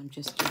snippers that I'm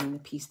just getting the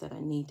piece that I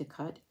need to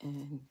cut.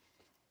 And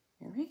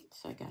all right,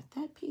 so I got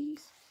that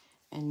piece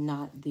and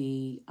not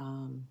the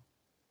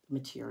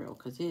material,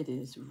 because it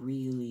is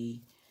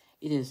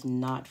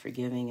not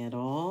forgiving at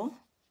all.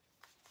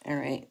 All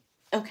right,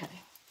 okay.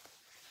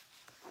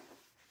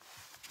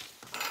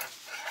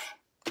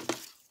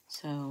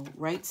 So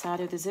right side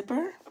of the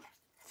zipper,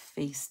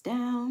 face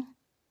down.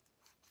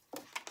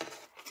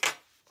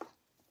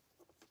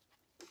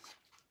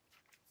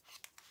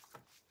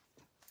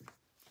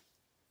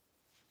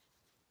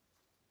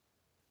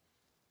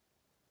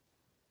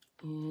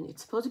 And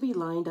it's supposed to be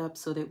lined up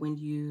so that when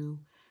you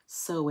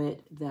sew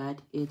it,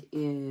 that it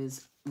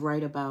is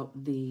right about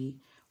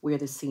where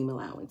the seam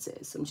allowance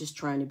is. So I'm just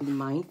trying to be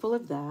mindful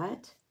of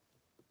that.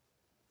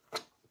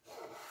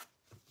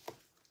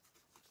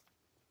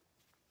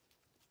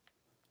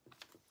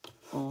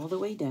 All the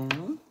way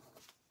down.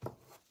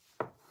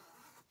 I'm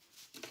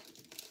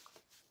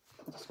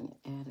just going to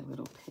add a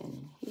little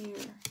pin in here.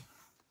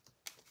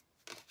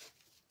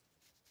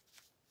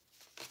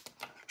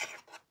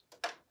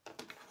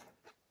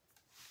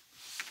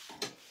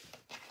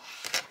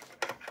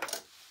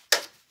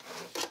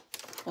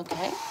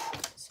 Okay,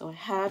 so I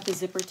have the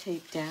zipper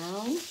tape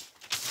down,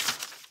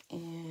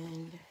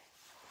 and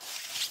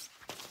let's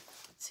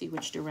see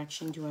which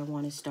direction do I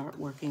want to start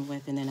working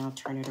with, and then I'll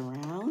turn it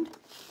around.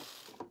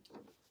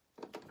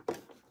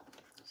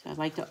 So I'd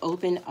like to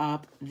open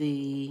up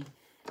the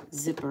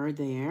zipper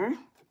there,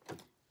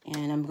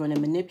 and I'm going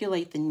to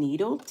manipulate the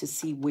needle to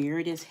see where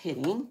it is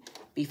hitting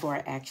before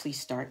I actually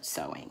start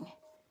sewing.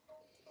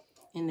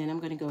 And then I'm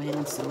going to go ahead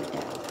and sew it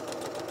down.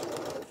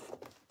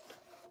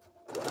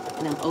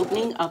 And I'm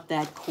opening up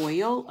that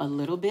coil a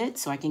little bit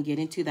so I can get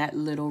into that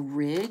little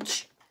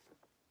ridge.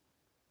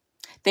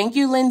 Thank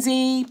you,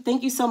 Lindsay.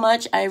 Thank you so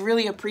much. I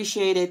really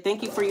appreciate it.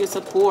 Thank you for your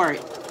support.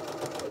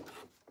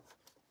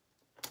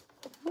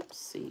 Let's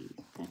see.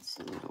 That's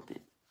a little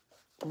bit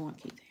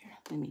wonky there.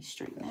 Let me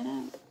straighten that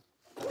out.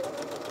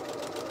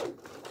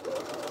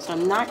 So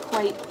I'm not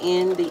quite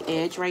in the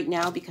edge right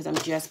now because I'm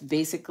just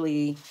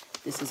basically,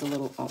 this is a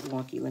little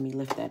wonky. Let me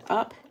lift that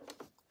up,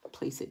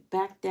 place it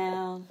back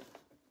down.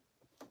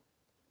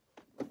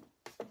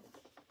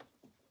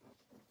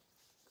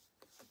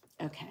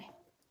 Okay.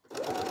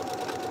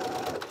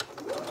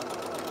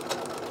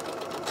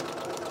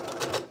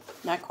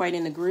 Not quite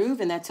in the groove,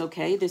 and that's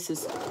okay.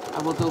 I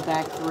will go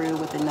back through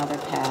with another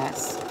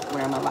pass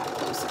where I'm a lot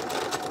closer.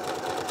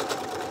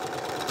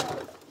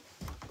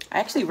 I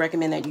actually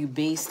recommend that you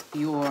baste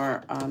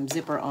your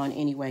zipper on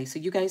anyway, so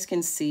you guys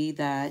can see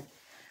that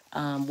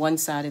one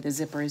side of the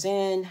zipper is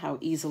in, how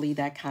easily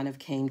that kind of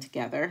came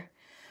together.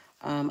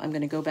 I'm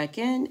going to go back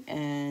in,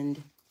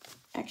 and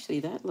actually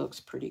that looks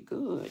pretty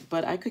good,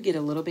 but I could get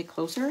a little bit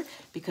closer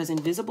because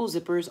invisible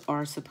zippers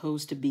are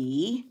supposed to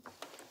be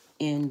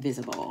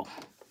invisible.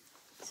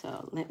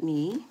 So let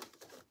me,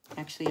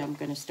 actually I'm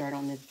going to start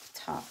on the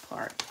top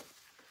part.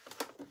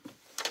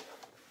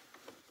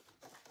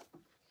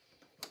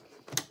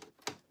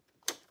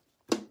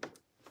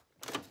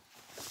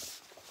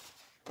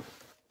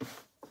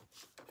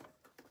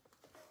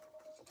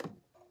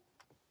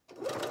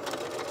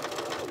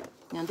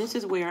 Now this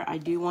is where I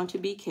do want to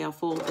be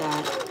careful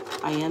that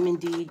I am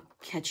indeed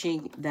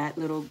catching that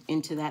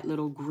into that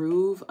little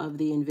groove of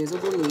the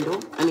invisible needle,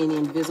 the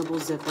invisible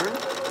zipper,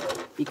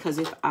 because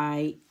if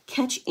I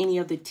catch any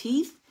of the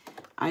teeth,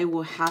 I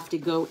will have to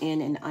go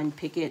in and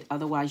unpick it.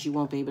 Otherwise, you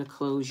won't be able to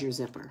close your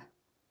zipper.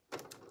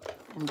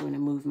 I'm going to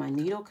move my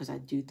needle because I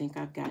do think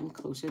I've gotten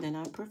closer than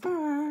I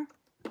prefer.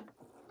 So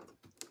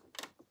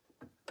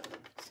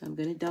I'm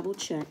going to double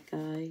check,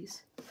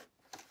 guys.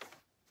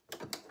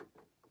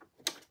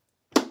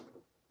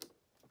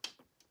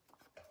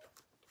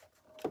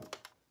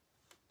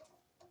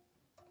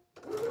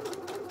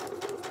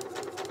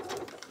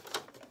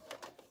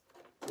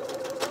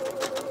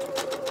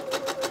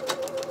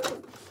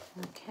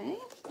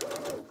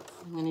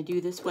 Do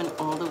this one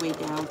all the way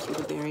down to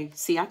the very,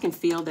 see, I can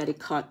feel that it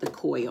caught the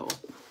coil.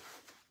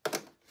 I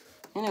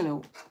don't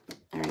know.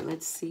 All right,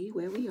 let's see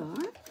where we are.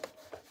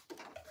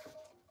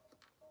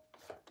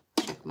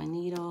 check my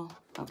needle.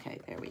 Okay,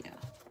 there we go.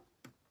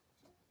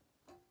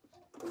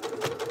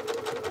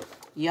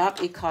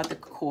 Yup, it caught the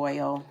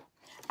coil.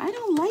 I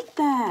don't like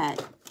that.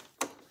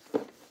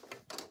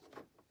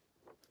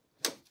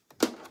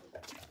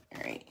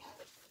 All right.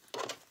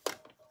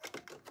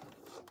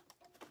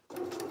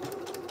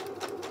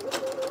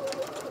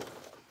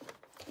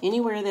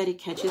 Anywhere that it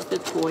catches the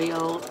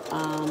coil,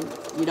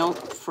 you don't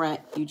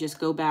fret. You just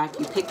go back.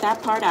 You pick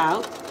that part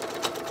out,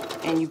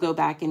 and you go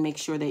back and make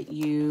sure that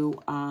you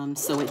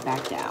sew it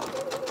back down.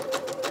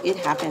 It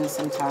happens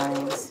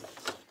sometimes.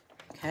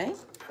 Okay.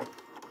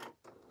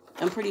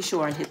 I'm pretty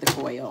sure I hit the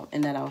coil,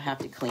 and then I'll have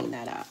to clean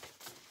that up.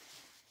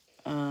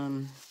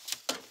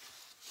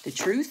 The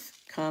truth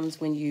comes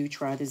when you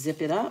try to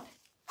zip it up.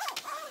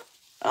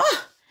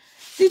 Oh,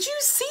 did you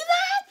see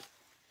that?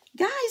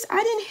 Guys,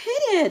 I didn't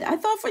hit it. I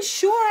thought for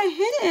sure I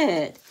hit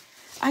it.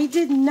 I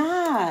did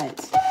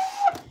not.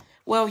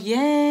 Well,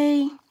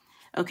 yay.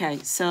 Okay,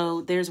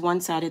 so there's one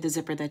side of the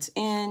zipper that's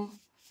in.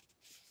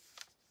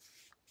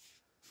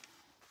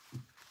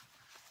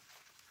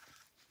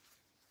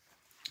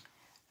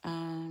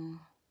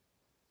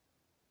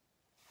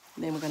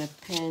 Then we're going to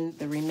pin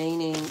the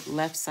remaining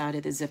left side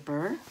of the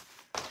zipper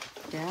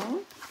down.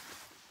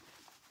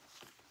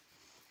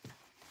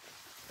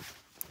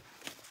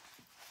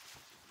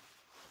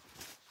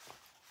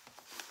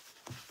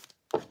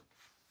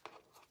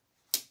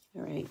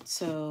 All right,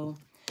 so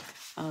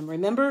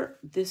remember,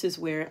 this is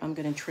where I'm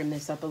going to trim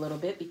this up a little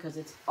bit because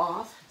it's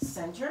off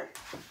center.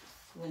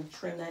 I'm going to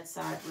trim that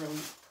side, really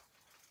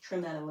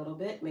trim that a little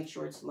bit, make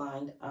sure it's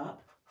lined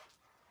up.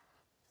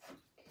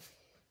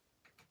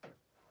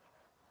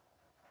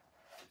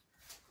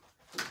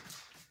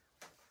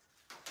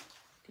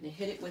 Going to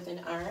hit it with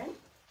an iron.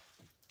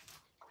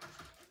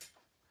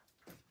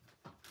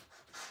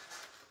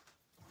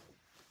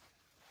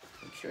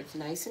 Make sure it's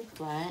nice and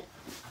flat.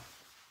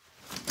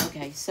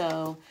 Okay,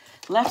 so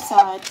left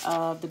side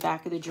of the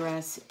back of the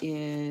dress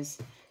is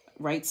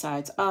right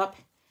side's up.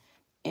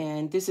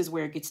 And this is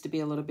where it gets to be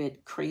a little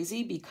bit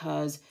crazy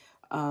because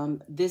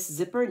this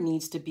zipper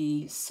needs to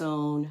be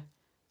sewn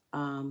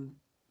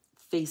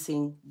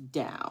facing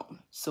down.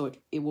 So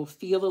it will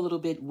feel a little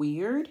bit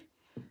weird.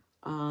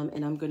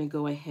 And I'm going to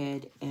go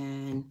ahead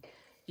and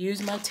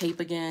use my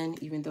tape again,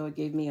 even though it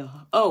gave me a...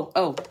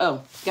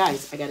 Oh,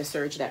 guys, I got to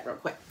serge that real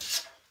quick.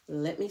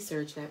 Let me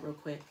serge that real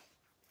quick.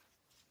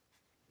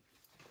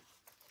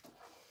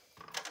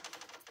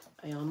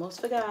 I almost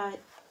forgot.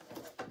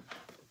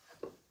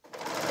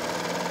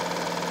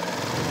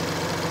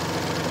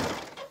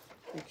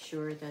 Make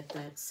sure that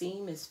that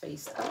seam is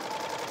faced up.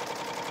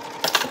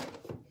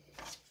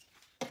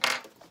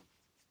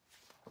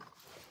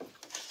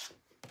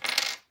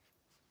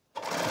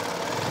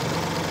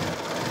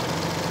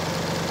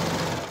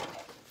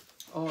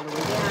 All the way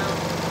down.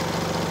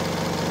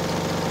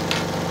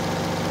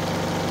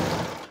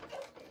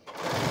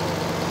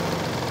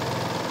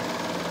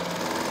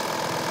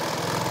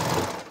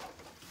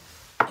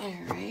 All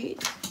right.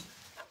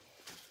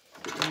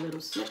 Get my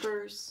little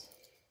snippers.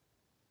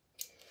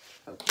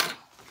 Okay.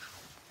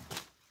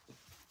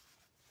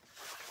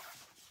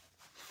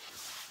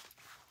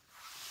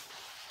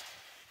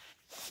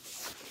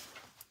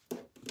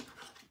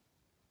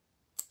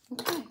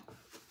 Okay.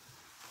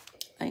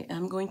 I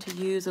am going to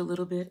use a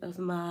little bit of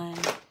my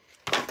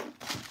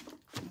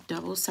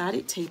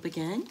double-sided tape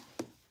again.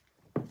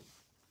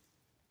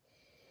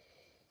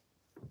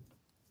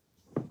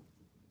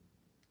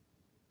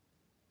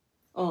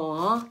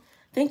 Aw,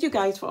 thank you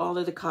guys for all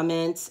of the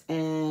comments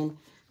and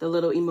the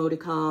little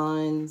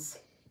emoticons.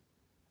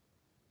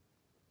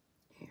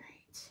 All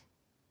right.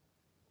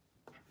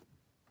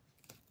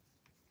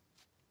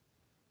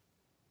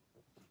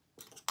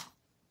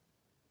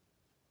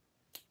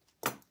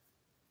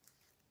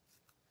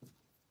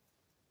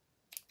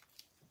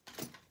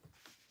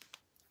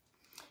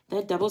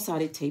 That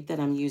double-sided tape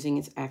that I'm using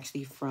is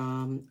actually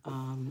from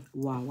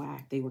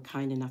Wawac. They were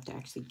kind enough to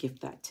actually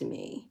gift that to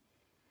me.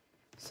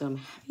 So I'm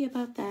happy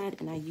about that,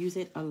 and I use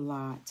it a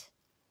lot.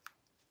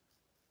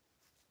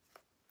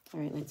 All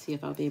right, let's see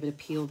if I'll be able to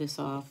peel this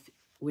off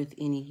with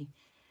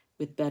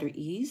better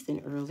ease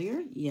than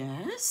earlier.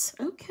 Yes,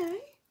 okay.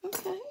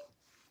 Let's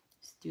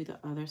do the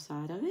other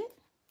side of it.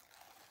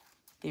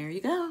 There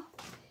you go.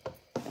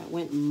 That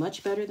went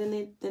much better than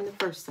the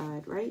first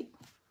side, right?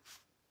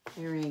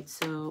 All right,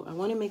 so I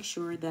want to make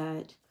sure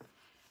that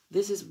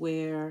this is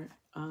where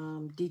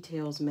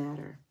details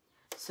matter.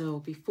 So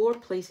before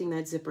placing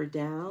that zipper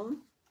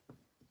down,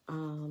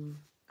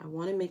 I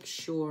want to make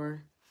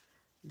sure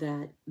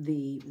that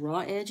the raw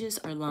edges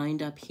are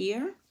lined up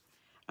here.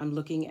 I'm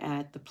looking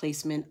at the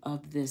placement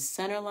of this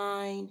center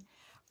line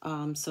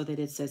so that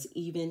it's as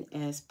even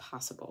as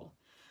possible.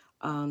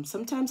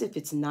 Sometimes if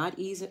it's not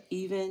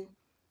even,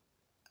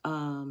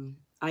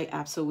 I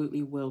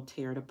absolutely will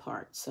tear it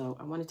apart. So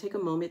I want to take a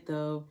moment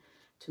though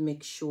to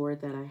make sure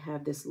that I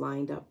have this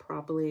lined up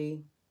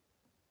properly.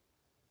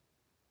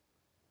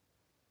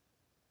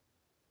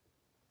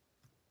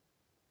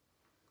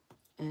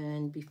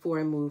 And before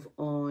I move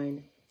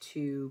on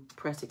to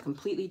press it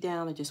completely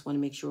down. I just want to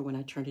make sure when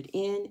I turn it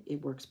in,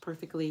 it works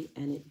perfectly,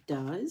 and it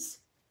does.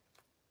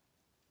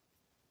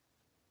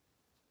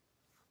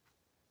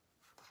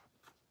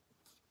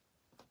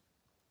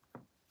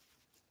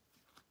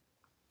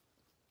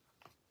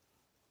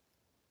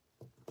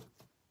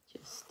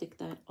 Just stick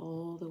that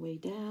all the way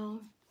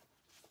down.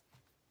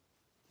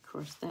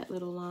 Cross that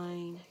little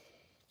line,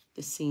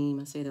 the seam.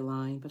 I say the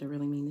line, but I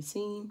really mean the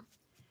seam.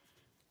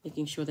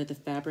 Making sure that the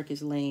fabric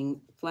is laying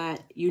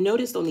flat. You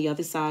noticed on the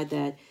other side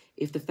that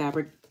if the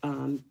fabric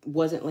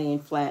wasn't laying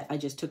flat, I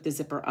just took the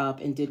zipper up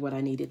and did what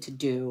I needed to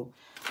do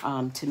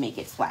to make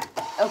it flat.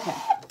 Okay.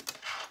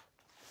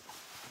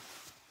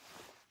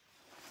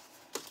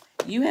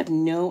 You have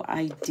no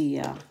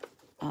idea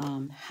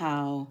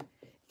how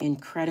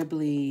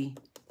incredibly,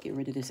 get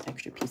rid of this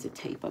extra piece of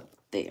tape up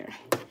there.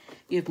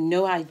 You have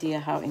no idea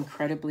how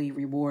incredibly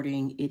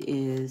rewarding it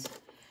is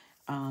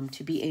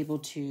to be able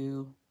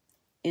to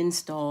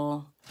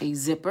install a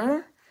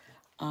zipper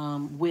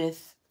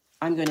with,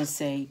 I'm going to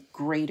say,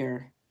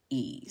 greater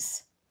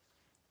ease.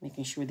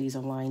 Making sure these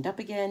are lined up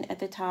again at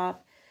the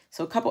top.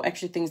 So a couple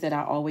extra things that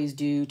I always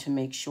do to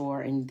make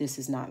sure, and this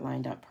is not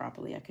lined up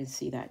properly. I can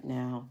see that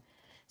now.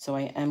 So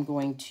I am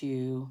going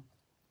to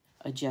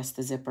adjust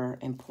the zipper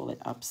and pull it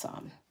up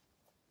some.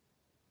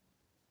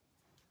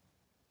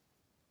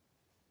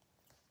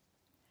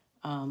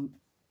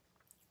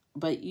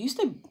 But used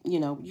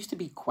to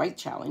be quite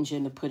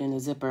challenging to put in a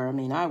zipper. I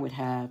mean, I would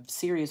have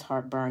serious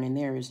heartburn, and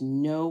there is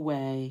no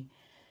way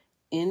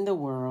in the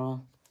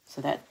world.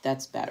 So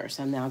that's better.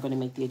 So I'm now going to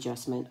make the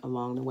adjustment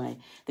along the way.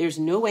 There's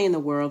no way in the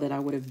world that I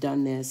would have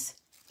done this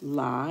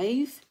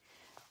live.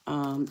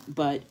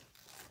 But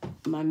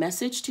my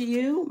message to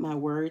you, my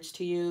words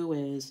to you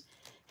is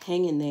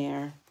hang in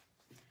there.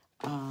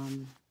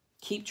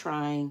 Keep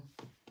trying.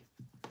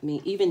 I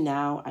mean, even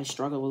now, I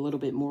struggle a little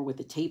bit more with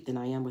the tape than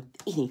I am with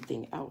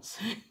anything else.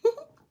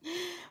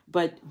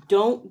 But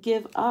don't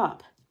give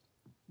up.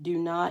 Do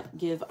not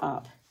give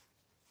up.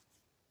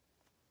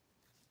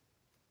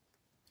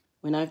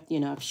 When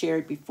I've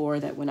shared before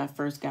that when I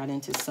first got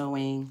into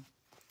sewing,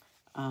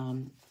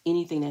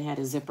 anything that had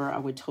a zipper, I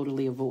would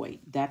totally avoid.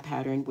 That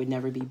pattern would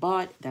never be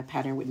bought. That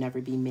pattern would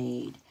never be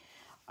made.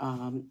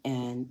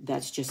 And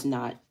that's just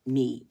not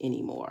me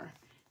anymore.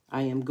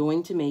 I am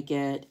going to make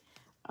it.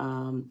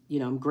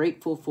 I'm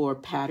grateful for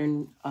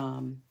pattern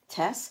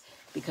tests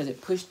because it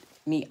pushed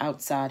me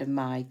outside of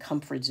my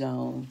comfort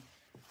zone.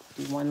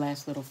 Do one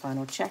last little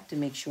final check to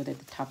make sure that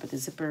the top of the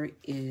zipper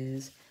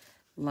is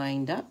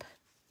lined up.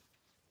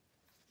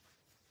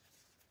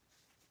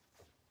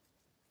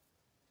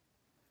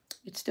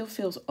 It still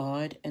feels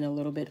odd and a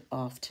little bit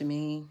off to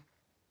me.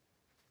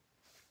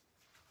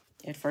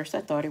 At first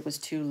I thought it was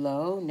too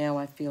low. Now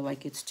I feel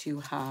like it's too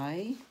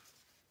high.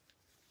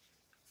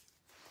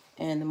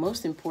 And the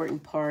most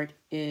important part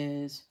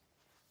is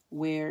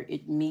where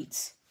it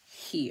meets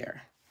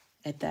here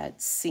at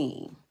that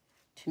seam.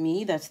 To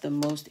me, that's the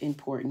most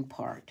important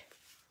part.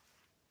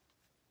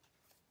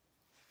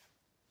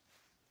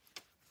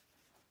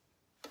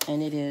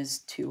 And it is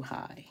too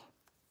high.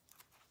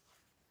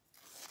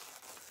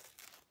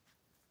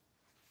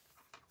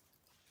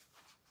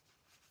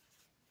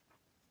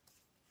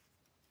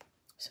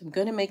 So I'm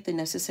going to make the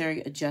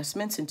necessary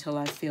adjustments until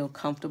I feel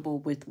comfortable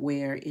with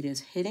where it is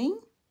hitting.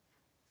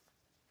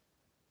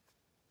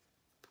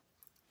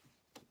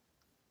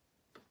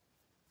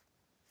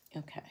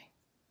 Okay,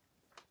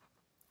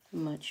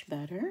 much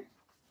better.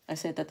 I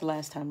said that the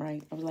last time,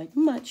 right? I was like,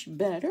 much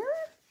better.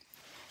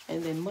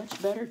 And then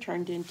much better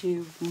turned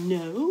into,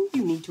 no,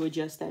 you need to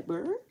adjust that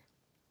bird.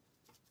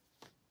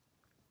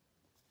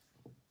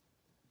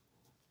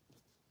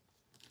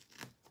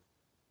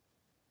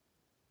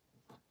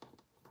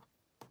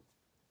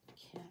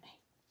 Okay.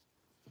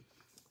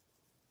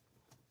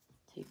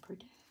 Taper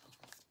down.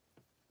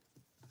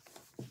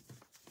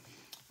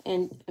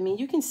 And I mean,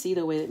 you can see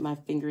the way that my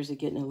fingers are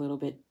getting a little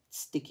bit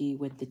sticky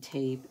with the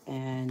tape,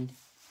 and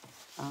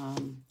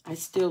I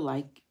still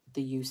like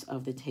the use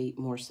of the tape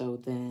more so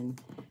than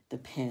the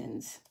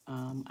pins.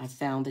 I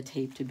found the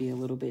tape to be a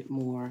little bit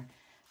more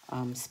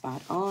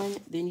spot on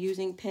than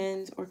using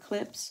pins or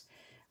clips,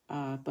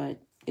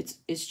 but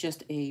it's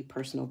just a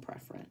personal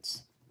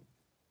preference.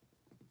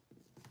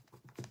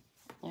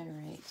 All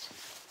right,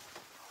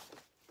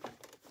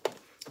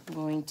 I'm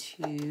going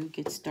to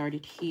get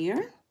started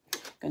here. I'm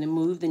going to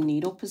move the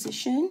needle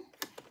position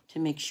to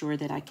make sure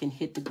that I can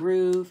hit the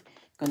groove.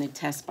 I'm going to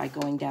test by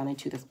going down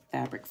into the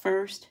fabric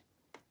first.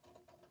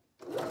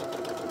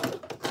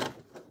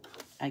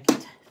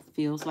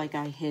 Feels like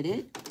I hit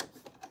it.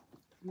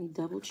 Let me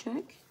double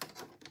check.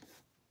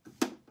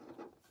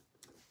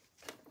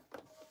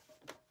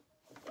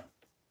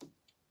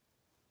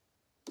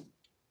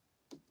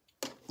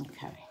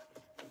 Okay.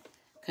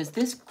 Because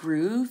this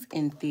groove,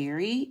 in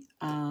theory,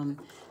 oops,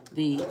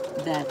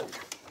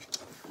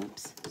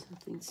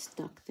 something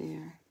stuck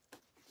there.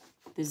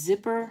 The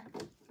zipper,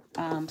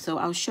 so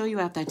I'll show you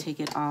after I take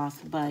it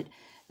off, but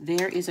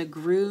there is a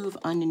groove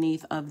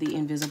underneath of the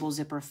invisible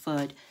zipper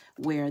foot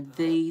where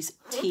these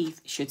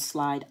teeth should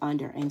slide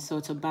under. And so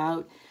it's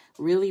about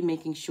really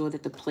making sure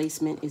that the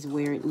placement is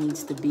where it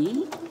needs to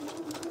be.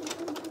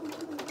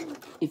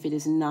 If it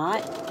is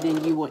not,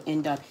 then you will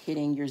end up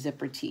hitting your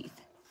zipper teeth.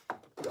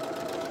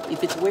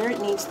 If it's where it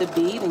needs to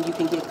be, then you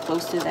can get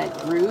close to that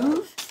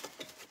groove.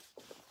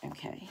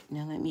 Okay,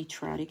 now let me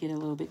try to get a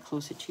little bit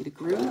closer to the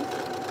groove.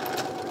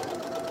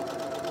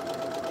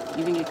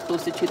 You can get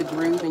closer to the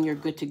groove and you're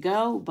good to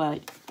go,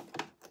 but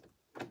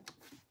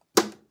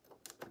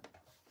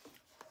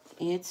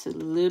it's a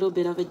little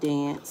bit of a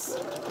dance.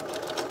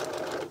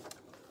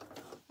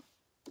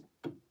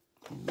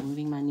 And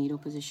moving my needle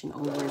position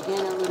over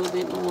again a little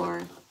bit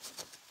more.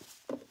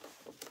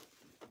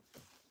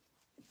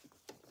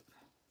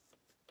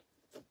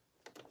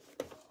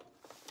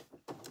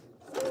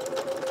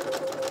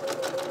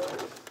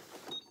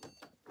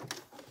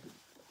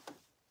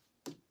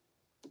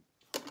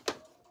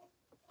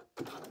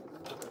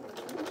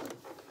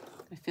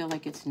 I feel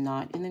like it's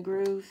not in the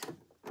groove.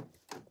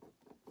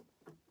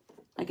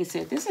 Like I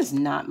said, this is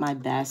not my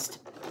best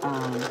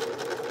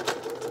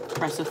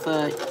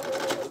press-a-foot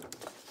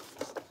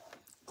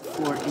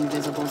for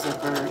invisible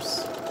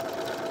zippers.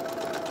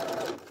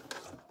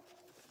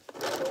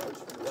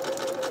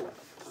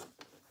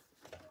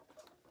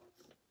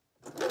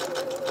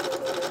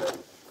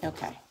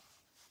 Okay.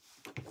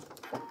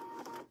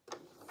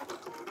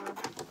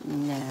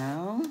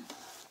 Now,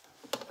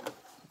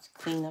 let's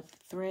clean up the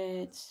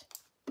threads.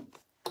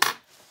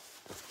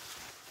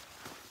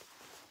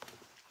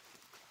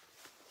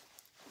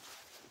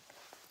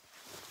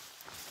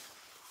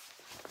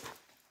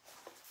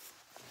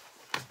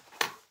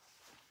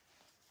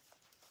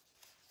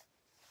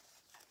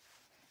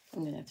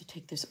 I'm gonna have to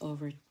take this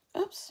over.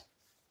 Oops.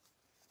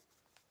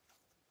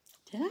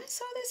 Did I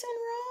sew this in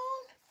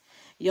wrong?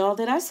 Y'all,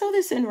 did I sew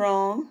this in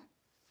wrong?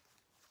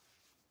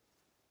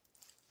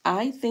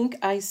 I think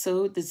I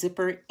sewed the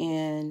zipper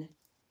in.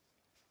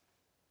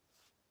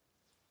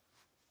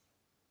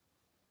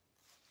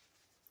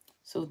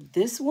 So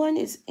this one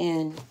is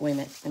in, wait a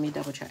minute, let me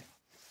double check.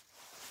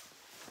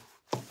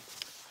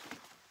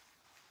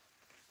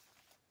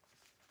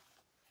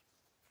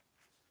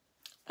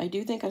 I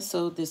do think I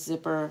sewed this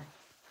zipper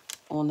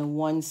on the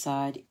one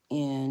side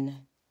in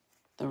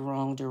the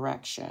wrong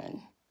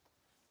direction.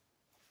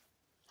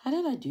 How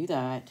did I do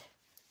that?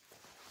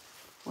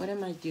 What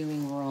am I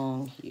doing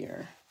wrong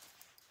here?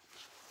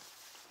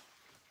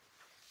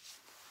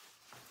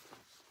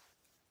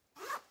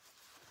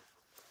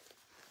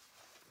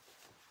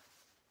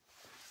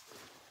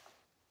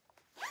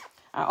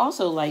 I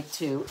also like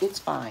to, it's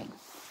fine.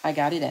 I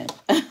got it in.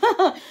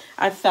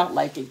 I felt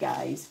like it,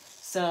 guys.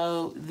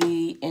 So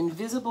the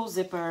invisible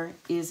zipper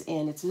is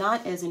in. It's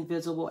not as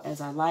invisible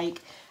as I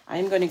like.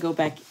 I'm going to go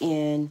back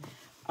in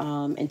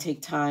and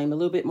take time, a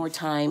little bit more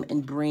time,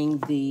 and bring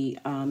the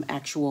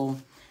actual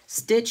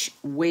stitch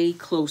way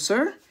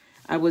closer.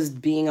 I was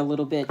being a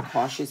little bit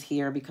cautious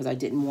here because I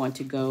didn't want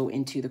to go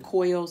into the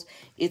coils.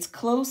 It's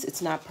close.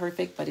 It's not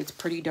perfect, but it's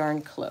pretty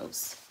darn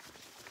close.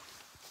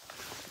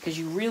 Because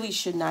you really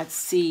should not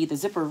see, the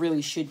zipper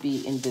really should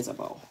be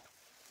invisible.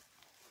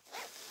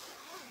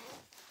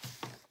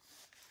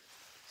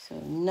 So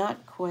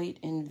not quite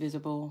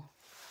invisible.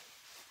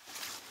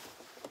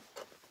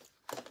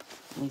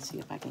 Let me see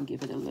if I can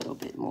give it a little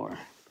bit more.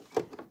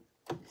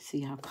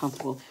 See how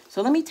comfortable.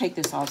 So let me take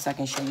this off so I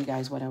can show you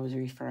guys what I was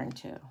referring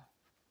to.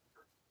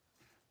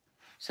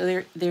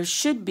 So there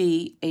should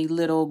be a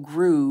little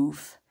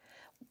groove.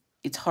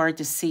 It's hard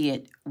to see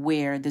it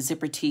where the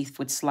zipper teeth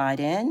would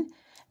slide in.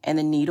 And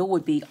the needle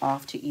would be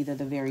off to either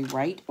the very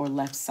right or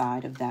left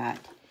side of that,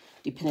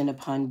 depending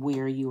upon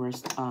where you are,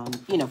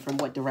 you know, from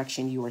what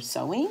direction you are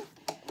sewing.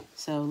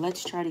 So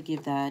let's try to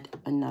give that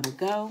another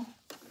go.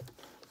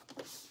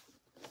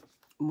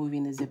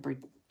 Moving the zipper,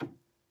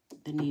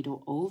 the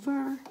needle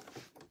over.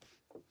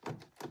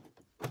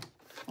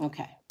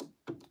 Okay,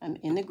 I'm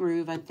in the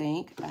groove, I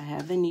think. I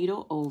have the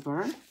needle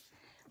over.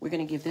 We're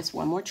gonna give this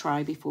one more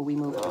try before we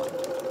move on.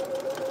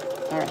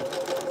 All right.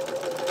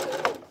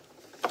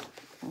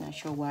 Not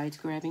sure why it's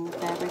grabbing the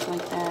fabric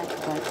like that,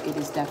 but it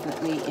is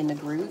definitely in the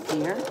groove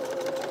here.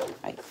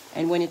 Right.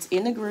 And when it's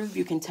in the groove,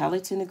 you can tell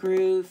it's in the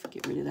groove.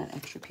 Get rid of that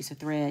extra piece of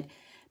thread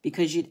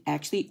because it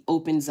actually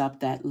opens up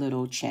that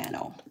little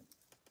channel.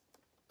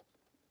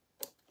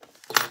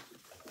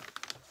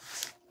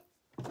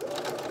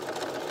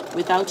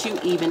 Without you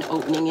even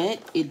opening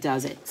it, it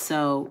does it.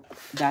 So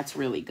that's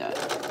really good.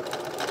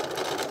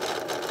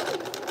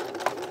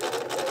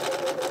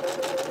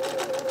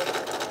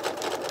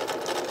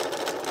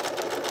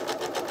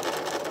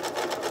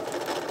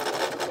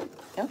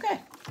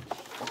 Okay.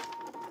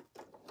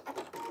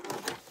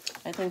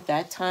 I think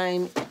that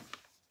time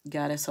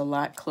got us a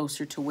lot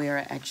closer to where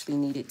I actually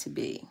needed to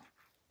be.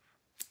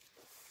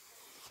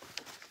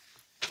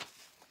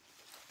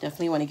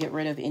 Definitely want to get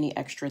rid of any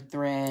extra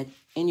thread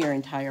in your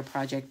entire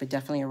project, but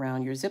definitely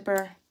around your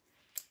zipper.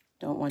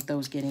 Don't want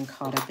those getting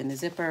caught up in the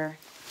zipper.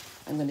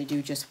 I'm going to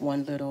do just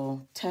one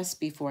little test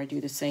before I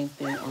do the same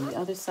thing on the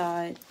other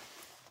side.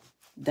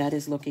 that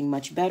is looking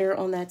much better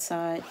on that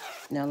side.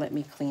 Now let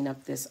me clean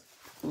up this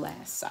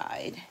last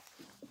side.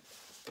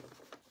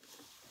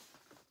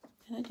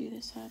 Did I do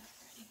this side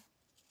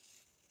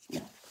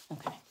already? No,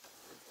 okay.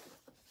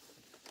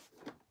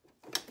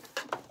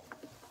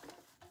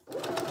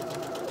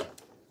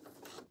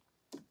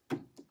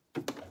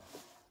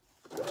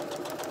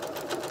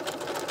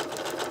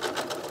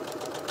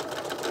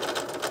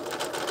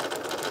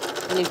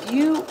 And if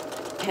you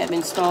have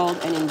installed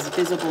an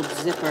invisible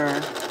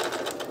zipper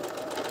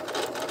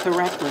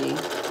correctly,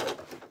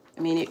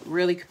 I mean, it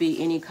really could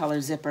be any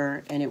color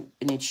zipper and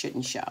it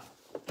shouldn't show,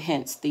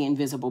 hence the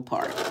invisible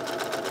part.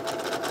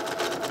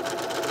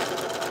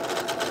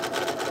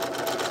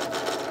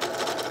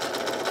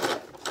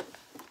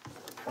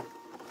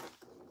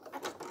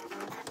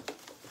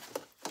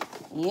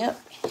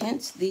 Yep,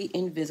 hence the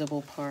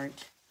invisible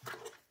part.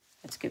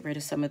 Let's get rid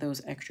of some of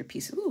those extra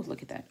pieces. Ooh,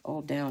 look at that,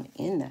 all down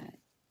in that.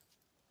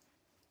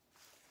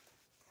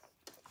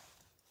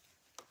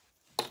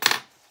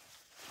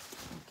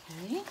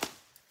 Okay.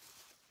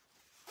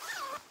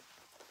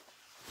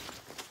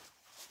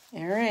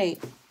 All right,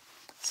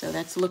 so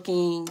that's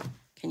looking,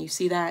 can you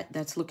see that?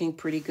 That's looking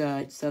pretty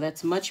good. So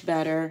that's much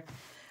better.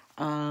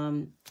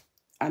 I'm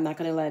not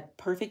gonna let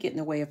perfect get in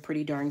the way of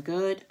pretty darn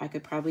good. I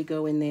could probably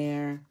go in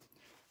there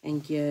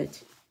and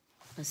get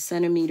a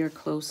centimeter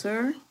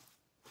closer.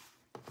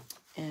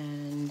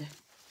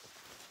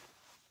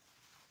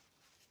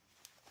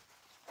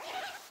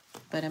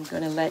 But I'm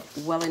gonna let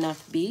well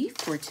enough be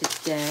for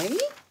today.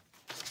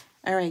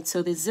 All right,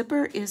 so the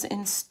zipper is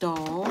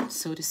installed,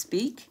 so to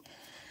speak.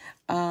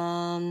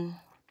 Do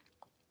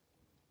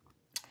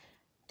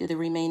the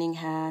remaining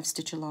half,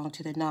 stitch along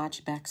to the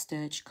notch, back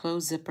stitch,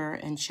 close zipper,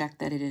 and check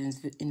that it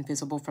is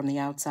invisible from the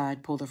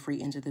outside. Pull the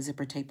free end of the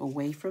zipper tape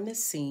away from the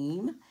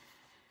seam.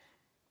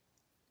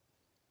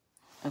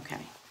 Okay,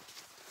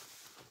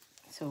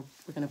 so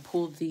we're gonna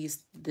pull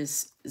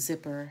this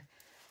zipper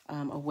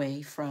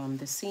away from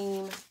the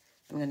seam.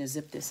 I'm gonna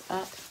zip this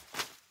up.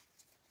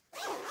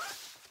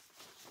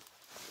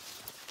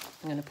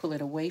 I'm gonna pull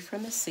it away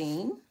from the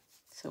seam.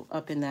 So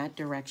up in that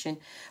direction.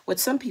 What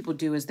some people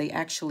do is they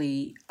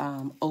actually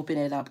open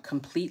it up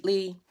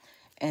completely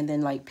and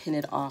then like pin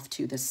it off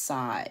to the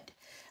side.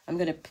 I'm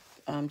gonna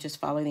just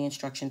follow the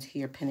instructions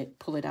here,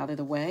 pull it out of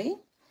the way.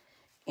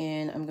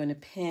 And I'm gonna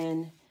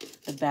pin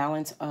the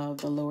balance of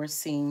the lower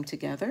seam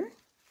together.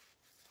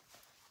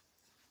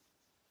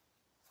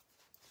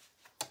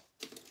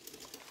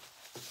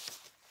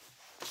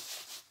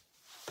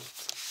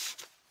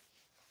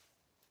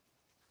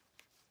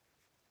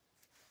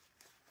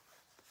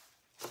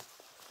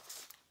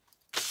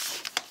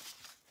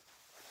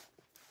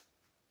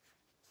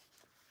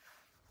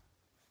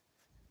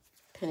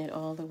 Pin it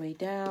all the way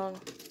down.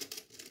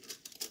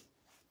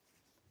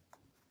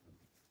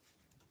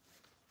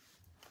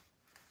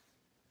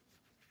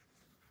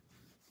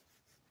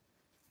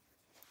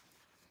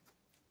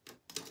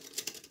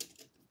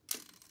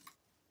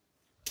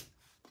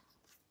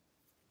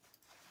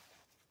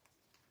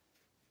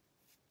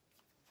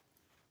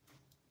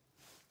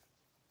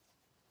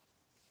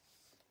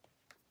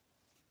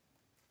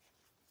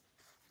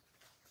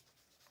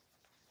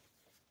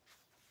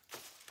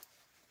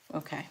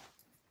 Okay.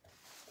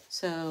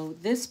 So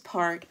this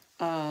part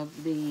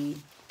of the,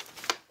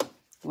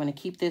 I want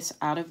to keep this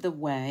out of the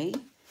way,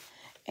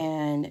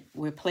 and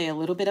we'll play a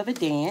little bit of a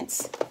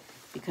dance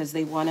because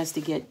they want us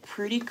to get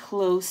pretty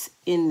close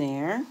in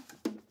there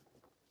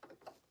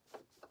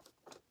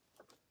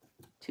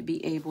to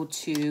be able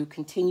to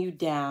continue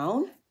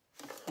down.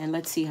 And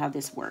let's see how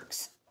this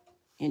works.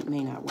 It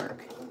may not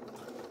work.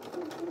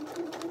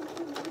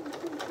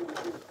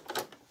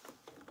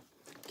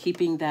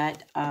 Keeping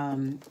that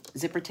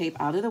zipper tape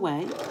out of the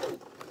way.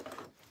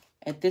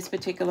 At this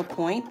particular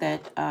point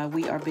that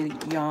we are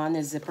beyond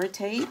the zipper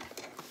tape,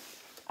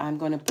 I'm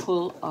going to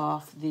pull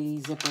off the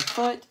zipper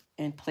foot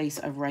and place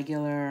a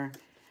regular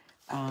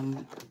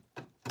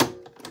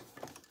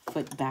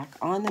foot back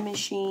on the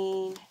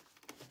machine.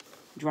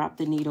 Drop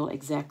the needle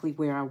exactly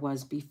where I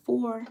was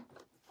before.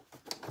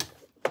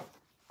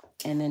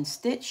 And then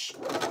stitch.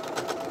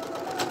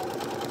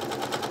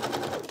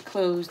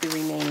 Close the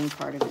remaining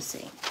part of the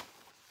seam.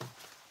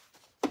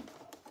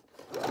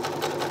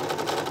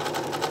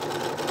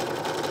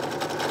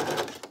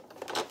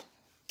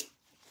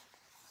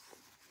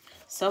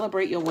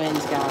 Celebrate your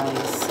wins,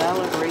 guys.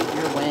 Celebrate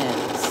your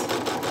wins.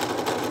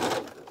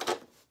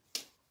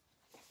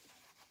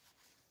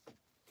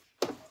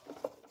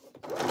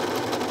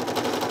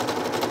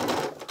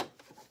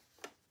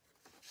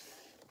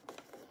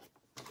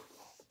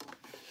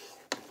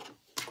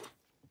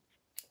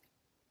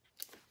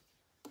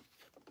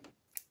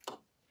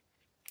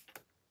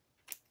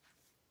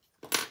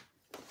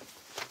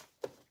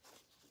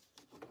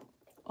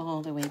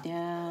 All the way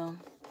down.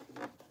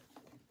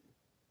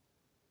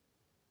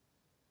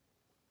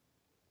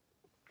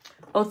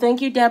 Oh,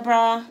 thank you,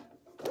 Deborah.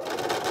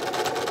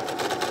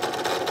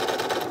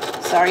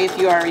 Sorry if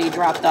you already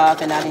dropped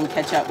off and I didn't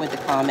catch up with the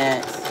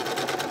comments.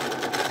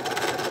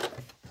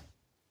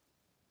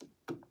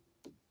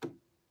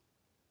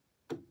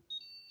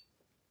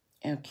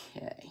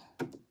 Okay.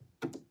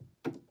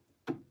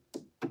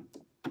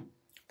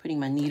 Putting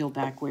my needle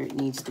back where it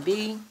needs to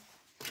be.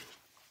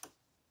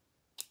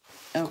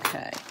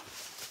 Okay.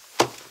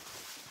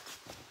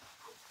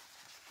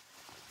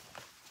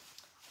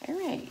 All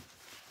right.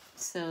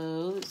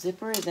 So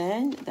zipper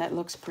then, that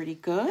looks pretty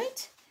good.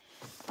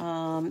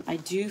 I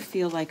do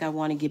feel like I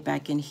want to get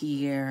back in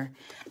here.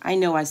 I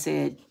know I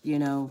said, you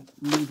know,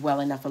 leave well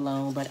enough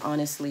alone, but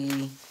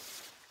honestly,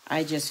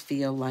 I just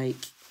feel like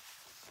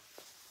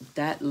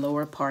that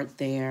lower part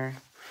there,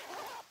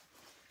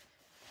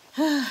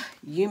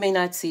 you may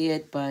not see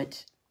it,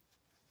 but,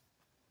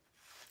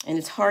 and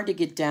it's hard to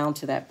get down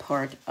to that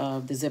part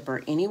of the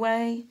zipper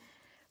anyway.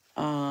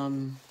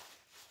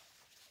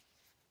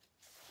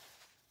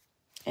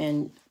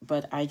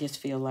 But I just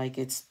feel like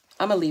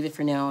I'm gonna leave it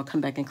for now. I'll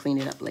come back and clean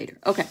it up later.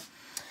 Okay.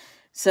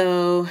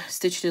 So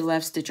stitch to the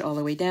left, stitch all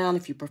the way down.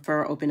 If you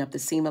prefer, open up the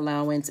seam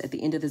allowance at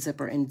the end of the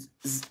zipper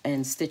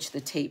and stitch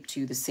the tape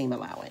to the seam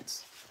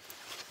allowance.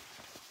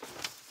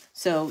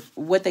 So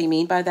what they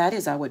mean by that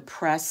is I would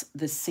press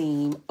the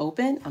seam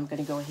open. I'm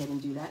going to go ahead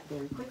and do that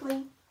very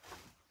quickly.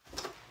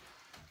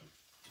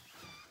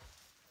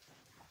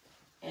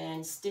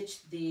 And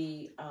stitch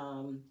the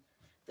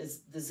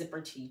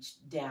zipper teach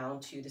down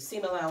to the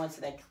seam allowance,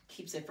 and that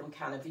keeps it from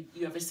kind of,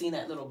 you ever seen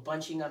that little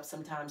bunching up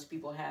sometimes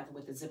people have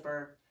with the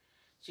zipper?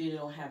 So you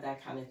don't have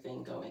that kind of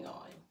thing going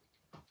on.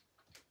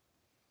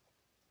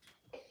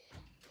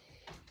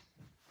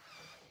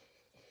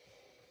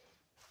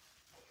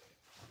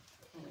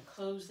 I'm going to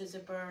close the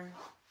zipper.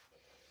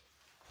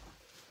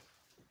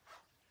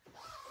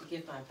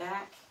 Give my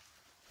back.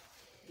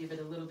 Give it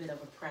a little bit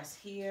of a press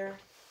here.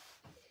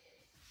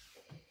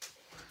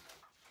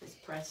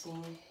 Just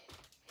pressing.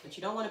 But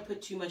you don't want to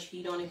put too much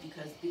heat on it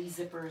because these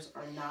zippers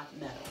are not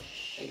metal.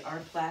 They are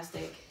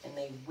plastic and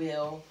they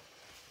will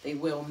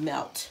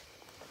melt.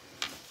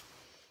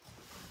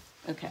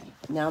 Okay,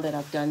 now that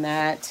I've done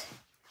that,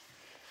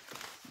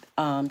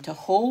 to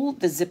hold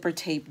the zipper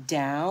tape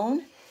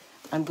down,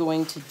 I'm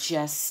going to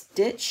just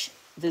stitch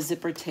the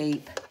zipper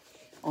tape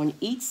on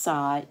each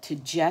side to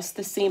just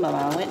the seam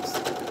allowance,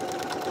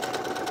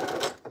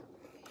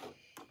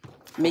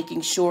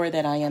 making sure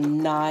that I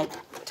am not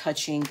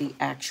touching the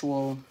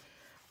actual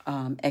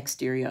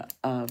exterior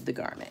of the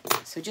garment.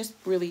 So just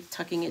really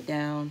tucking it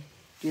down.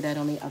 Do that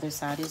on the other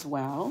side as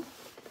well.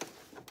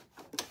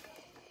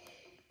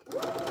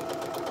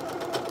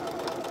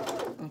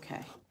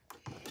 Okay.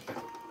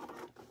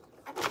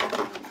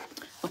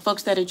 For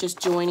folks that are just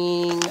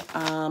joining,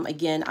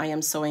 again, I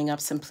am sewing up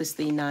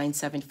Simplicity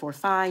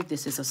 9745.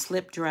 This is a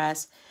slip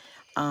dress.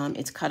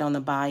 It's cut on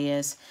the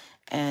bias,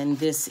 and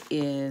this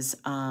is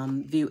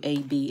view A,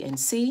 B, and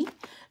C.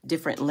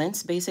 Different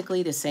lengths,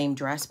 basically the same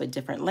dress, but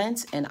different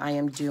lengths. And I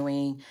am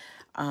doing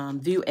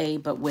view A,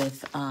 but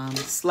with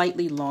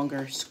slightly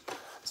longer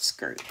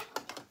skirt.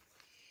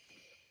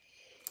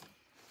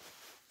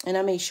 And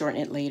I may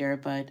shorten it later,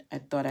 but I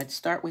thought I'd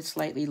start with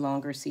slightly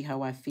longer, see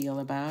how I feel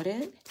about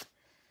it.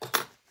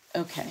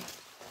 Okay.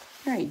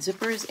 All right,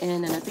 zipper is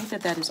in, and I think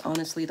that is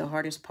honestly the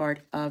hardest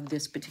part of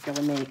this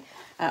particular make.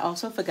 I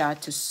also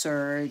forgot to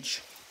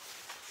serge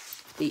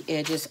the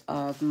edges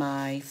of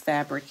my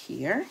fabric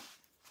here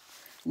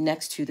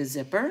next to the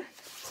zipper.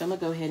 So I'm gonna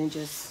go ahead and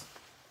just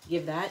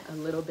give that a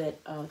little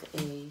bit of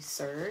a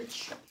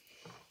serge,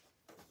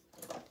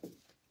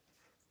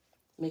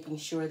 making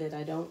sure that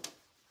I don't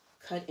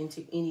cut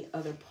into any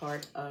other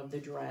part of the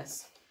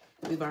dress.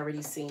 We've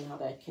already seen how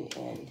that can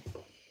end,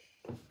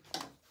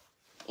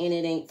 and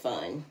it ain't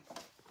fun.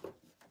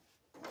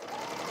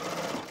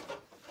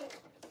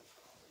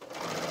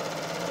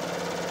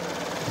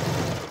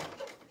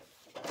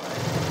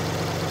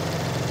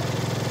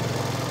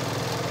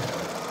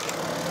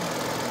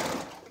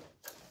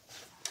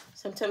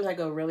 Sometimes I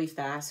go really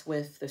fast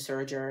with the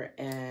serger,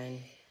 and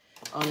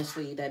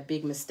honestly, that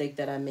big mistake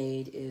that I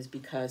made is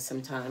because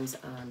sometimes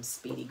I'm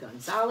Speedy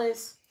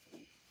Gonzalez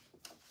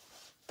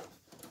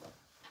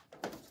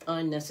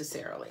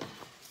unnecessarily.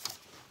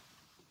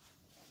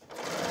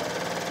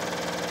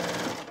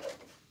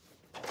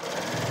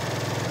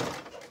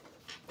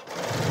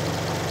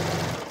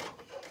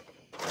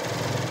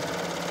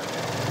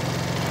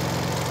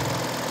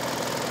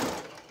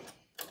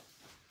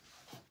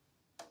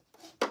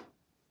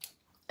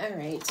 All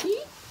right,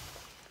 see?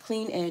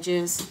 Clean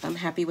edges. I'm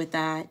happy with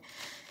that.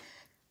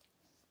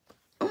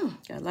 Got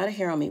a lot of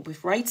hair on me.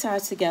 With right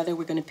sides together,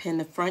 we're going to pin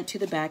the front to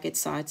the back at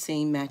side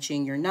seam,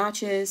 matching your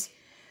notches.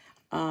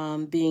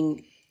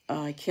 Being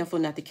careful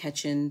not to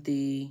catch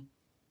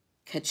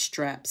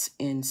straps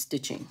in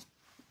stitching.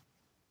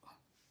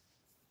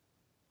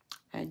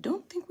 I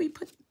don't think we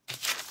put,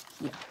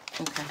 yeah,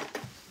 okay.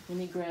 Let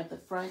me grab the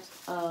front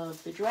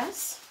of the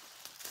dress.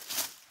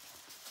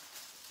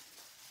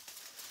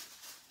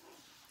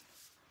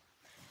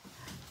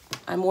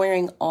 I'm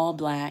wearing all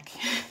black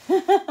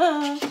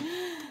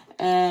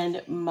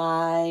and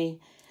my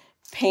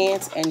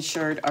pants and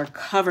shirt are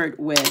covered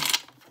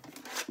with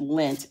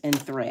lint and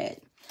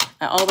thread.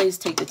 I always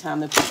take the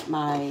time to put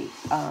my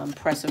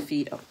presser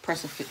feet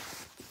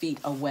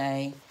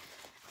away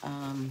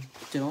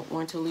Don't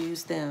want to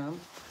lose them.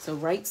 So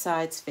right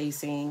side's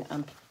facing,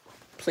 I'm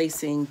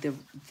placing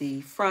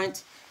the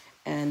front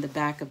and the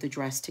back of the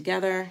dress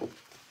together.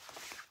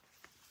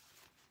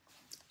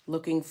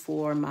 Looking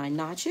for my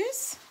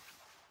notches.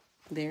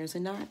 There's a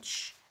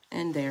notch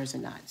and there's a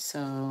notch.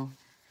 So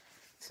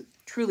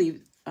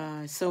truly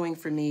sewing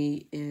for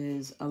me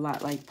is a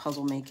lot like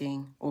puzzle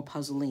making or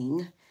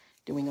puzzling,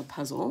 doing a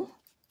puzzle.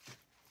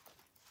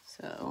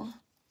 So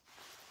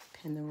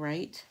pin the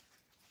right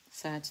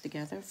sides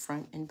together,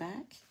 front and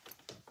back.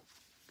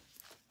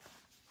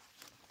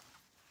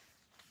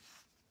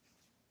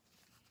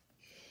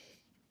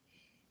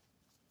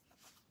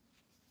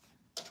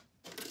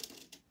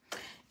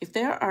 If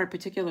there are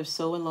particular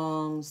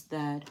sew-alongs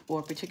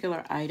or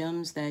particular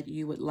items that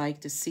you would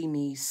like to see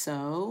me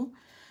sew,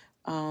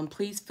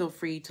 please feel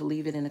free to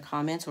leave it in the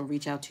comments or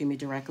reach out to me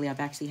directly. I've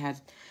actually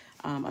had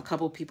a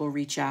couple people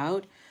reach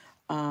out.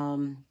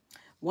 One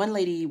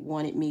lady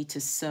wanted me to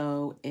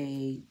sew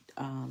a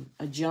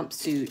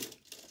jumpsuit,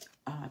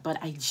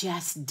 but I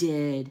just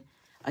did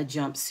a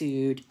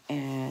jumpsuit,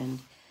 and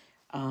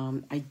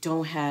I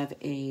don't have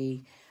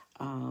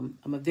I'm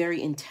a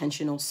very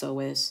intentional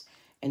sewist.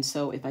 And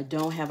so if I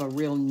don't have a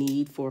real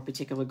need for a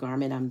particular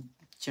garment, I'm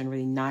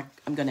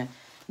gonna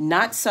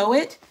not sew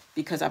it,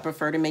 because I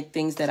prefer to make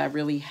things that I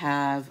really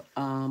have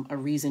a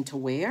reason to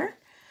wear.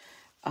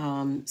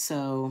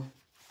 So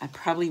I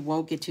probably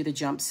won't get to the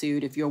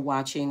jumpsuit. If you're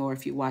watching or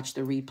if you watch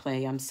the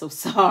replay, I'm so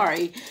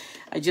sorry.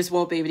 I just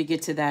won't be able to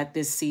get to that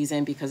this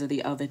season because of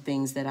the other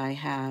things that I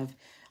have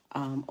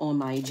on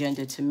my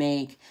agenda to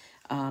make.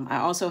 I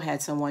also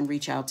had someone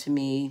reach out to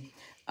me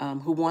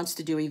who wants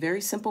to do a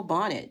very simple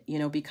bonnet, you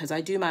know, because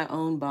I do my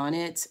own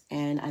bonnets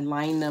and I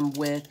line them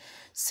with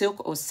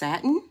silk or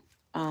satin,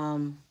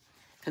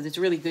 because it's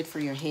really good for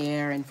your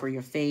hair and for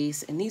your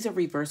face. And these are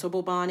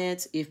reversible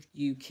bonnets if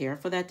you care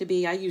for that to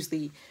be. I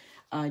usually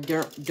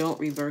don't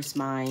reverse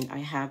mine. I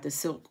have the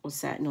silk or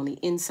satin on the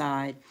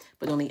inside,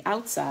 but on the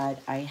outside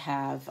I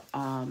have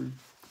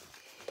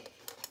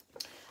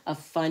a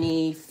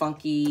funny,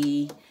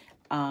 funky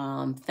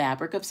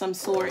fabric of some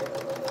sort.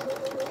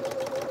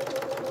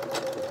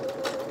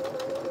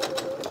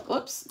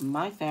 Oops,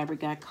 my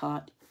fabric got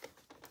caught.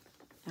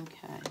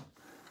 Okay,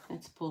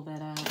 let's pull that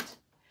out.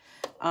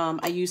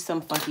 I use some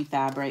funky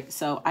fabric.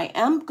 So I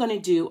am going to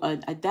do,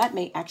 that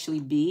may actually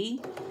be,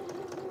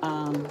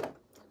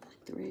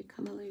 thread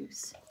come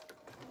loose.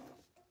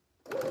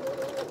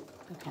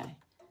 Okay.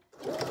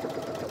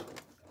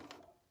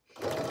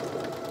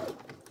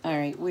 All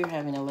right, we're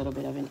having a little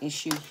bit of an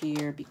issue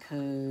here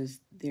because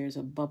there's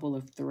a bubble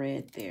of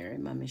thread there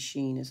and my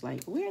machine is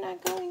like, we're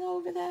not going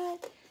over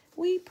that.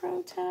 We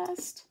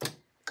protest.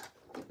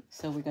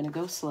 So we're going to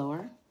go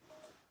slower.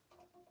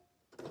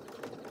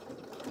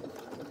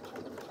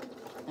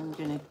 I'm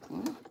going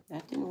to,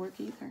 that didn't work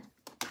either.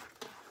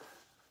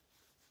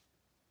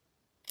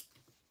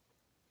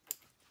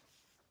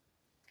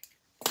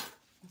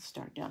 Let's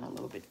start down a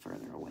little bit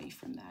further away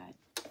from that.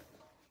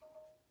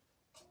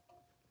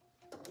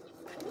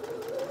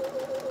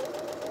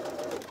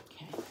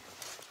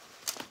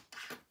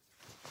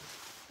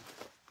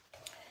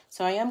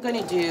 So I am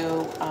going to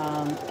do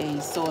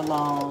a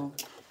sew-along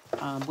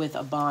with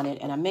a bonnet,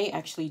 and I may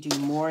actually do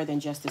more than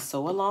just a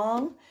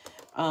sew-along.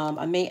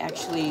 I may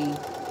actually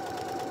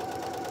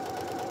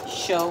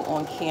show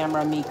on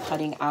camera me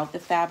cutting out the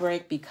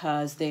fabric,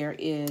 because there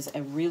is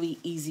a really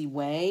easy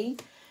way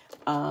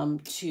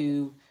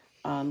to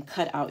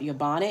cut out your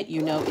bonnet.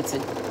 You know, it's a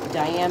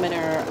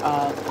diameter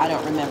of, I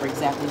don't remember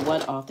exactly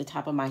what off the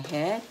top of my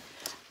head,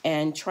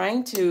 and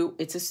trying to,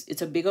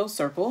 it's a big old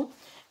circle.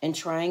 And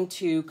trying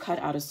to cut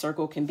out a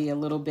circle can be a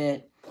little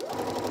bit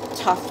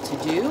tough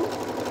to do.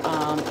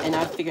 And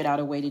I figured out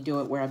a way to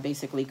do it where I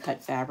basically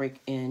cut fabric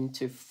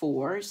into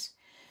fours.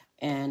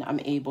 And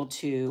I'm able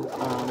to,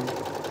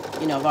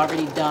 you know, I've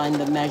already done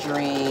the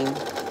measuring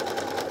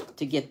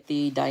to get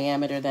the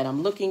diameter that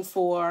I'm looking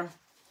for.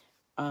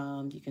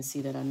 You can see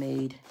that I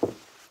made,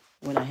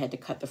 when I had to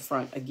cut the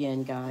front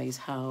again, guys,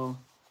 how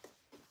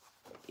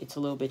it's a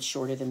little bit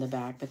shorter than the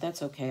back. But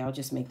that's okay. I'll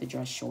just make the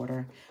dress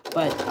shorter.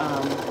 But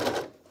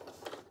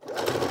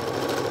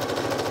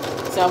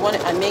so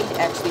I may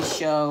actually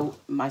show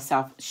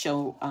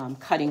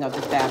cutting of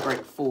the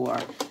fabric for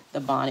the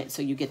bonnet,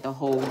 so you get the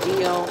whole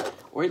deal,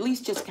 or at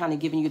least just kind of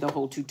giving you the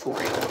whole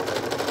tutorial.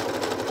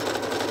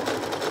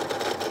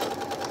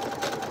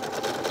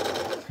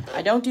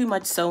 I don't do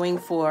much sewing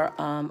for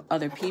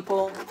other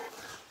people.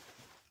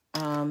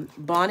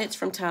 Bonnets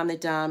from time to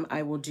time,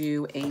 I will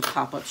do a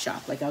pop-up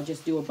shop. Like I'll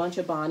just do a bunch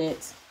of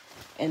bonnets,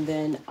 and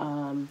then,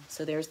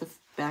 so there's the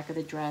back of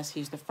the dress.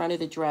 Here's the front of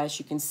the dress.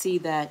 You can see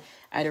that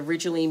I'd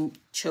originally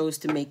chose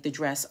to make the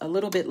dress a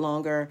little bit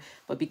longer,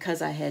 but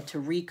because I had to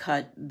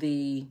recut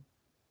the,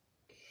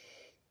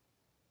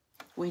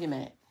 wait a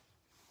minute.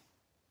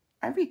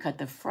 I recut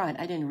the front.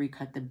 I didn't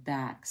recut the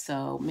back.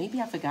 So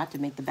maybe I forgot to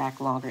make the back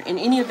longer. In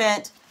any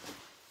event,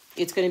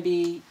 it's going to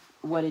be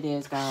what it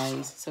is,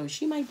 guys. So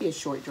she might be a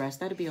short dress.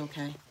 That'll be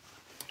okay.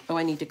 Oh,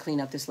 I need to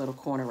clean up this little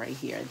corner right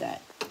here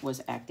that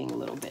was acting a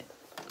little bit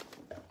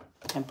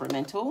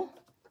temperamental.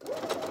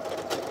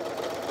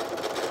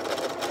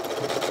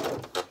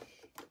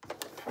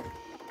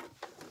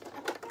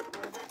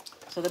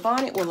 So the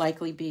bonnet will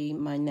likely be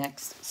my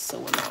next sew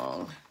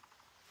along.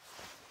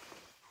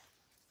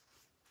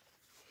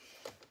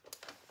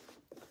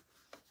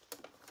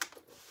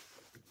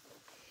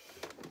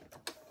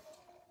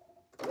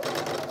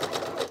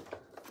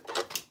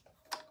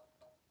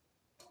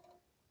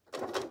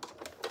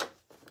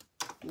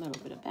 A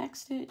little bit of back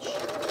stitch.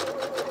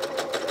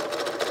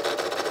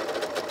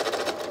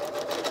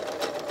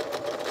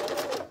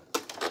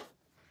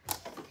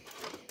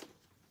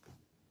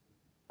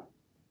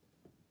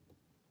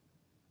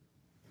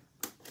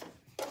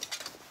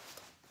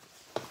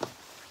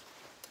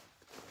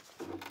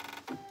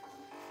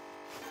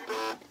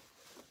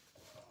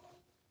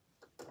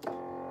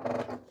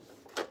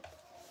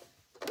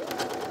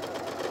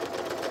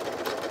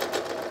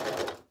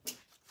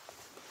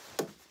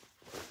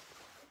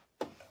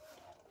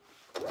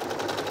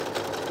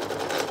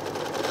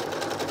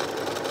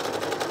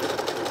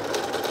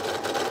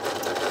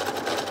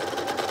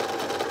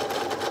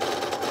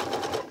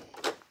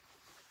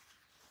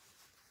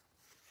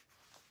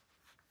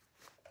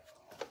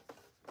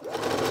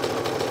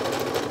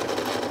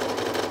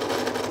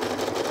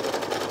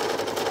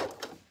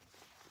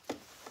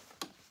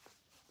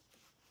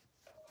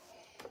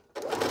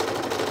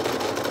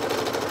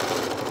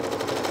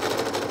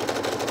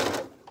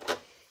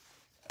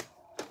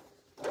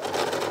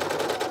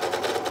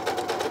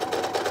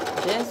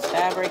 This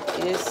fabric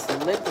is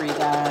slippery,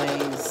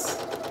 guys.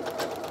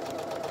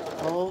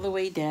 All the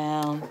way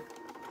down.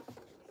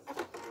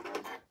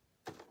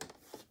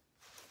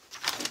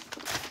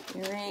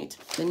 All right,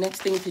 the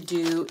next thing to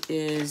do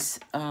is,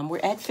 we're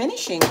at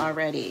finishing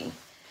already.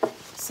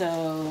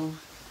 So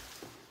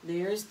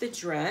there's the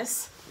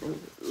dress. Let me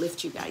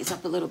lift you guys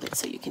up a little bit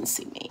so you can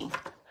see me.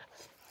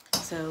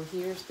 So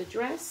here's the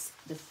dress,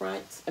 the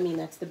front,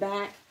 that's the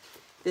back.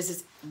 This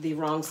is the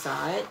wrong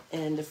side,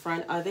 and the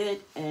front of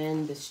it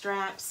and the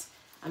straps.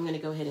 I'm gonna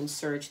go ahead and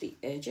serge the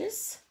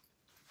edges.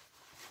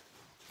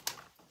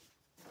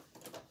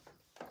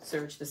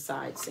 Serge the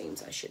side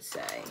seams, I should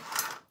say.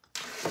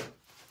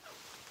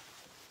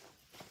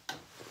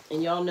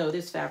 And y'all know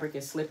this fabric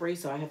is slippery,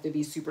 so I have to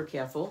be super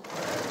careful.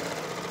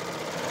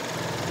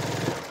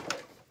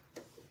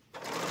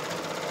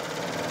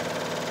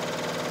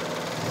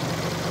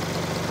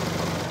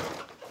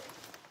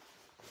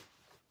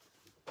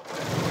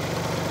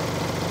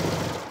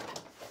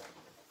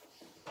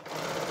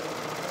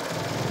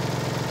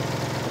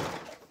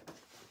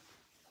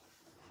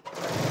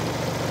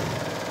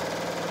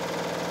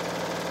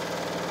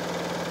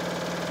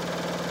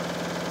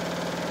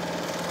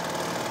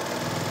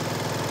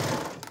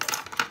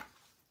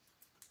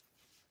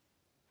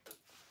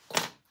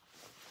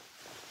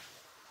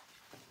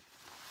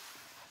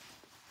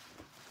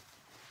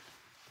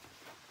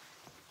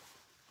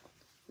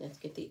 Let's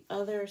get the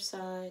other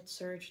side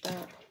serged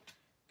up.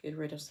 Get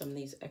rid of some of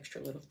these extra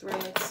little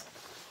threads.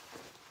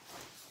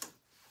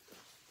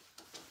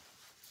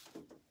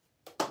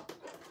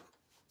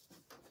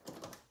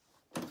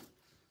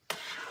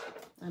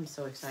 I'm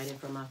so excited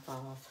for my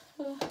fall.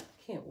 Oh,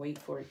 can't wait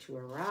for it to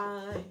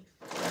arrive.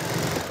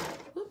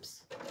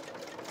 Oops.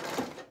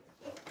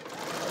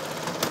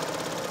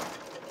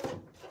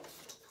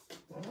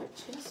 What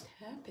just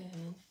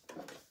happened?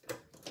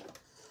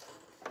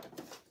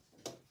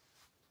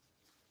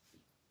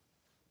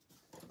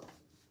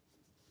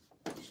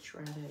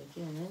 Try that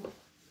again.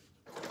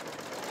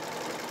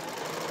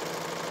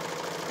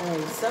 All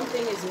right,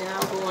 something is now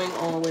going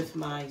on with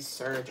my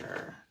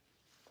serger.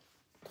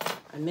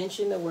 I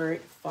mentioned the word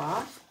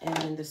 "foff,"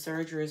 and the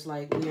serger is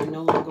like, we are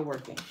no longer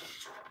working.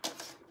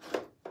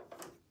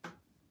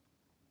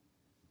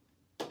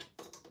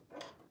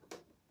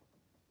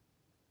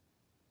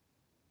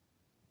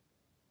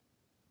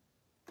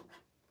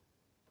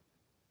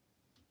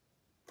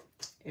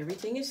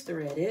 Everything is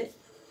threaded.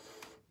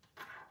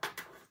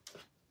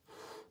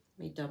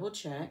 Let me double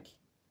check.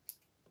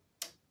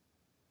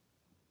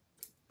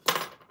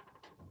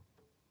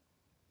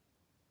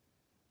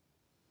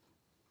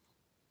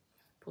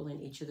 Pull in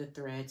each of the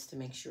threads to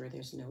make sure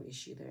there's no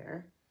issue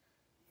there.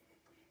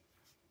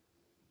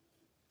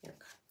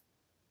 Yep.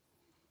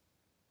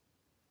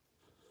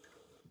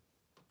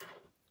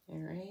 All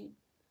right.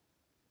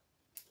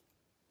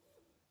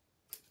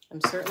 I'm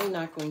certainly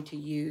not going to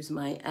use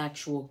my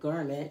actual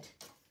garment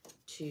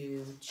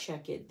to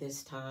check it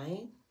this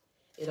time.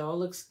 It all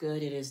looks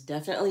good. It is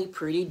definitely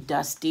pretty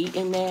dusty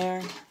in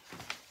there.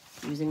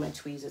 Using my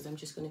tweezers, I'm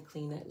just going to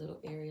clean that little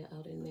area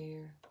out in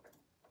there.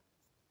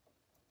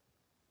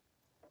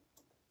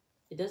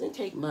 It doesn't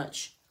take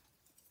much.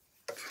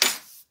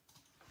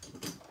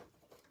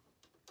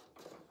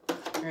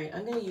 All right,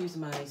 I'm going to use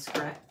my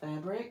scrap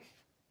fabric.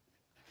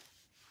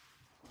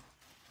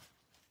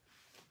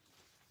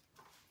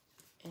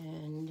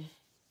 And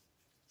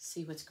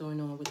see what's going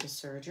on with the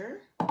serger.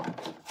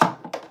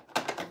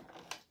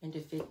 And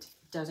if it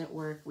doesn't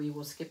work, we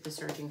will skip the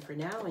serging for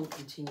now and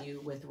continue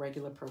with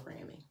regular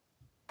programming.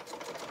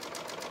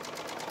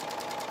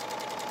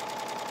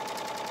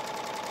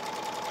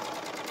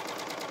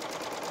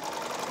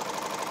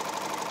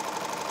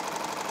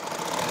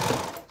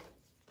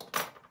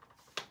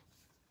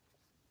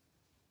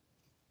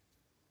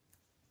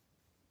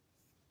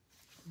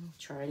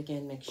 Try it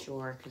again, make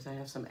sure, because I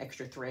have some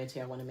extra threads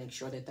here. I want to make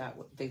sure that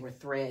they were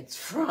threads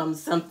from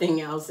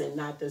something else and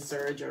not the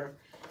serger.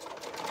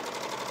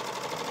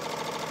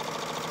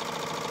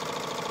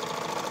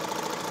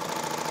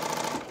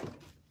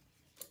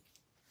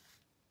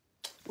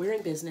 We're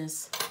in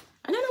business.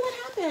 I don't know what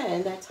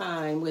happened that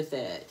time with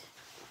it.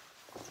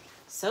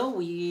 So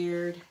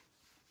weird.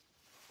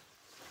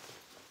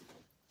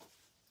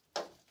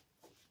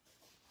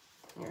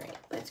 All right,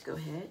 let's go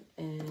ahead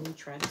and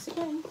try this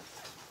again.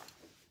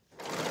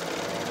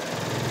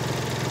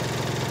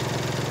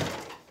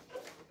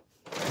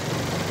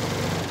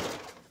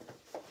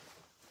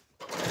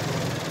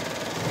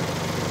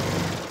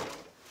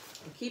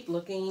 Keep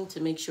looking to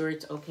make sure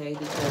it's okay,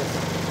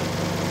 because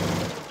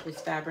this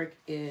fabric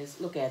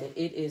is, look at it,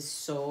 it is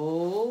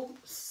so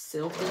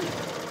silky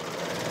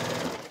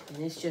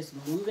and it's just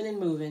moving and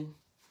moving.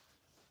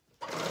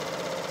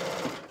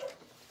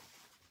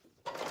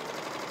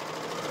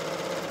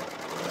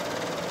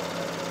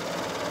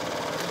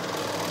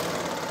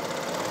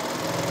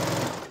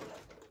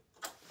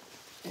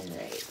 All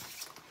right.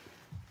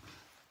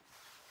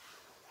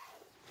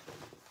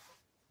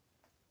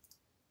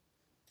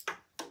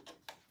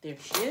 There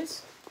she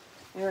is.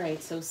 All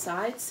right, so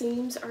side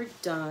seams are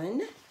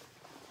done.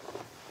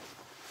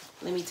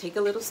 Let me take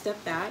a little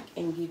step back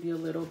and give you a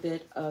little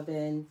bit of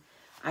an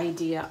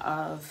idea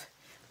of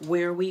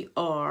where we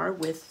are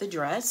with the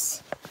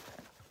dress.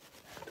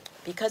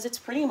 Because it's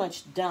pretty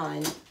much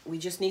done, we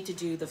just need to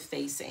do the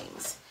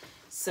facings.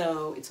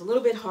 So it's a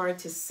little bit hard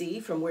to see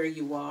from where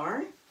you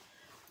are.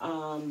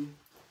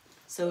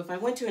 So if I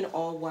went to an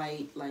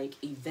all-white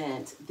like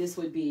event, this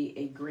would be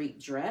a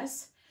great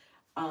dress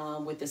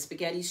with the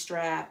spaghetti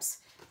straps.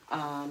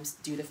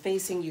 Do the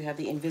facing, you have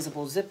the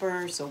invisible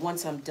zipper. So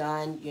once I'm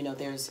done, you know,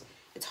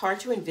 it's hard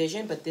to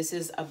envision, but this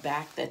is a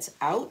back that's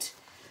out.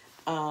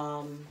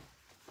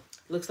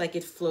 Looks like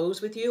it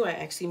flows with you. I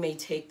actually may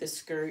take the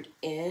skirt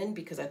in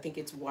because I think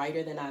it's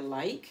wider than I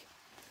like.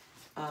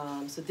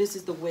 So this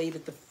is the way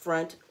that the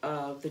front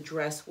of the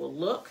dress will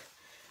look.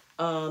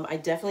 I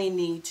definitely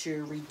need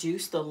to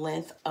reduce the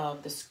length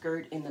of the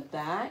skirt in the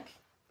back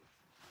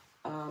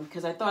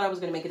because I thought I was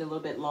going to make it a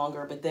little bit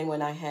longer, but then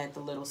when I had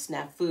the little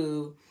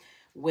snafu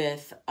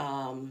with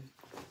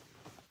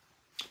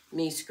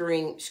me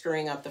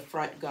screwing up the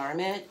front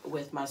garment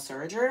with my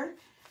serger,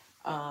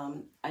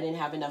 I didn't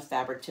have enough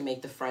fabric to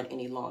make the front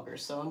any longer.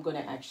 So I'm going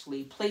to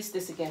actually place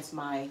this against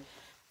my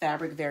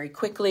fabric very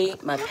quickly,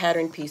 my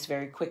pattern piece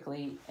very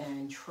quickly,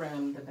 and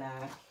trim the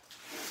back.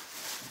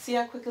 See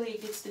how quickly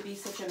it gets to be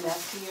such a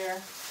mess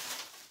here?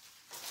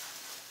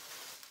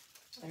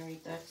 All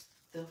right, that's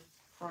the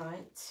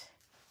front.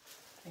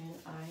 And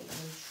I am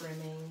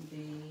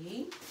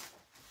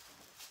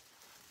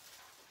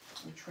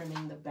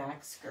trimming the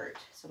back skirt.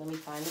 So let me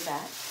find the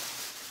back.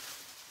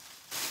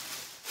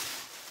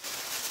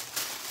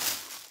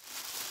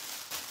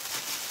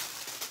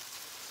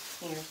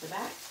 Here's the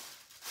back.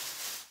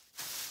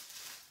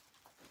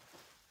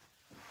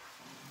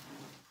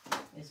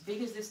 As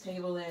big as this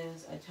table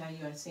is, I tell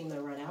you, I seem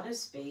to run out of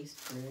space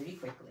pretty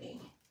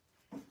quickly.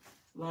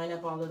 Line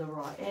up all of the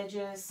raw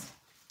edges.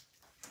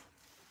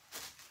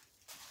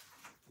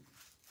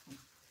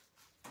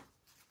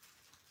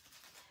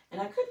 And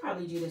I could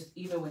probably do this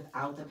even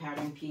without the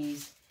pattern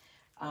piece,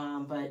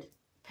 but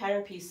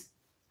pattern piece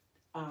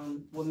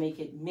will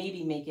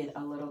maybe make it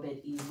a little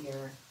bit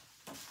easier.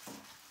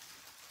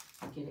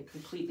 Get it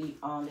completely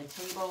on the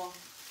table.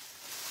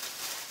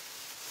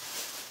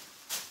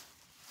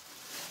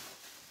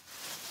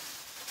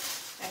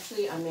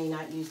 Actually, I may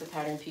not use the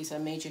pattern piece. I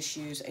may just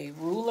use a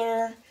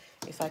ruler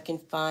if I can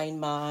find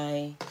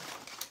my...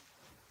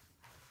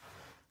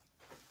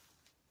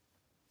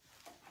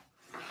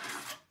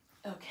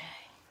 Okay.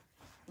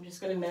 I'm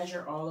just going to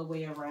measure all the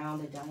way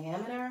around the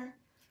diameter.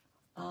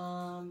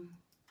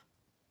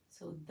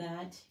 So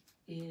that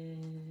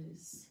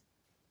is...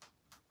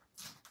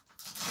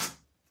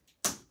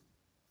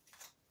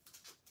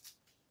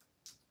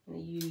 I'm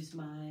going to use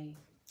my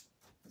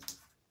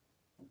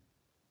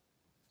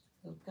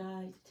little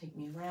guide to take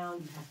me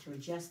around. You have to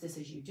adjust this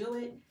as you do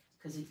it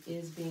because it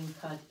is being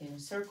cut in a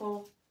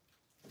circle.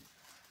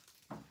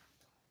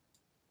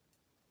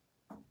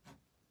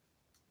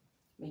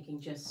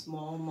 Making just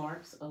small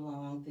marks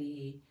along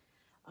the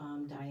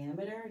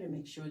diameter to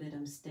make sure that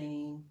I'm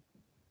staying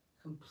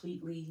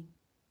completely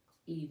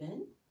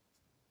even.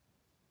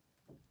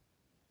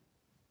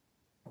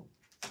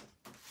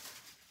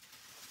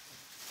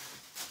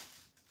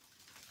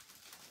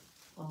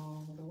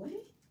 All the way.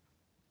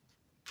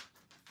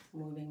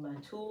 Moving my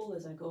tool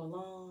as I go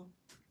along.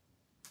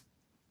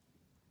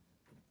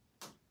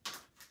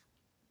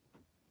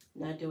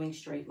 Not doing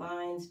straight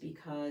lines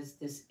because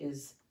this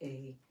is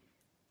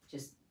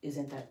just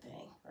isn't that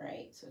thing,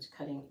 right? So it's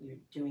cutting, you're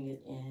doing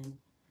it in,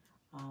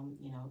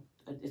 you know,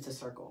 it's a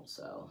circle.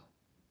 So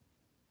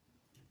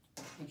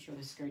make sure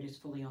the skirt is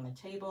fully on the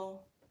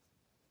table.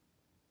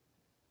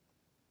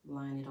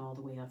 Line it all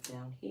the way up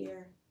down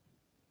here.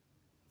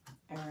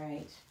 All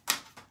right.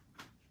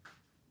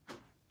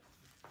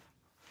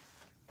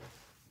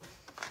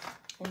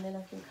 and then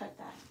I can cut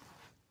that.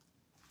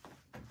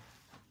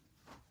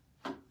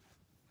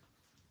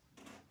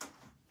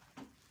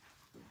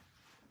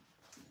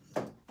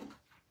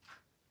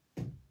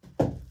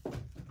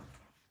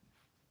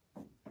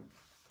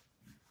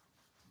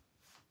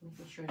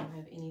 Making sure I don't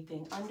have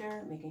anything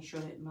under, making sure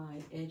that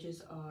my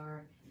edges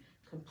are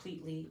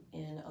completely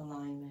in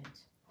alignment.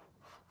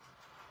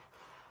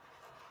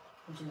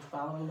 I'm just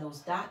following those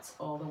dots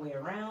all the way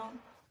around.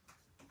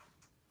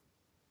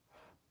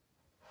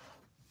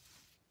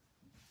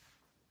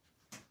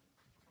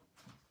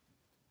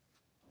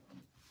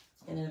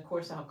 And then of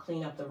course I'll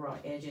clean up the raw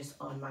edges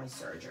on my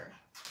serger.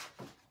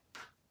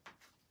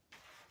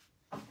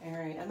 All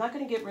right, I'm not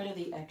going to get rid of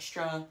the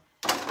extra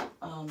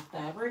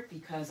fabric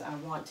because I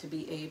want to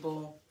be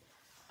able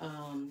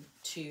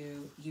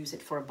to use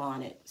it for a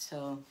bonnet.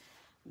 So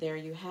there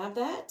you have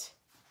that,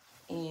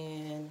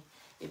 and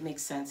it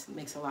makes sense. It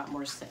makes a lot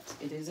more sense.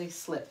 It is a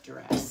slip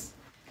dress.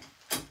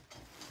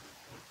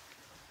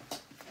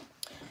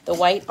 The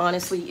white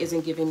honestly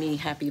isn't giving me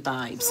happy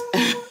vibes.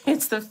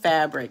 It's the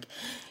fabric.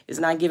 It's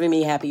not giving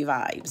me happy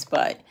vibes,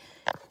 but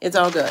it's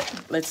all good.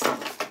 Let's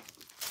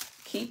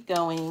keep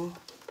going.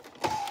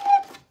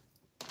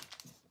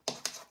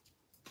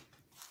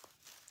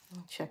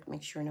 Check,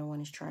 make sure no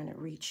one is trying to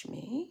reach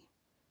me.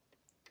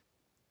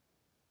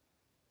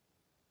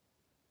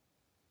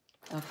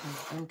 Okay,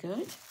 I'm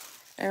good.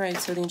 All right,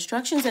 so the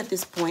instructions at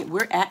this point,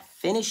 we're at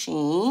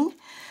finishing.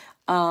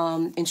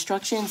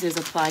 Instructions is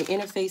apply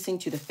interfacing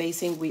to the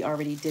facing. We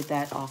already did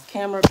that off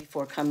camera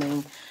before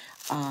coming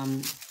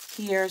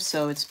here.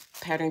 So it's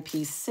pattern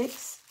piece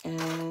 6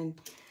 and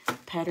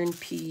pattern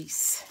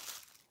piece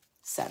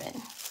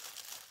 7.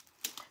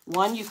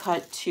 One, you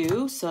cut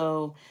 2,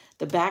 so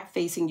the back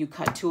facing, you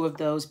cut 2 of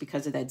those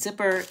because of that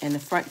zipper, and the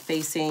front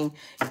facing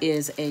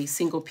is a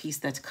single piece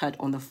that's cut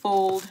on the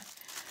fold.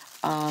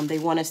 They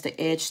want us to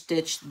edge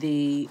stitch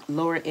the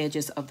lower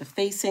edges of the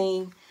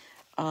facing.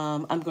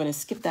 I'm going to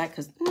skip that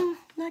because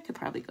I could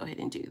probably go ahead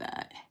and do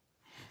that.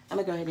 I'm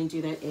going to go ahead and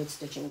do that edge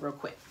stitching real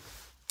quick.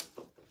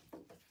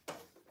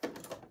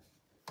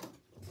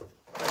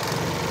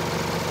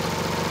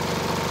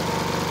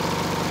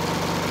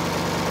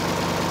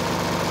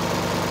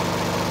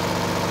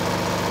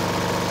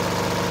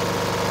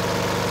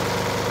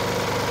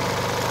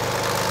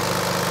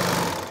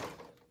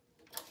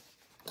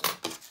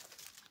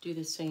 Do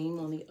the same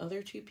on the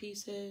other 2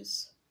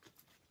 pieces.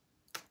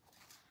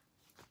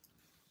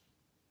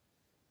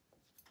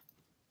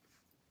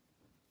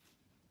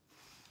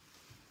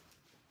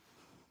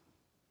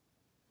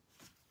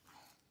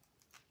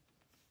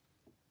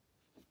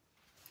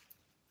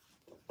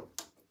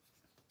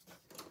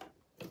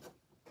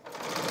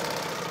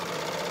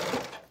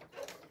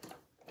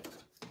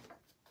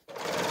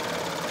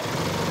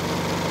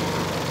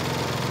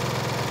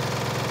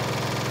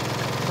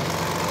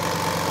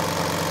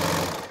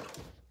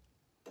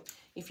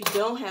 If you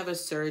don't have a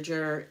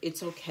serger,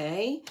 it's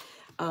okay.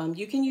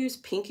 You can use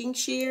pinking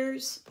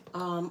shears,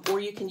 or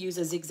you can use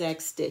a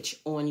zigzag stitch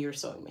on your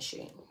sewing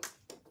machine.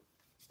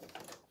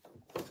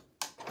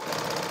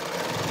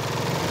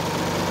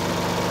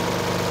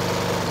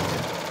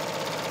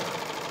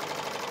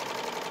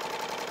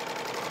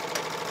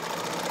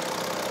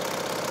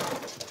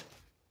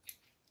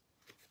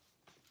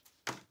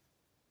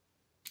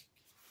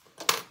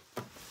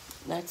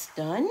 That's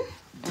done.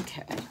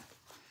 Okay.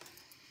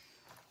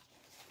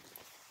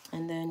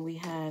 And then we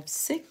have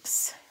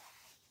 6.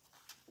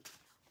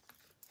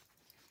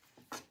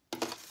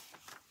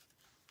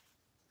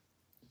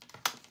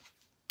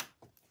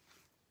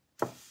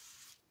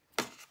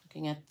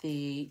 Looking at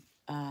the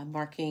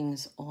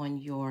markings on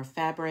your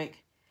fabric,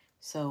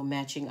 so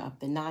matching up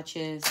the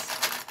notches.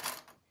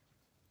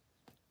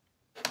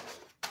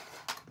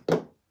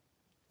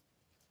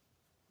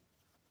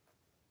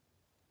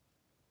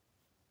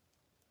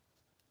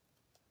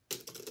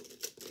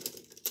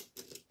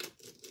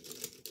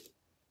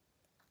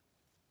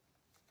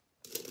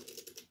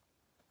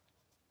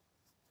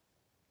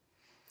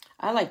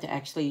 I like to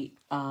actually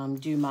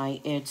do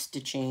my edge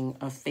stitching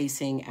of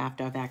facing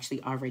after I've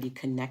actually already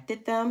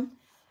connected them.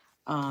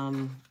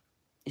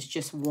 It's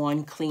just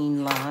one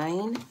clean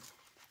line.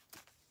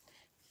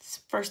 It's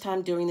the first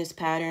time doing this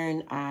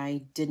pattern.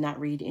 I did not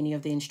read any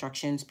of the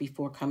instructions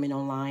before coming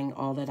online.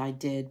 All that I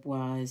did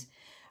was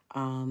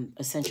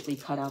essentially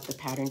cut out the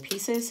pattern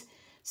pieces.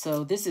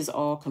 So this is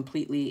all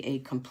completely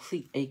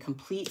a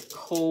complete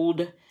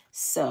cold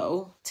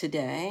sew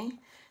today.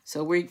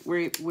 So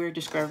we're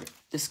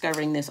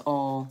discovering this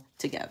all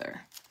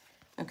together.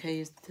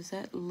 Okay, does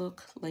that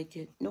look like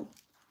it? Nope.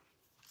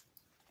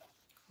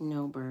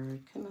 No,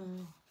 bird, come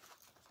on.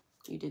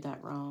 You did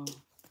that wrong.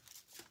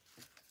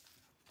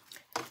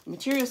 The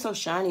material is so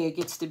shiny, it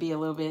gets to be a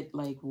little bit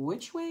like,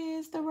 which way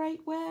is the right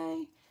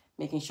way?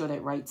 Making sure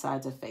that right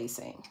sides are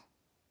facing.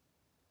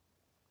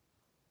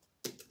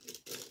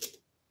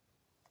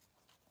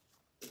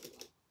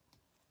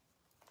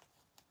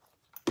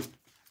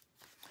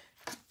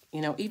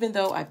 You know, even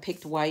though I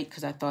picked white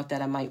because I thought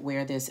that I might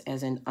wear this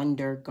as an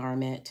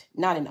undergarment,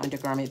 not an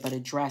undergarment, but a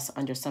dress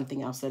under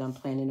something else that I'm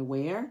planning to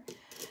wear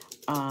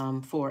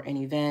for an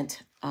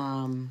event.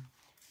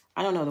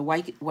 I don't know, the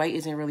white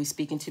isn't really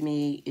speaking to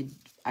me.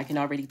 I can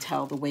already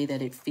tell the way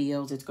that it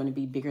feels. It's going to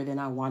be bigger than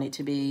I want it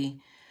to be.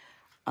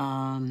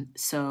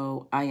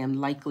 So I am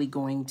likely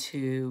going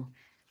to,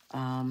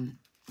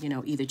 you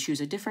know, either choose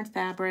a different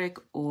fabric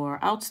or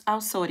I'll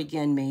sew it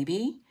again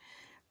maybe.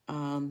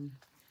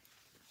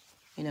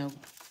 You know,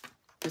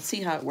 let's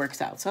see how it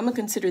works out. So I'm going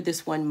to consider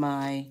this one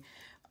my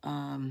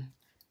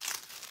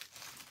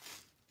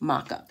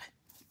mock-up.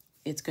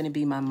 It's going to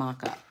be my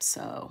mock-up.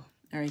 So,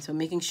 all right, so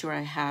making sure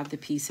I have the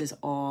pieces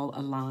all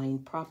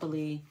aligned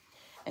properly.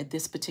 At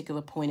this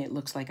particular point, it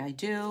looks like I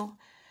do.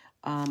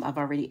 I've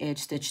already edge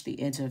stitched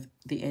the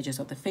edges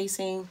of the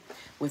facing.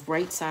 With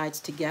right sides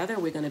together,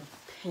 we're going to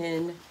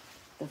pin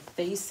the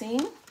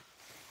facing.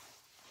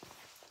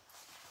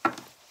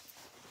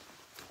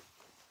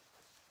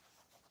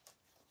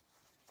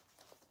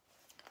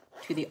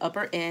 To the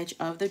upper edge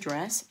of the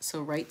dress,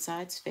 so right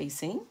sides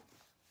facing.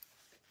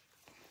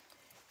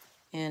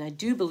 And I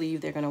do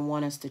believe they're going to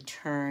want us to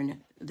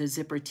turn the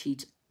zipper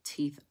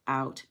teeth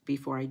out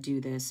before I do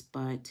this,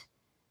 but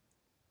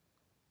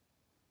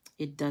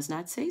it does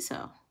not say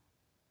so.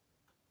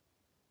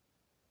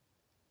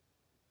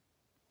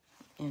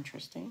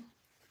 Interesting.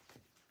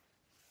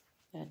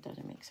 That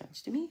doesn't make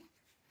sense to me,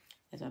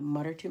 as I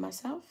mutter to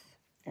myself.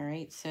 All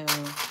right, so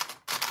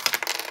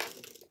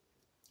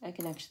I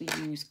can actually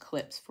use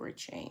clips for a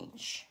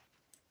change.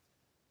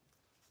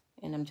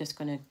 And I'm just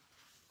going to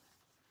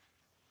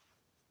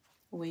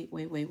wait.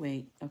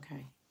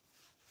 Okay.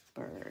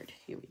 Bird.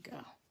 Here we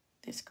go.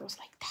 This goes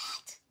like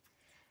that.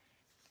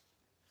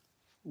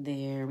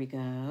 There we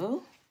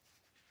go.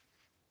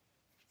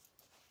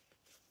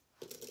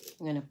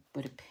 I'm going to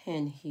put a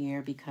pin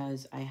here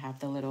because I have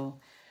the little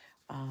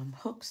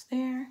hooks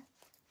there.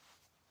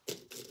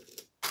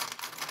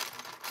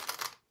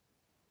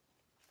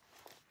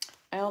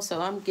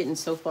 I'm getting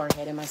so far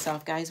ahead of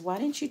myself, guys. Why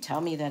didn't you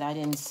tell me that I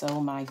didn't sew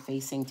my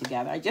facing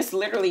together? I just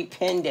literally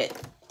pinned it.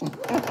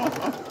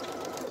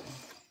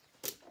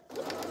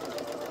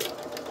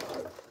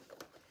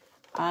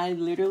 I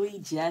literally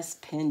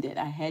just pinned it.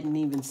 I hadn't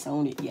even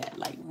sewn it yet.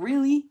 Like,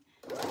 really?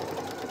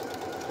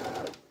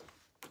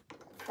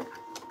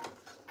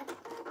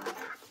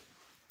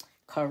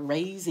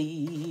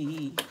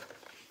 Crazy.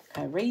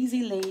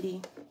 Crazy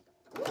lady.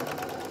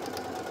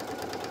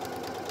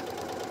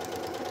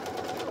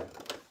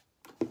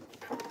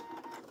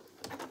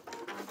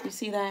 You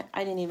see that?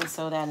 I didn't even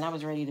sew that, and I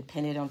was ready to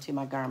pin it onto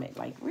my garment.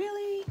 Like,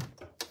 really?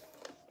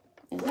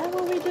 Is that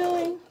what we're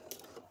doing?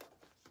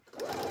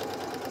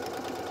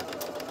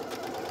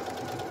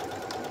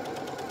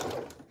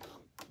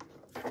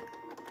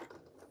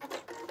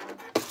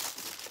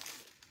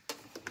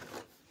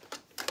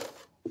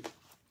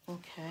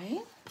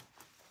 Okay.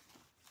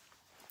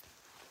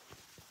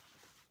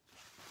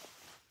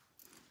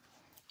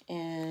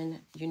 And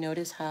you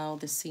notice how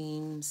the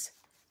seams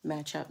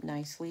match up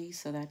nicely,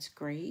 so that's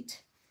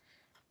great.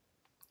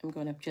 I'm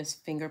going to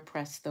just finger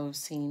press those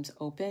seams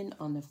open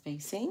on the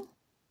facing.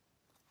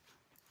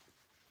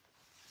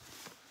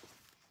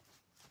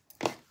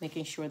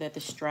 Making sure that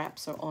the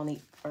straps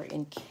are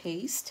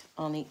encased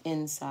on the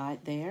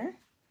inside there.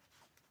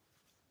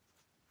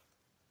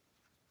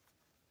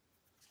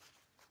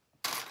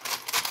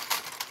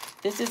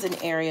 This is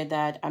an area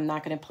that I'm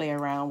not going to play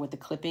around with the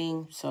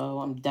clipping,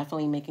 so I'm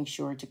definitely making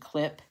sure to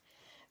clip.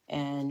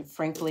 And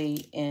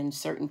frankly, in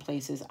certain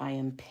places, I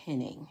am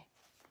pinning.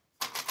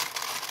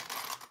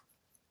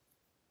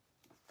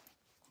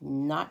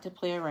 Not to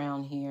play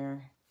around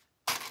here.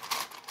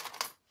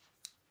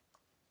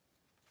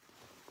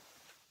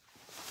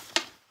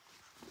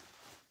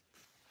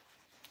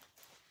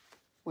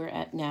 We're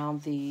at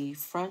now the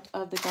front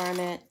of the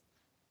garment.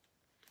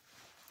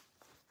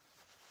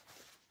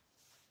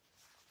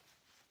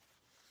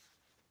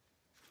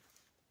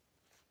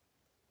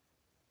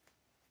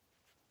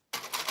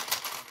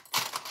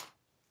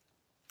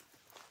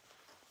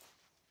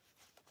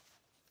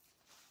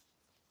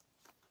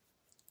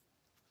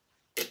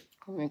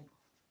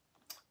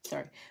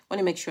 Sorry, I want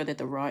to make sure that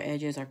the raw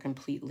edges are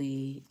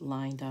completely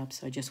lined up.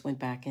 So I just went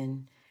back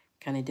and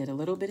kind of did a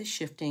little bit of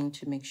shifting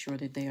to make sure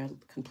that they are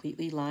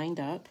completely lined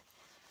up.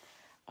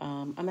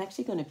 I'm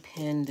actually going to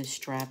pin the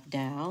strap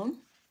down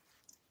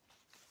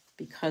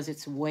because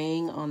it's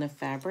weighing on the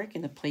fabric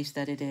in the place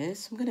that it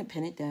is. I'm going to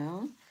pin it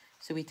down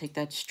so we take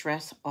that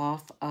stress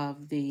off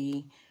of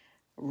the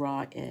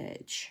raw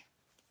edge.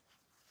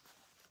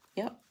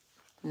 Yep,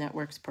 and that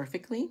works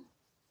perfectly.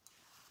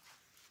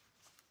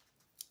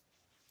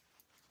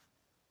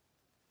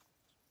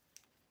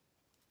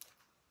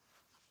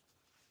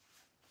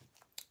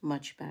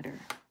 Much better.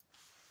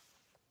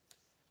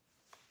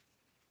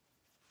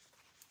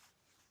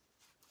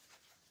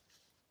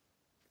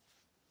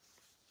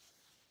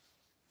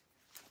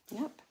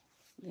 Yep,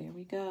 there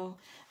we go.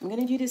 I'm going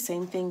to do the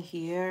same thing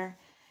here,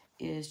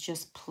 is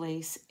just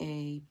place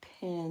a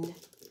pin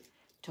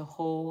to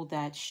hold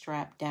that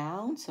strap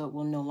down so it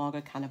will no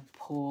longer kind of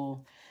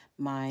pull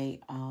my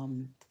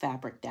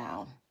fabric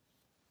down.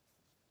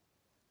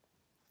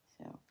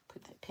 So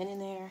put that pin in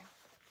there,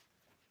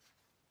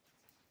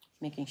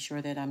 making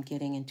sure that I'm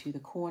getting into the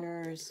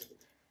corners.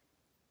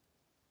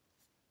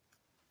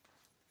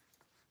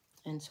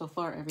 And so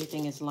far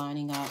everything is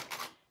lining up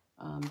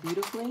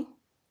beautifully.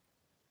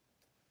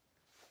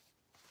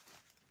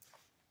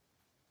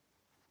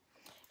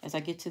 As I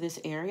get to this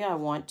area, I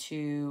want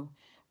to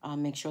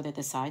make sure that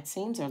the side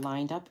seams are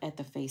lined up at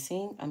the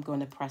facing. I'm going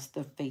to press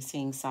the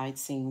facing side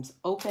seams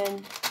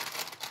open.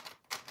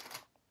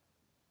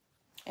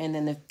 And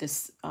then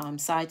this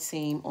side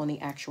seam on the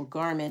actual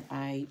garment,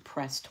 I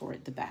press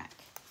toward the back.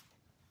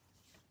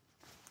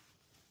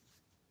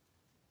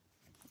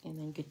 And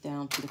then get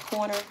down to the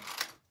corner.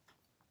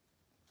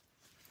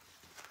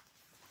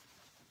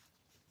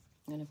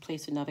 I'm going to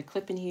place another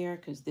clip in here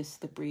because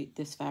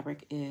this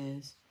fabric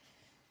is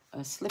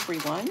a slippery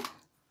one.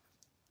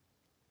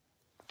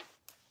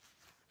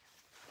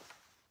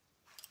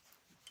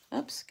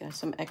 Oops, got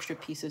some extra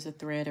pieces of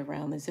thread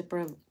around the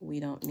zipper.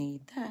 We don't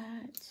need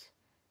that.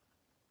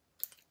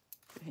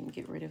 Go ahead and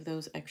get rid of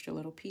those extra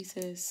little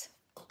pieces.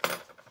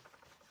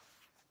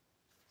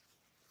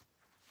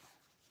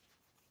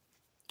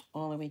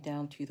 All the way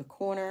down to the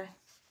corner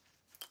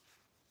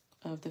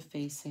of the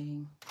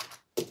facing.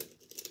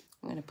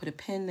 I'm going to put a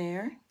pin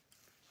there.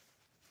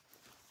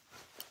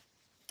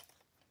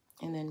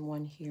 And then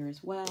one here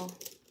as well.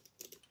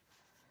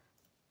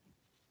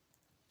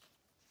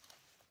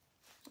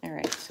 All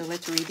right, so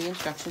let's read the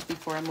instructions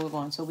before I move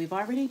on. So we've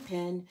already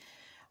pinned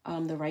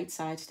the right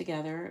sides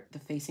together, the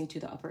facing to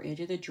the upper edge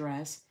of the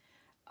dress.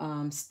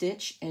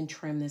 Stitch and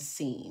trim the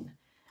seam.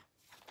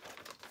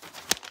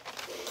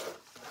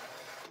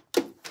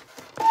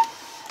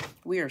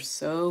 We are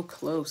so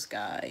close,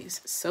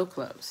 guys, so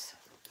close.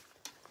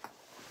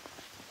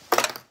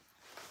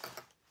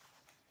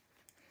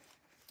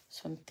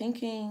 So I'm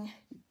thinking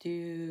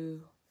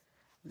do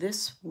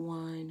this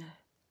one,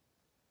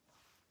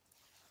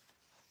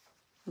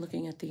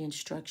 looking at the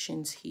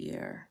instructions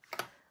here,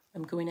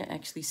 I'm going to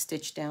actually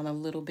stitch down a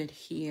little bit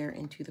here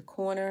into the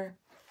corner.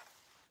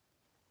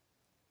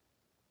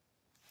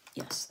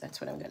 Yes, that's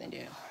what I'm going to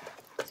do.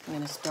 So I'm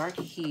going to start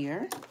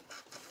here.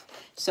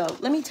 So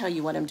let me tell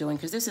you what I'm doing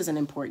because this is an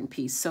important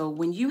piece. So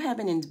when you have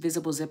an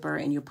invisible zipper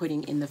and you're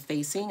putting in the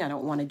facing, I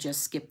don't want to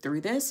just skip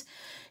through this,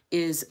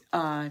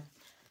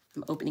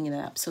 I'm opening it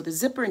up. So the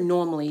zipper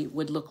normally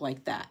would look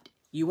like that.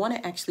 You want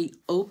to actually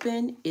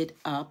open it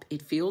up.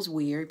 It feels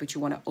weird, but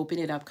you want to open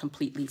it up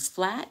completely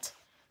flat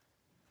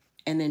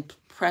and then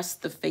press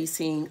the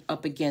facing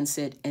up against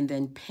it and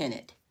then pin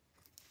it.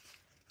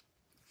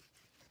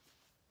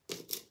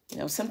 You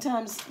know,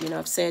 sometimes, you know,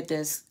 I've said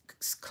this,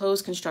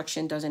 clothes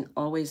construction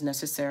isn't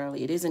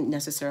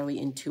necessarily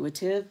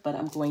intuitive, but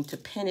I'm going to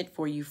pin it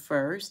for you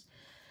first.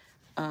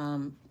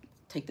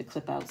 Take the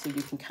clip out so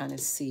you can kind of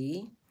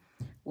see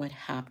what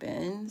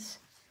happens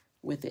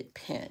with it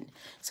pinned.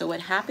 So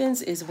what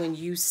happens is when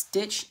you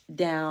stitch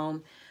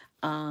down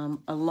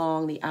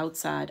along the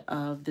outside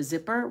of the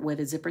zipper where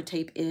the zipper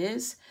tape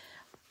is,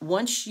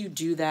 once you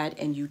do that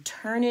and you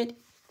turn it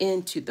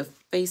into the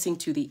facing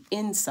to the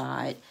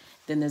inside,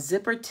 then the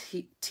zipper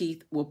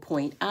teeth will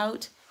point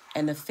out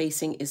and the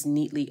facing is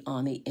neatly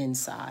on the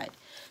inside.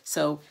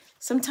 So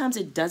sometimes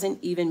it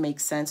doesn't even make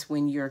sense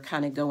when you're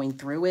kind of going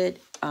through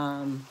it.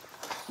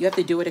 You have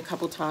to do it a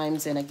couple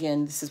times. And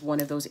again, this is one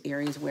of those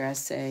areas where I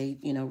say,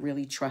 you know,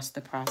 really trust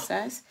the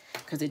process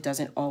because it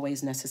doesn't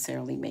always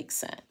necessarily make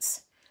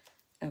sense.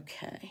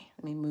 Okay,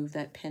 let me move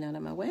that pin out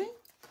of my way.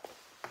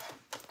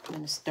 I'm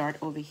going to start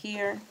over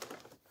here.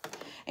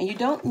 And you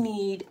don't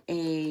need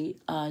a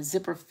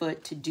zipper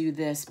foot to do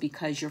this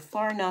because you're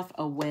far enough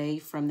away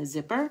from the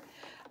zipper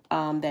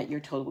that you're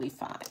totally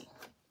fine.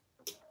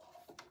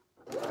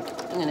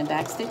 I'm going to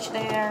backstitch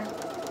there.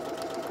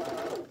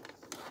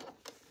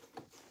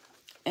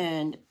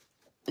 And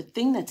the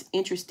thing that's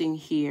interesting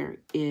here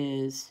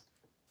is,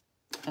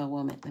 oh,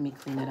 well, let me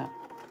clean it up.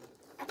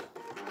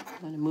 I'm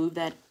going to move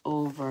that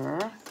over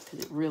because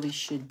it really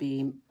should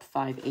be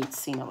 5/8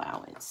 seam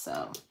allowance.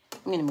 So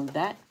I'm going to move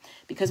that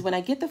because when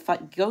I get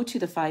go to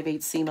the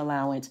 5/8 seam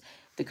allowance,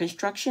 the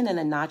construction and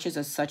the notches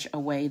are such a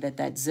way that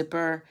that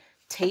zipper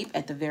tape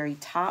at the very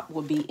top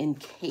will be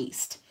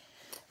encased.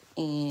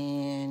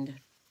 And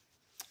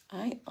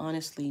I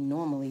honestly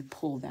normally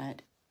pull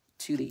that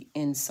to the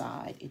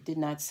inside. It did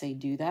not say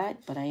do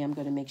that, but I am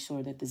going to make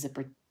sure that the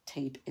zipper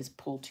tape is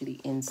pulled to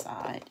the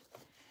inside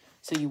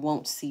so you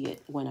won't see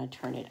it when I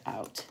turn it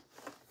out.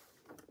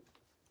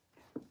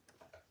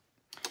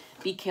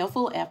 Be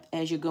careful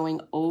as you're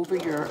going over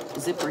your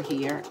zipper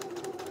here,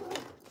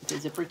 the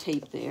zipper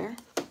tape there.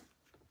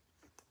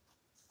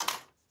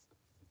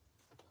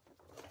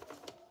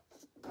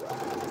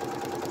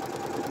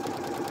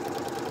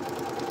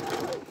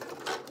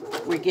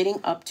 We're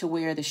getting up to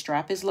where the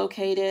strap is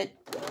located.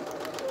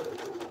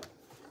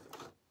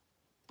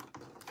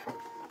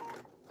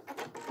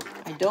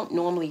 I don't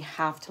normally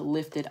have to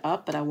lift it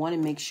up, but I want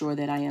to make sure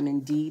that I am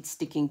indeed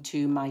sticking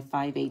to my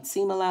 5/8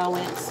 seam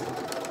allowance.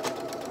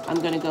 I'm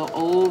going to go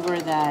over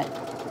that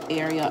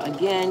area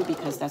again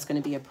because that's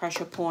going to be a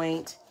pressure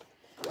point,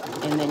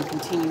 and then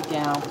continue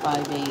down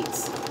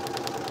 5/8.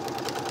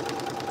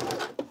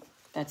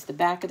 That's the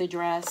back of the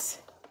dress.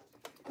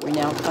 We're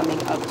now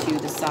coming up to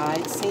the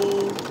side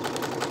seam.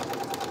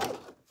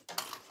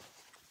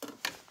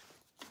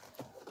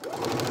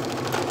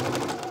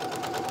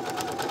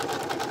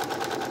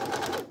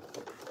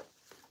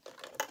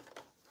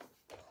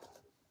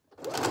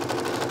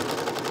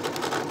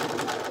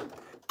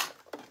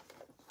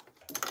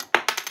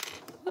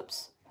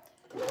 Whoops.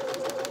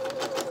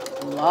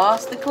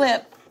 Lost the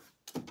clip.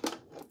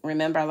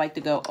 Remember, I like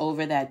to go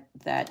over that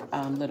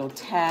little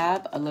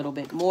tab a little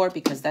bit more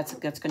because that's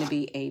going to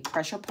be a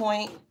pressure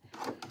point.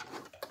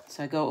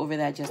 So I go over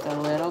that just a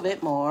little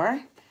bit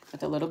more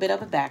with a little bit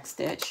of a back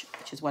stitch,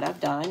 which is what I've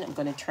done. I'm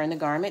going to turn the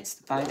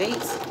garments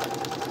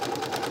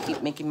 5/8.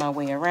 Keep making my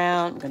way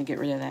around. I'm going to get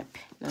rid of that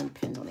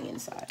pin on the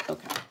inside.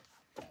 Okay.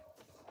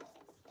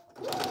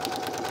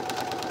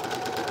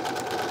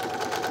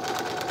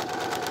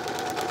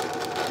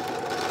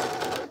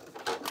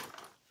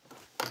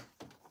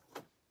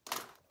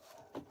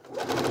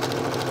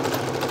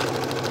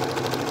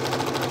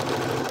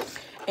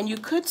 And you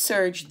could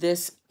serge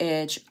this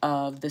edge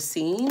of the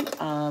seam.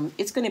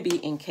 It's going to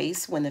be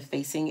encased when the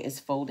facing is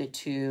folded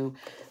to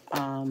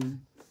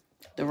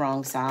the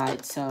wrong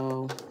side.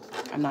 So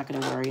I'm not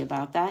going to worry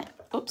about that.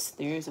 Oops,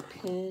 there's a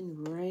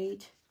pin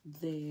right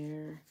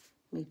there.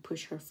 Let me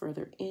push her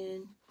further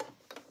in.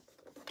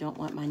 Don't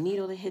want my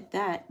needle to hit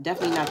that.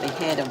 Definitely not the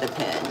head of the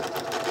pin.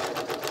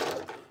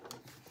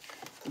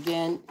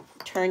 Again,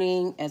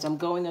 turning as I'm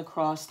going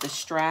across the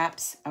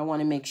straps. I want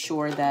to make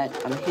sure that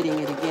I'm hitting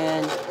it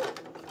again.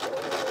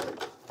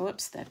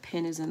 Whoops, that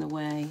pin is in the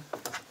way.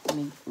 Let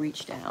me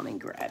reach down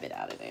and grab it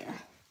out of there.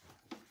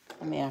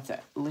 I may have to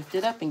lift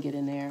it up and get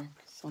in there.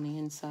 It's on the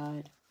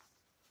inside.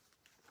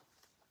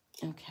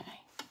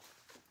 Okay.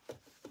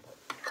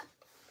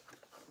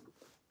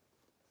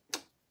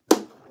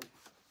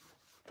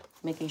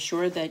 Making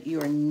sure that you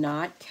are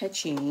not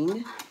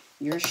catching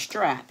your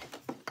strap.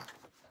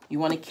 You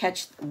want to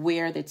catch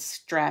where the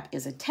strap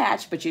is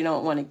attached, but you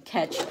don't want to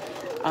catch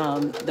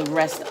the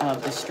rest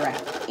of the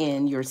strap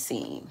in your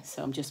seam.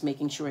 So I'm just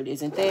making sure it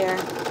isn't there.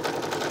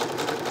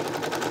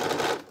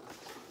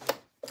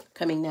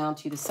 Coming down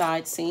to the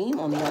side seam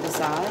on the other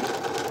side.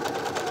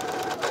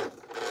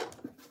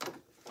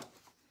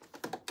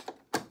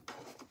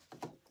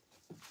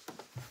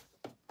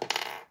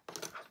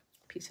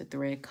 Piece of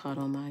thread caught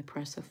on my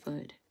presser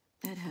foot.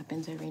 That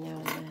happens every now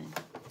and then.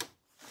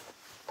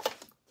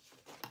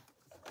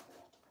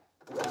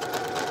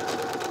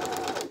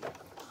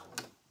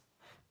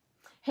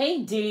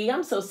 Hey D,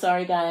 I'm so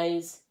sorry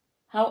guys.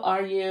 How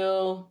are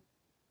you?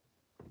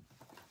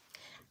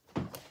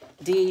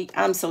 D,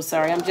 I'm so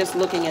sorry. I'm just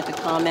looking at the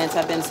comments.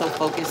 I've been so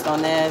focused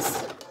on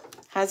this.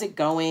 How's it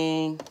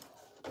going?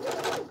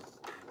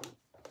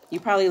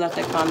 You probably left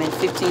a comment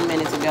 15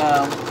 minutes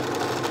ago.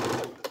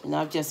 And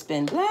I've just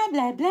been blah,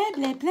 blah, blah,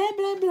 blah, blah,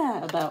 blah,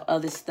 blah about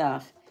other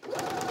stuff.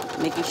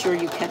 Making sure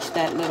you catch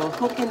that little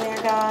hook in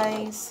there,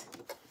 guys.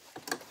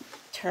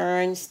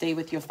 Turn, stay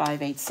with your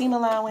 5/8 seam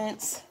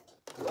allowance.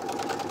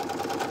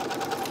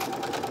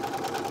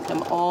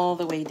 Come all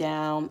the way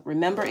down.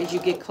 Remember, as you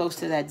get close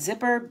to that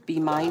zipper, be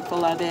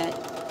mindful of it.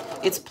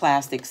 It's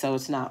plastic, so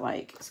it's not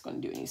like it's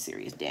going to do any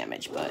serious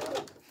damage,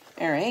 but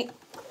all right.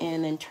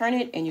 And then turn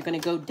it, and you're going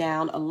to go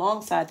down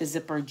alongside the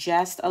zipper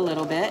just a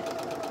little bit.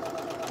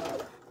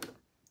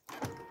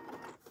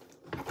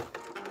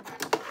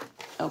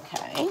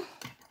 Okay.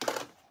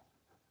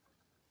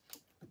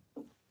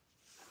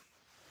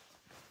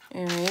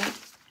 All right.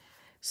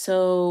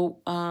 So,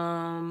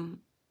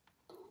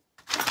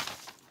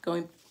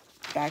 going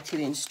back to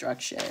the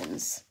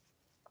instructions.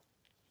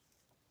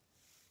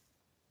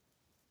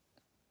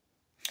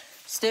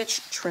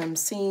 Stitch, trim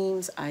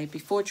seams.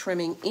 Before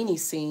trimming any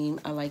seam,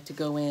 I like to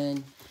go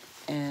in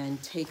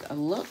and take a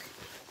look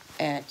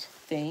at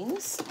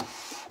things.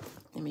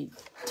 Let me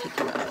take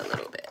you out a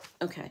little bit.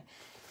 Okay,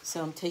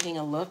 so I'm taking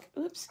a look.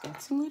 Oops,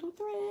 got some little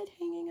thread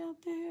hanging out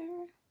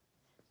there.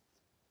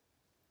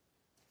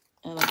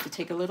 I like to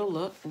take a little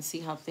look and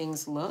see how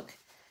things look.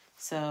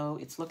 So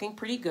it's looking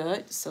pretty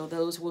good. So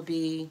those will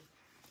be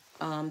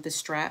the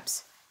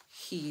straps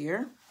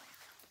here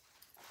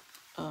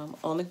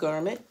on the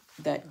garment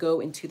that go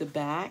into the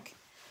back.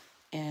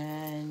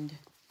 And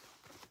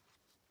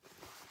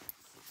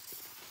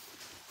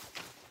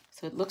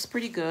so it looks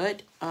pretty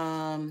good.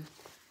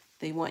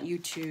 They want you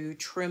to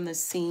trim the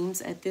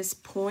seams at this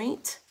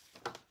point.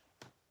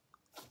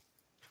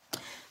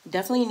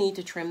 Definitely need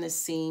to trim the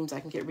seams. I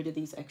can get rid of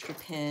these extra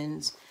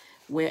pins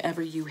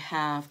wherever you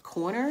have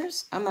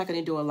corners. I'm not going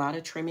to do a lot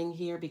of trimming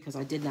here because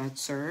I did not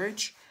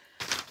serge.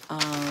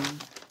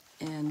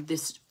 And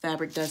this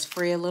fabric does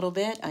fray a little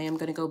bit. I am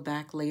going to go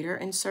back later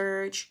and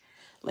serge.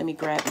 Let me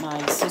grab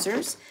my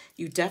scissors.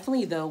 You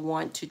definitely, though,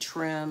 want to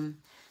trim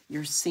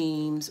your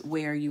seams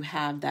where you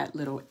have that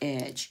little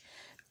edge.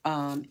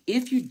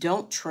 If you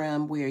don't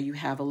trim where you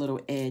have a little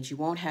edge, you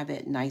won't have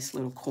that nice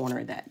little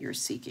corner that you're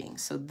seeking.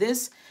 So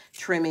this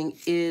trimming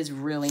is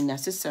really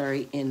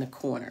necessary in the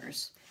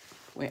corners,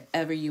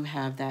 wherever you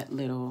have that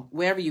little,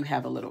 wherever you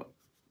have a little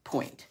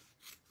point,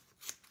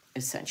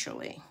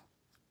 essentially.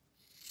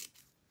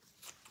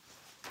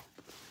 I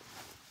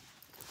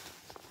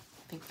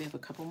think we have a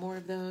couple more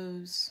of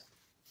those.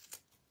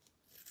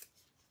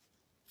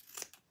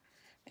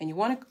 And you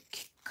want to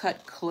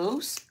cut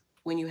close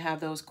when you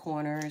have those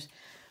corners,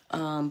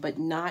 but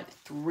not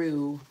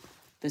through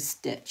the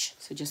stitch.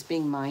 So just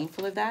being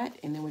mindful of that.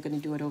 And then we're going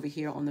to do it over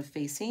here on the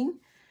facing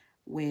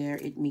where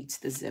it meets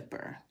the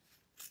zipper.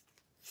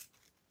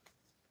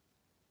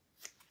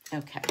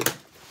 Okay.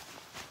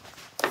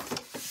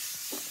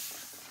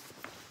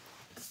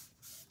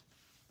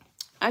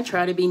 I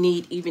try to be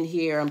neat even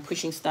here. I'm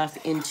pushing stuff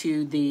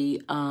into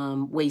the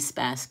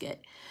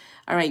wastebasket.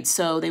 All right,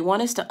 so they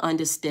want us to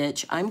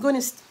understitch. I'm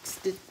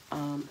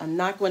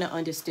not going to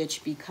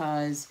understitch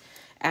because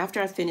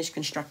after I finish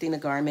constructing the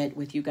garment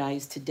with you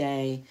guys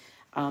today,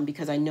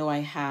 because I know I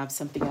have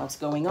something else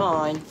going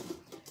on,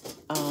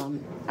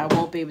 I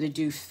won't be able to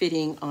do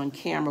fitting on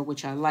camera,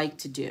 which I like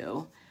to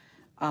do.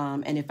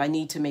 And if I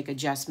need to make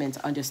adjustments,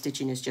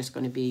 understitching is just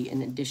going to be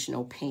an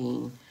additional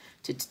pain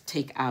to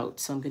take out.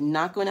 So I'm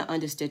not going to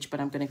understitch, but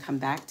I'm going to come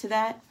back to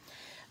that.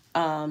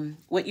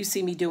 What you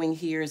see me doing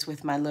here is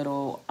with my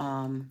little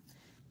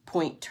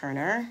point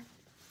turner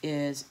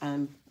is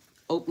I'm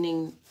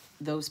opening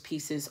those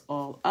pieces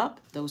all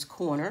up, those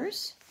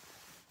corners.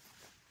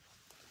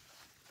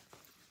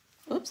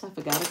 Oops, I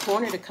forgot a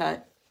corner to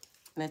cut.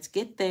 Let's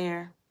get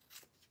there.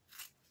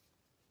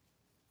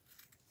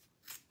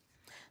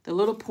 The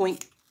little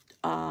point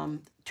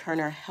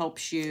turner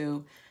helps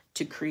you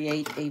to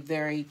create a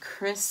very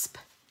crisp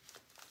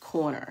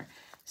corner.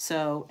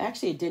 So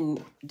actually it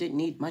didn't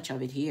need much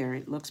of it here.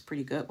 It looks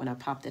pretty good when I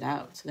popped it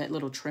out. So that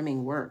little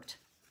trimming worked.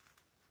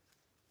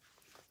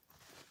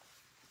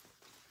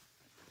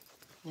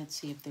 Let's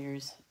see if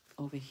there's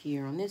over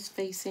here on this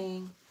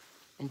facing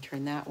and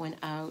turn that one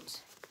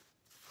out.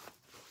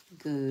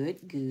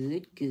 Good,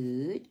 good,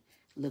 good.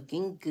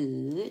 Looking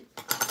good.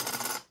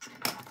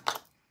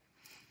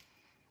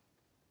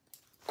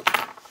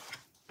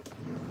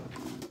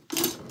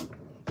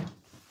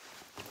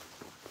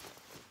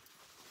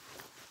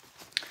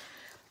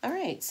 All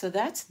right, so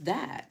that's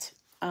that.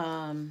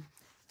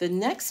 The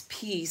next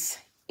piece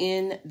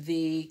in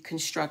the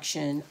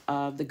construction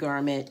of the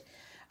garment,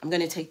 I'm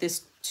going to take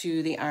this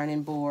to the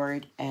ironing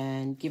board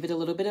and give it a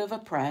little bit of a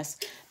press.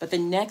 But the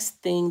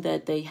next thing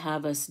that they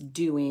have us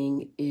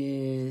doing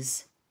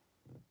is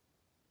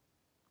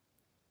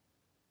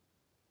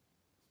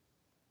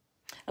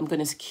I'm going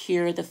to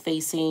secure the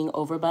facing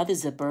over by the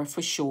zipper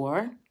for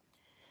sure.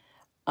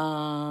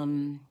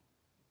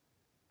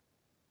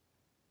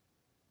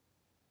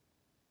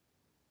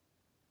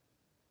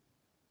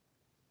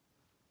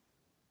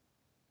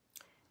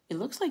 It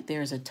looks like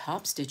there's a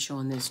top stitch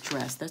on this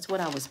dress. That's what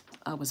I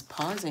was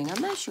pausing.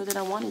 I'm not sure that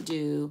I want to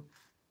do.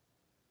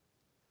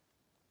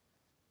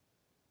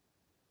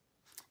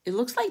 It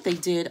looks like they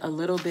did a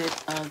little bit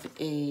of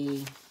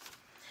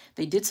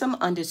they did some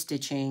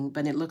understitching,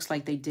 but it looks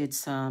like they did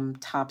some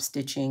top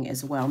stitching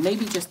as well.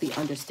 Maybe just the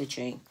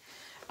understitching.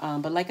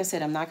 But like I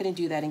said, I'm not going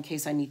to do that in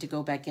case I need to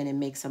go back in and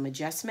make some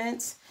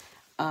adjustments.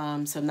 So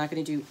I'm not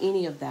going to do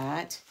any of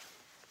that.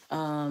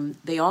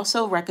 They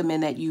also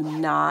recommend that you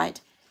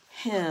not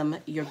hem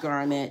your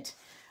garment.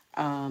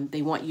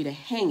 They want you to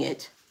hang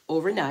it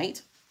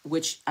overnight,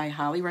 which I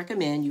highly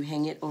recommend. You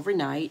hang it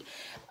overnight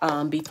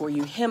before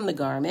you hem the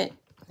garment.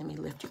 Let me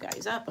lift you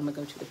guys up. I'm gonna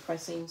go to the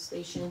pressing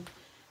station.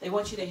 They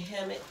want you to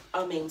hang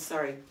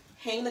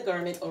the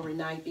garment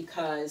overnight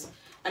because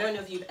I don't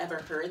know if you've ever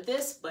heard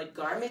this, but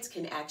garments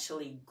can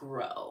actually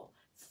grow.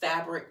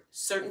 Fabric,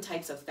 certain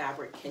types of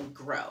fabric can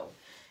grow.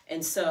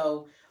 And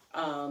so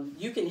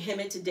you can hem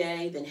it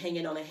today, then hang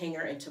it on a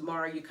hanger, and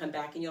tomorrow you come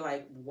back and you're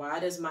like, why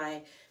does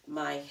my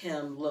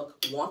hem look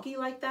wonky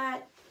like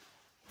that?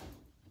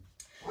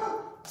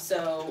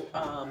 So,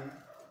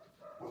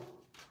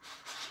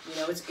 you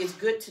know, it's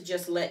good to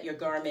just let your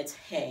garments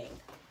hang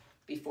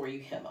before you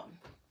hem them.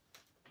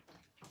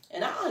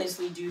 And I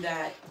honestly do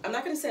that. I'm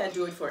not going to say I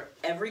do it for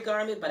every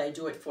garment, but I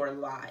do it for a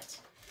lot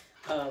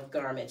of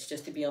garments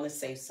just to be on the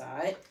safe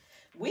side.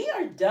 We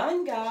are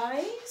done,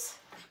 guys.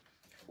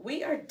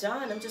 We are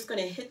done. I'm just going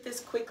to hit this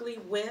quickly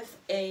with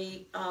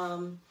the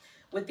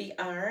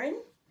iron.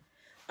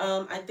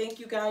 I thank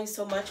you guys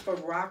so much for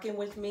rocking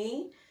with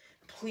me.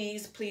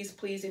 Please, please,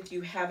 please, if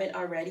you haven't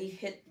already,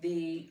 hit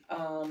the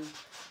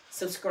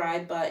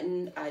subscribe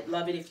button. I'd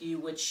love it if you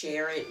would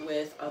share it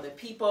with other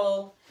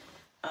people.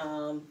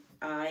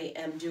 I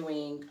am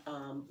doing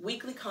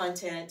weekly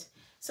content,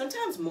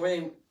 sometimes more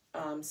than,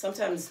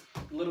 sometimes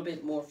a little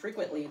bit more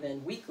frequently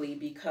than weekly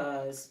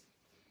because,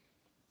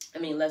 I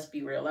mean, let's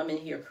be real. I'm in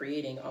here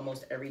creating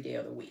almost every day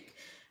of the week.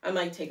 I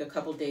might take a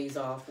couple days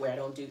off where I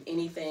don't do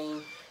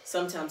anything.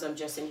 Sometimes I'm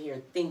just in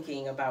here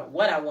thinking about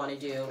what I want to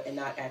do and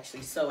not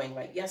actually sewing.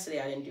 Like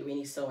yesterday, I didn't do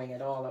any sewing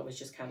at all. I was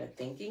just kind of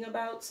thinking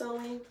about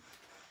sewing.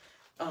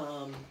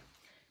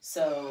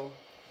 So,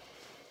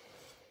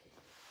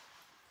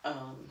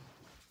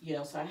 you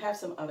know, so I have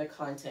some other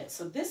content.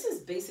 So this is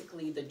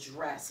basically the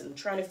dress, and I'm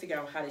trying to figure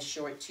out how to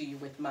show it to you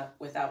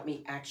without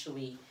me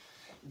actually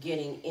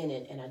getting in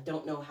it. And I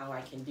don't know how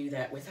I can do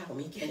that without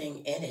me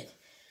getting in it.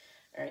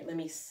 All right, let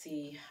me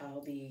see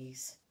how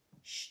these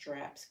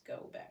straps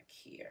go back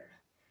here.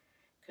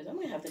 Because I'm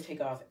going to have to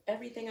take off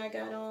everything I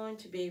got on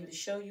to be able to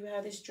show you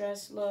how this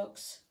dress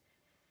looks.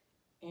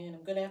 And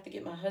I'm going to have to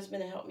get my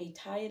husband to help me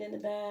tie it in the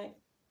back.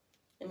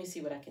 Let me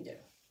see what I can do.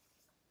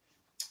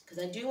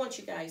 Because I do want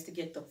you guys to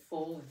get the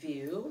full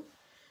view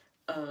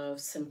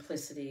of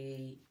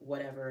Simplicity,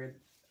 whatever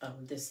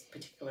this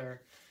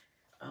particular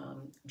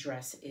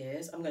dress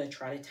is. I'm going to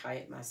try to tie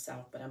it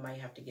myself, but I might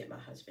have to get my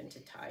husband to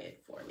tie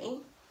it for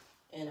me.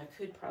 And I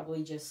could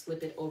probably just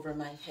slip it over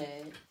my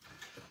head.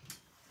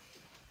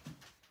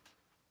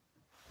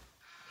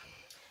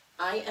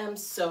 I am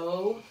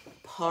so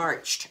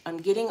parched. I'm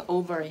getting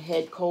over a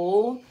head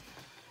cold.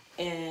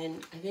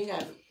 And I think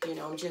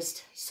I'm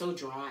just so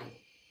dry.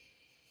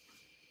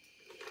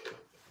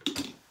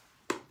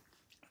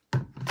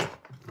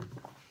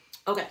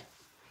 Okay.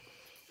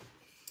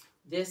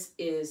 This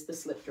is the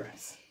slip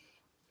dress.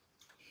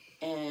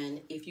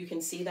 And if you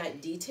can see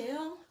that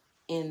detail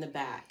in the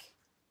back,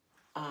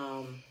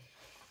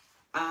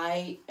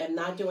 I am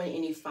not doing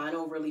any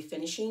final really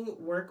finishing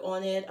work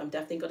on it. I'm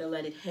definitely going to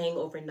let it hang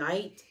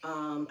overnight.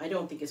 I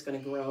don't think it's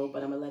going to grow,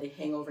 but I'm going to let it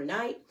hang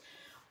overnight.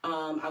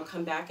 I'll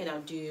come back and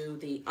I'll do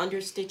the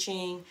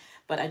understitching,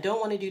 but I don't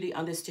want to do the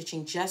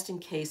understitching just in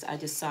case I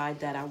decide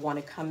that I want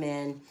to come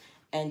in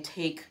and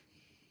take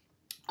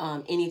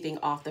anything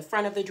off the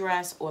front of the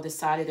dress or the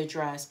side of the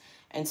dress.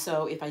 And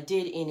so if I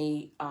did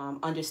any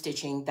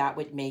understitching, that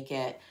would make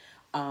it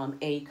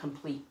a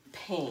complete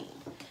pain.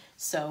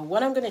 So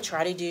what I'm going to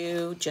try to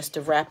do just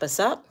to wrap us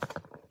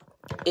up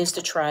is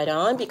to try it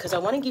on, because I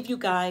want to give you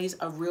guys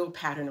a real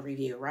pattern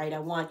review, right?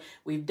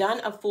 We've done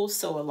a full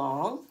sew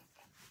along,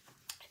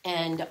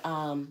 and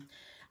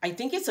I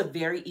think it's a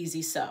very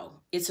easy sew.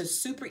 It's a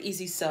super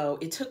easy sew.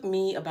 It took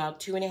me about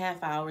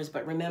 2.5 hours,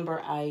 but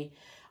remember I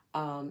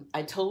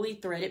totally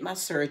threaded my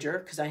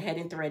serger because I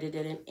hadn't threaded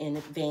it in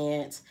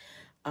advance.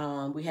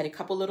 We had a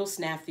couple little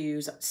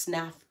snafus.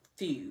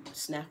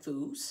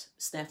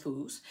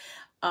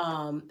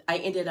 I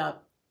ended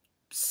up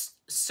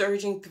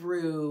serging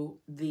through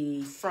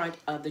the front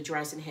of the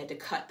dress and had to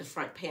cut the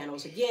front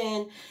panels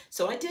again.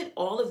 So I did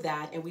all of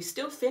that, and we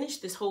still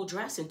finished this whole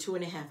dress in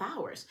 2.5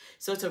 hours.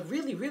 So it's a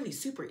really, really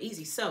super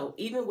easy sew.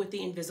 Even with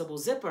the invisible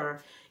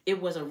zipper, it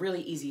was a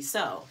really easy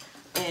sew.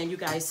 And you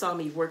guys saw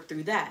me work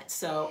through that.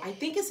 So I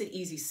think it's an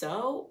easy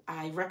sew.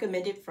 I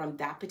recommend it from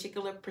that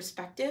particular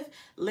perspective.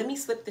 Let me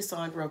slip this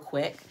on real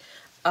quick.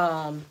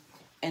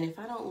 And if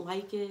I don't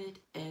like it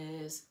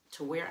as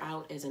to wear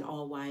out as an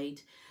all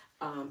white,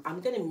 I'm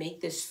going to make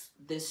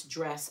this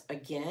dress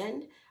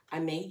again. I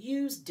may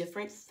use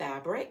different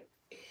fabric,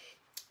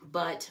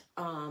 but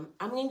I'm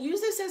going to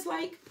use this as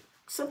like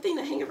something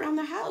to hang around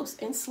the house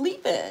and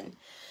sleep in.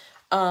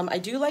 I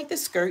do like the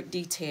skirt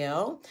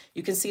detail.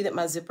 You can see that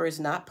my zipper is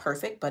not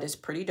perfect, but it's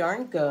pretty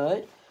darn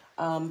good.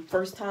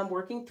 First time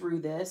working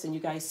through this, and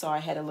you guys saw I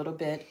had a little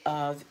bit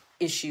of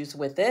issues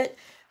with it.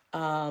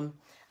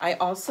 I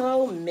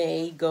also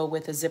may go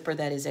with a zipper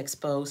that is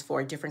exposed for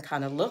a different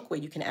kind of look where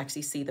you can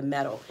actually see the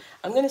metal.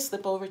 I'm going to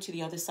slip over to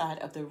the other side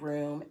of the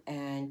room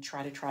and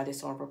try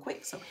this on real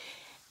quick. So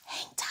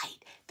hang tight.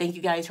 Thank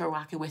you guys for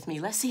rocking with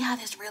me. Let's see how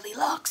this really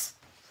looks.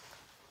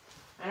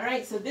 All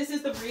right, so this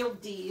is the real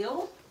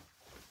deal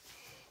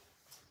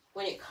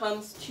when it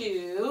comes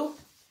to,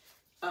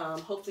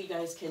 hopefully you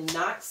guys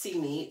cannot see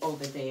me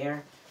over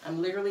there.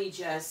 I'm literally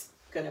just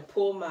going to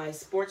pull my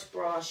sports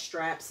bra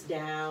straps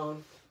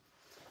down,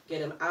 get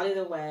them out of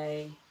the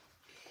way,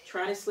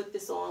 try to slip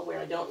this on where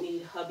I don't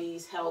need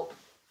hubby's help.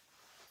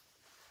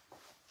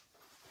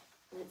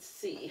 Let's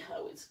see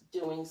how it's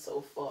doing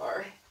so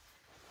far.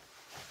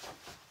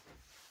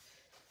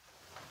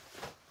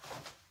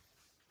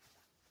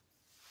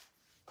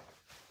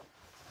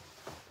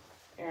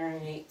 All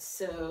right,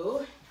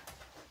 so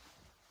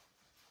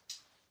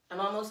I'm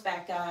almost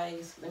back,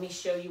 guys. Let me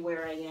show you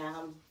where I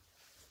am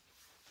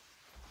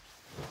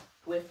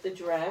with the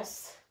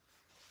dress.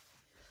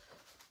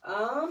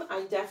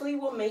 I definitely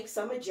will make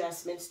some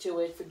adjustments to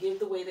it. Forgive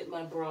the way that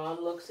my bra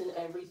looks and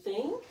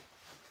everything.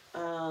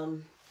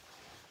 So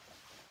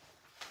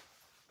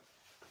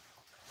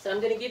I'm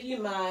going to give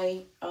you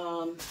my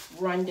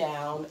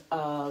rundown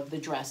of the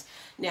dress.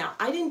 Now,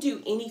 I didn't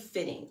do any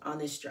fitting on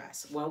this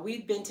dress. While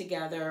we've been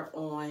together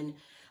on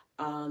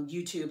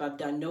YouTube, I've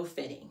done no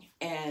fitting.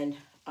 And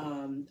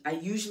I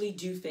usually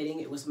do fitting.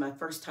 It was my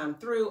first time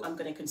through. I'm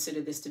going to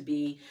consider this to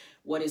be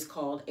what is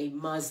called a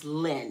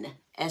muslin,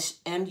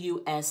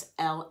 M-U-S-L-I-N.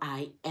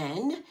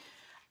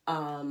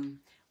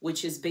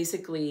 which is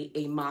basically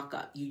a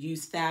mock-up. You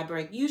use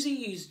fabric, usually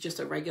you use just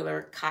a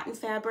regular cotton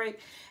fabric.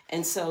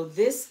 And so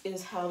this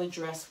is how the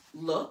dress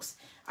looks.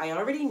 I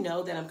already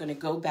know that I'm gonna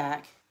go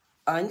back,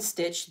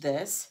 unstitch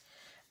this.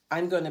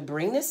 I'm gonna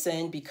bring this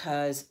in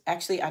because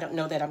actually I don't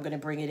know that I'm gonna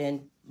bring it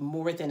in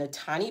more than a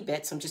tiny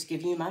bit. So I'm just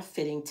giving you my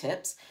fitting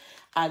tips.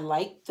 I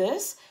like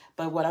this,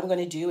 but what I'm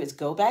gonna do is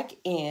go back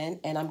in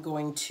and I'm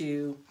going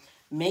to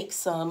make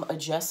some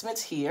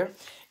adjustments here.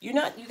 You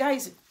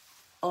guys,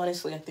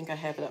 honestly, I think I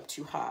have it up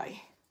too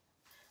high,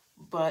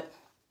 but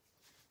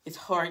it's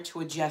hard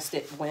to adjust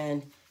it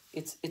when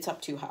it's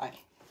up too high.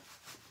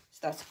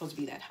 It's not supposed to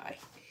be that high.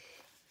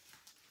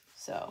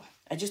 So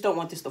I just don't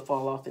want this to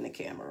fall off in the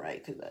camera,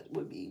 right? Because that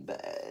would be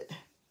bad.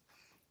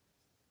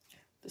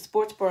 The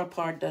sports bra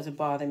part doesn't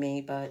bother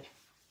me, but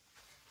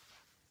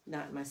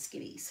not my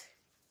skitties.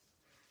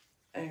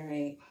 All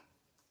right.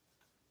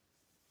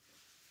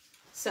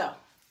 So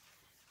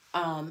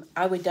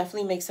I would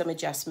definitely make some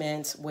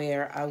adjustments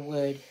where I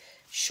would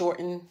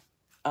shorten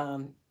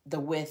the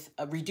width,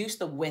 reduce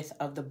the width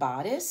of the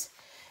bodice.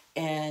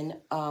 And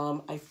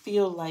I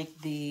feel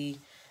like the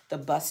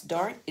bust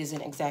dart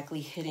isn't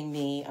exactly hitting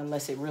me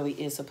unless it really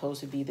is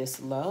supposed to be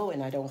this low,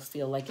 and I don't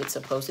feel like it's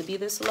supposed to be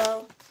this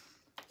low.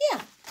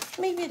 Yeah,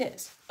 maybe it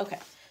is. Okay,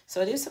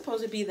 so it is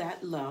supposed to be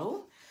that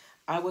low.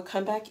 I would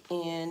come back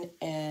in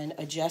and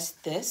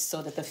adjust this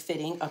so that the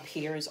fitting up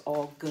here is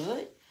all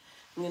good.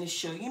 I'm going to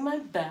show you my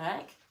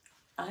back.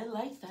 I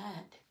like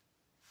that.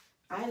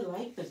 I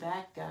like the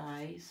back,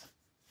 guys.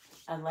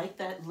 I like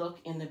that look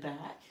in the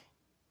back.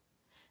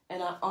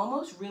 And I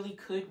almost really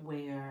could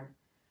wear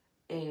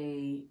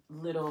a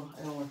little,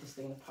 I don't want this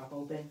thing to pop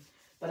open,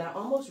 but I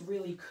almost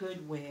really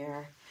could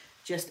wear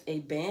just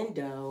a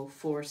bandeau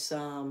for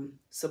some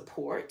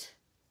support.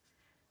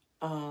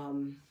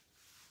 And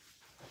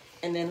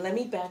then let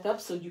me back up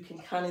so you can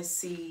kind of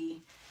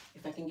see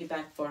if I can get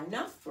back far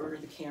enough for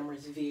the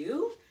camera's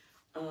view.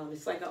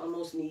 It's like I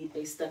almost need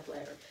a step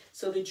ladder.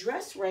 So the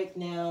dress right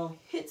now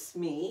hits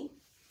me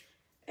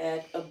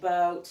at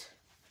about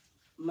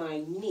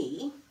my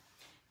knee.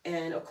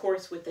 And of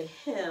course with the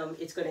hem,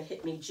 it's going to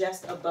hit me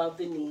just above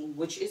the knee,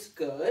 which is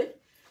good.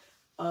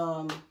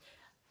 I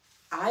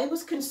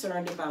was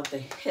concerned about the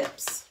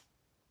hips.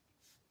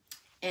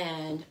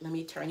 And let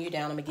me turn you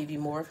down. I'm going to give you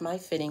more of my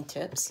fitting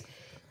tips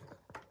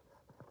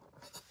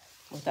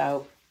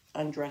without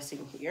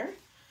undressing here.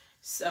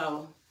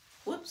 So,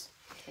 whoops,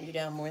 turn you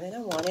down more than I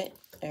wanted.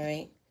 All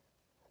right.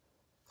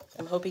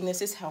 I'm hoping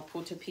this is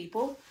helpful to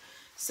people.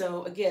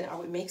 So again, I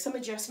would make some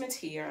adjustments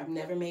here. I've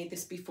never made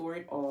this before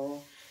at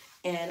all.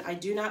 And I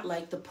do not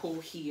like the pull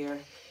here.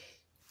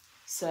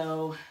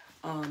 So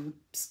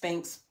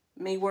Spanx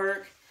may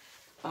work.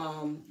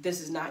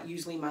 This is not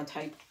usually my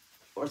type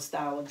or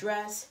style of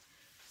dress.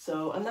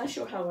 So I'm not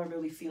sure how I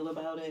really feel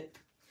about it.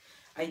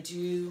 I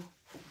do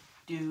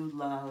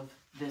love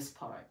this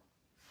part.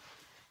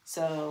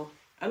 So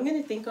I'm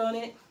going to think on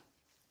it.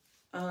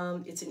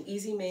 It's an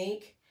easy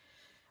make.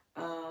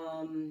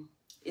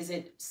 Is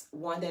it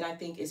one that I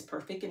think is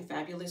perfect and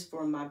fabulous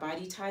for my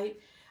body type?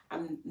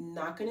 I'm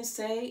not going to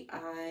say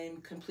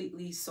I'm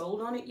completely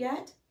sold on it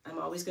yet. I'm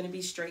always going to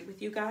be straight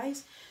with you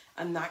guys.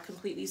 I'm not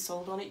completely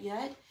sold on it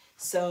yet.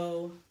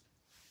 So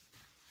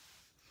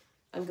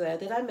I'm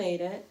glad that I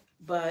made it,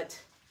 but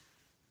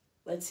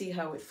let's see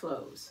how it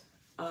flows.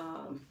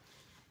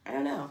 I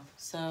don't know.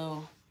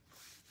 So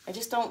I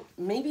just don't,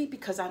 maybe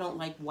because I don't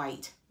like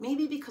white,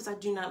 maybe because I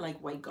do not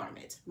like white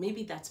garments.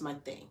 Maybe that's my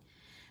thing.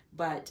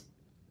 But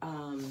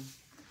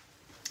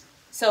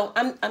so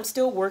I'm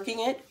still working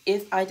it.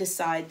 If I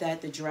decide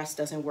that the dress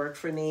doesn't work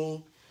for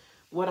me,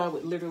 what I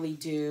would literally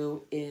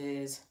do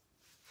is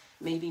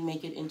maybe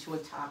make it into a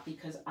top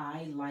because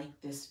I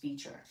like this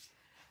feature.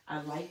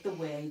 I like the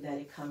way that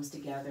it comes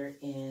together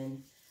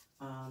in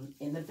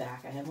the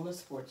back. I have on a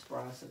sports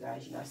bra, so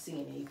guys, you're not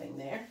seeing anything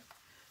there.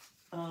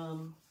 I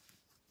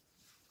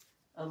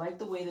like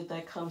the way that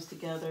that comes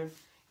together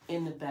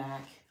in the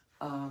back.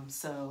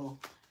 So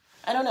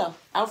I don't know.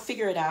 I'll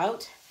figure it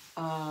out.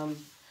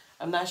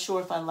 I'm not sure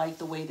if I like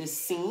the way this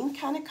seam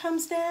kind of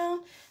comes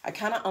down. I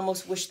kind of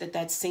almost wish that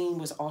that seam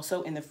was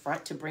also in the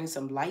front to bring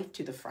some life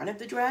to the front of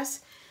the dress.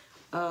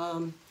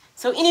 So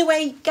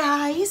anyway,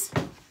 guys,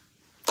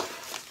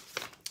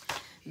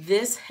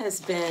 this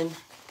has been,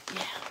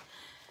 yeah,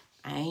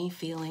 I ain't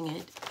feeling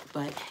it,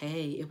 but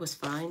hey, it was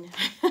fun.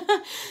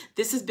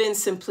 This has been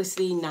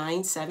Simplicity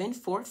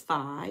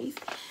 9745.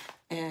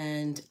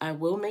 And I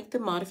will make the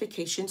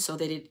modification so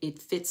that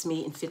it fits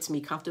me and fits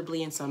me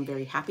comfortably. And so I'm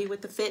very happy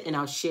with the fit. And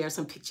I'll share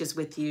some pictures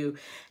with you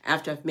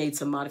after I've made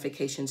some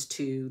modifications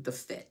to the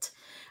fit.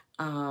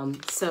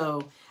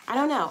 So I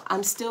don't know.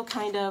 I'm still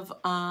kind of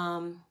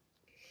on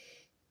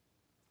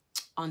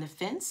the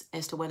fence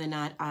as to whether or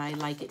not I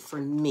like it for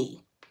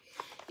me.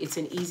 It's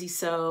an easy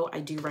sew.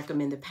 I do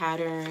recommend the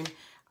pattern.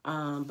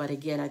 But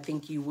again, I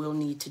think you will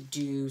need to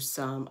do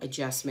some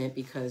adjustment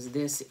because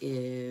this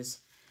is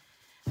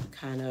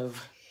kind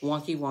of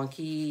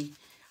wonky.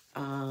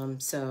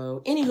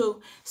 So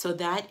anywho, so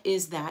that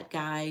is that,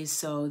 guys.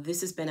 So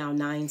this has been our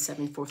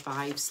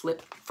 9745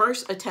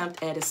 first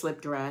attempt at a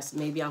slip dress.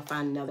 Maybe I'll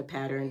find another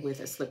pattern with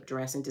a slip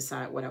dress and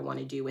decide what I want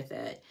to do with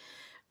it.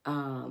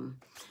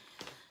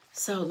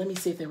 So let me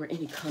see if there were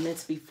any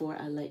comments before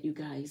I let you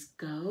guys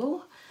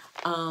go.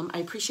 I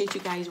appreciate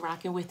you guys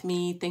rocking with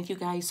me. Thank you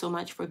guys so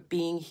much for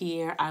being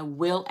here. I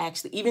will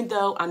actually, even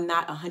though I'm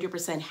not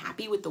 100%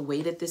 happy with the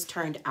way that this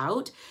turned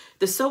out,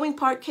 the sewing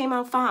part came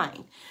out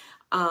fine.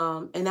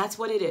 And that's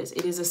what it is.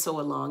 It is a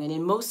sew along. And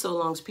in most sew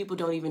alongs, people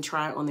don't even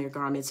try it on their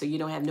garments. So you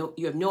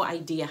have no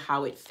idea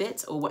how it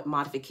fits or what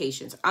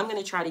modifications. I'm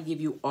going to try to give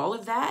you all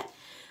of that,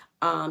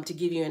 to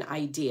give you an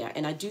idea.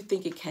 And I do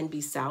think it can be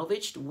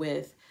salvaged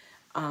with,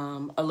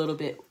 a little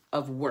bit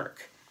of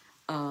work.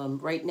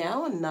 Right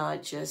now, I'm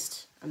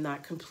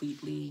not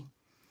completely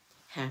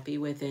happy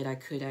with it. I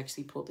could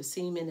actually pull the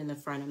seam in the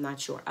front. I'm not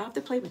sure. I'll have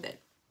to play with it.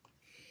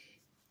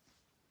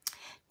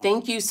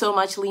 Thank you so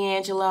much,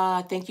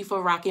 Leangela. Thank you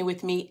for rocking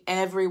with me,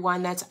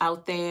 everyone that's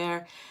out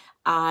there.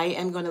 I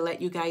am going to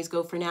let you guys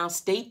go for now.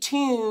 Stay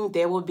tuned.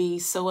 There will be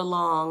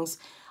sew-alongs,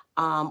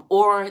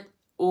 or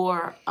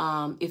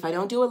if I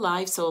don't do a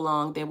live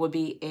sew-along, there will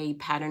be a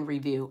pattern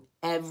review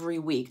every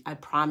week. I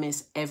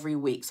promise, every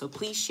week. So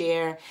please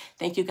share.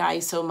 Thank you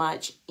guys so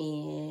much,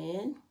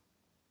 and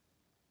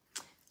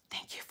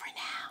thank you for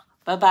now.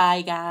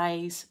 Bye-bye,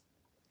 guys.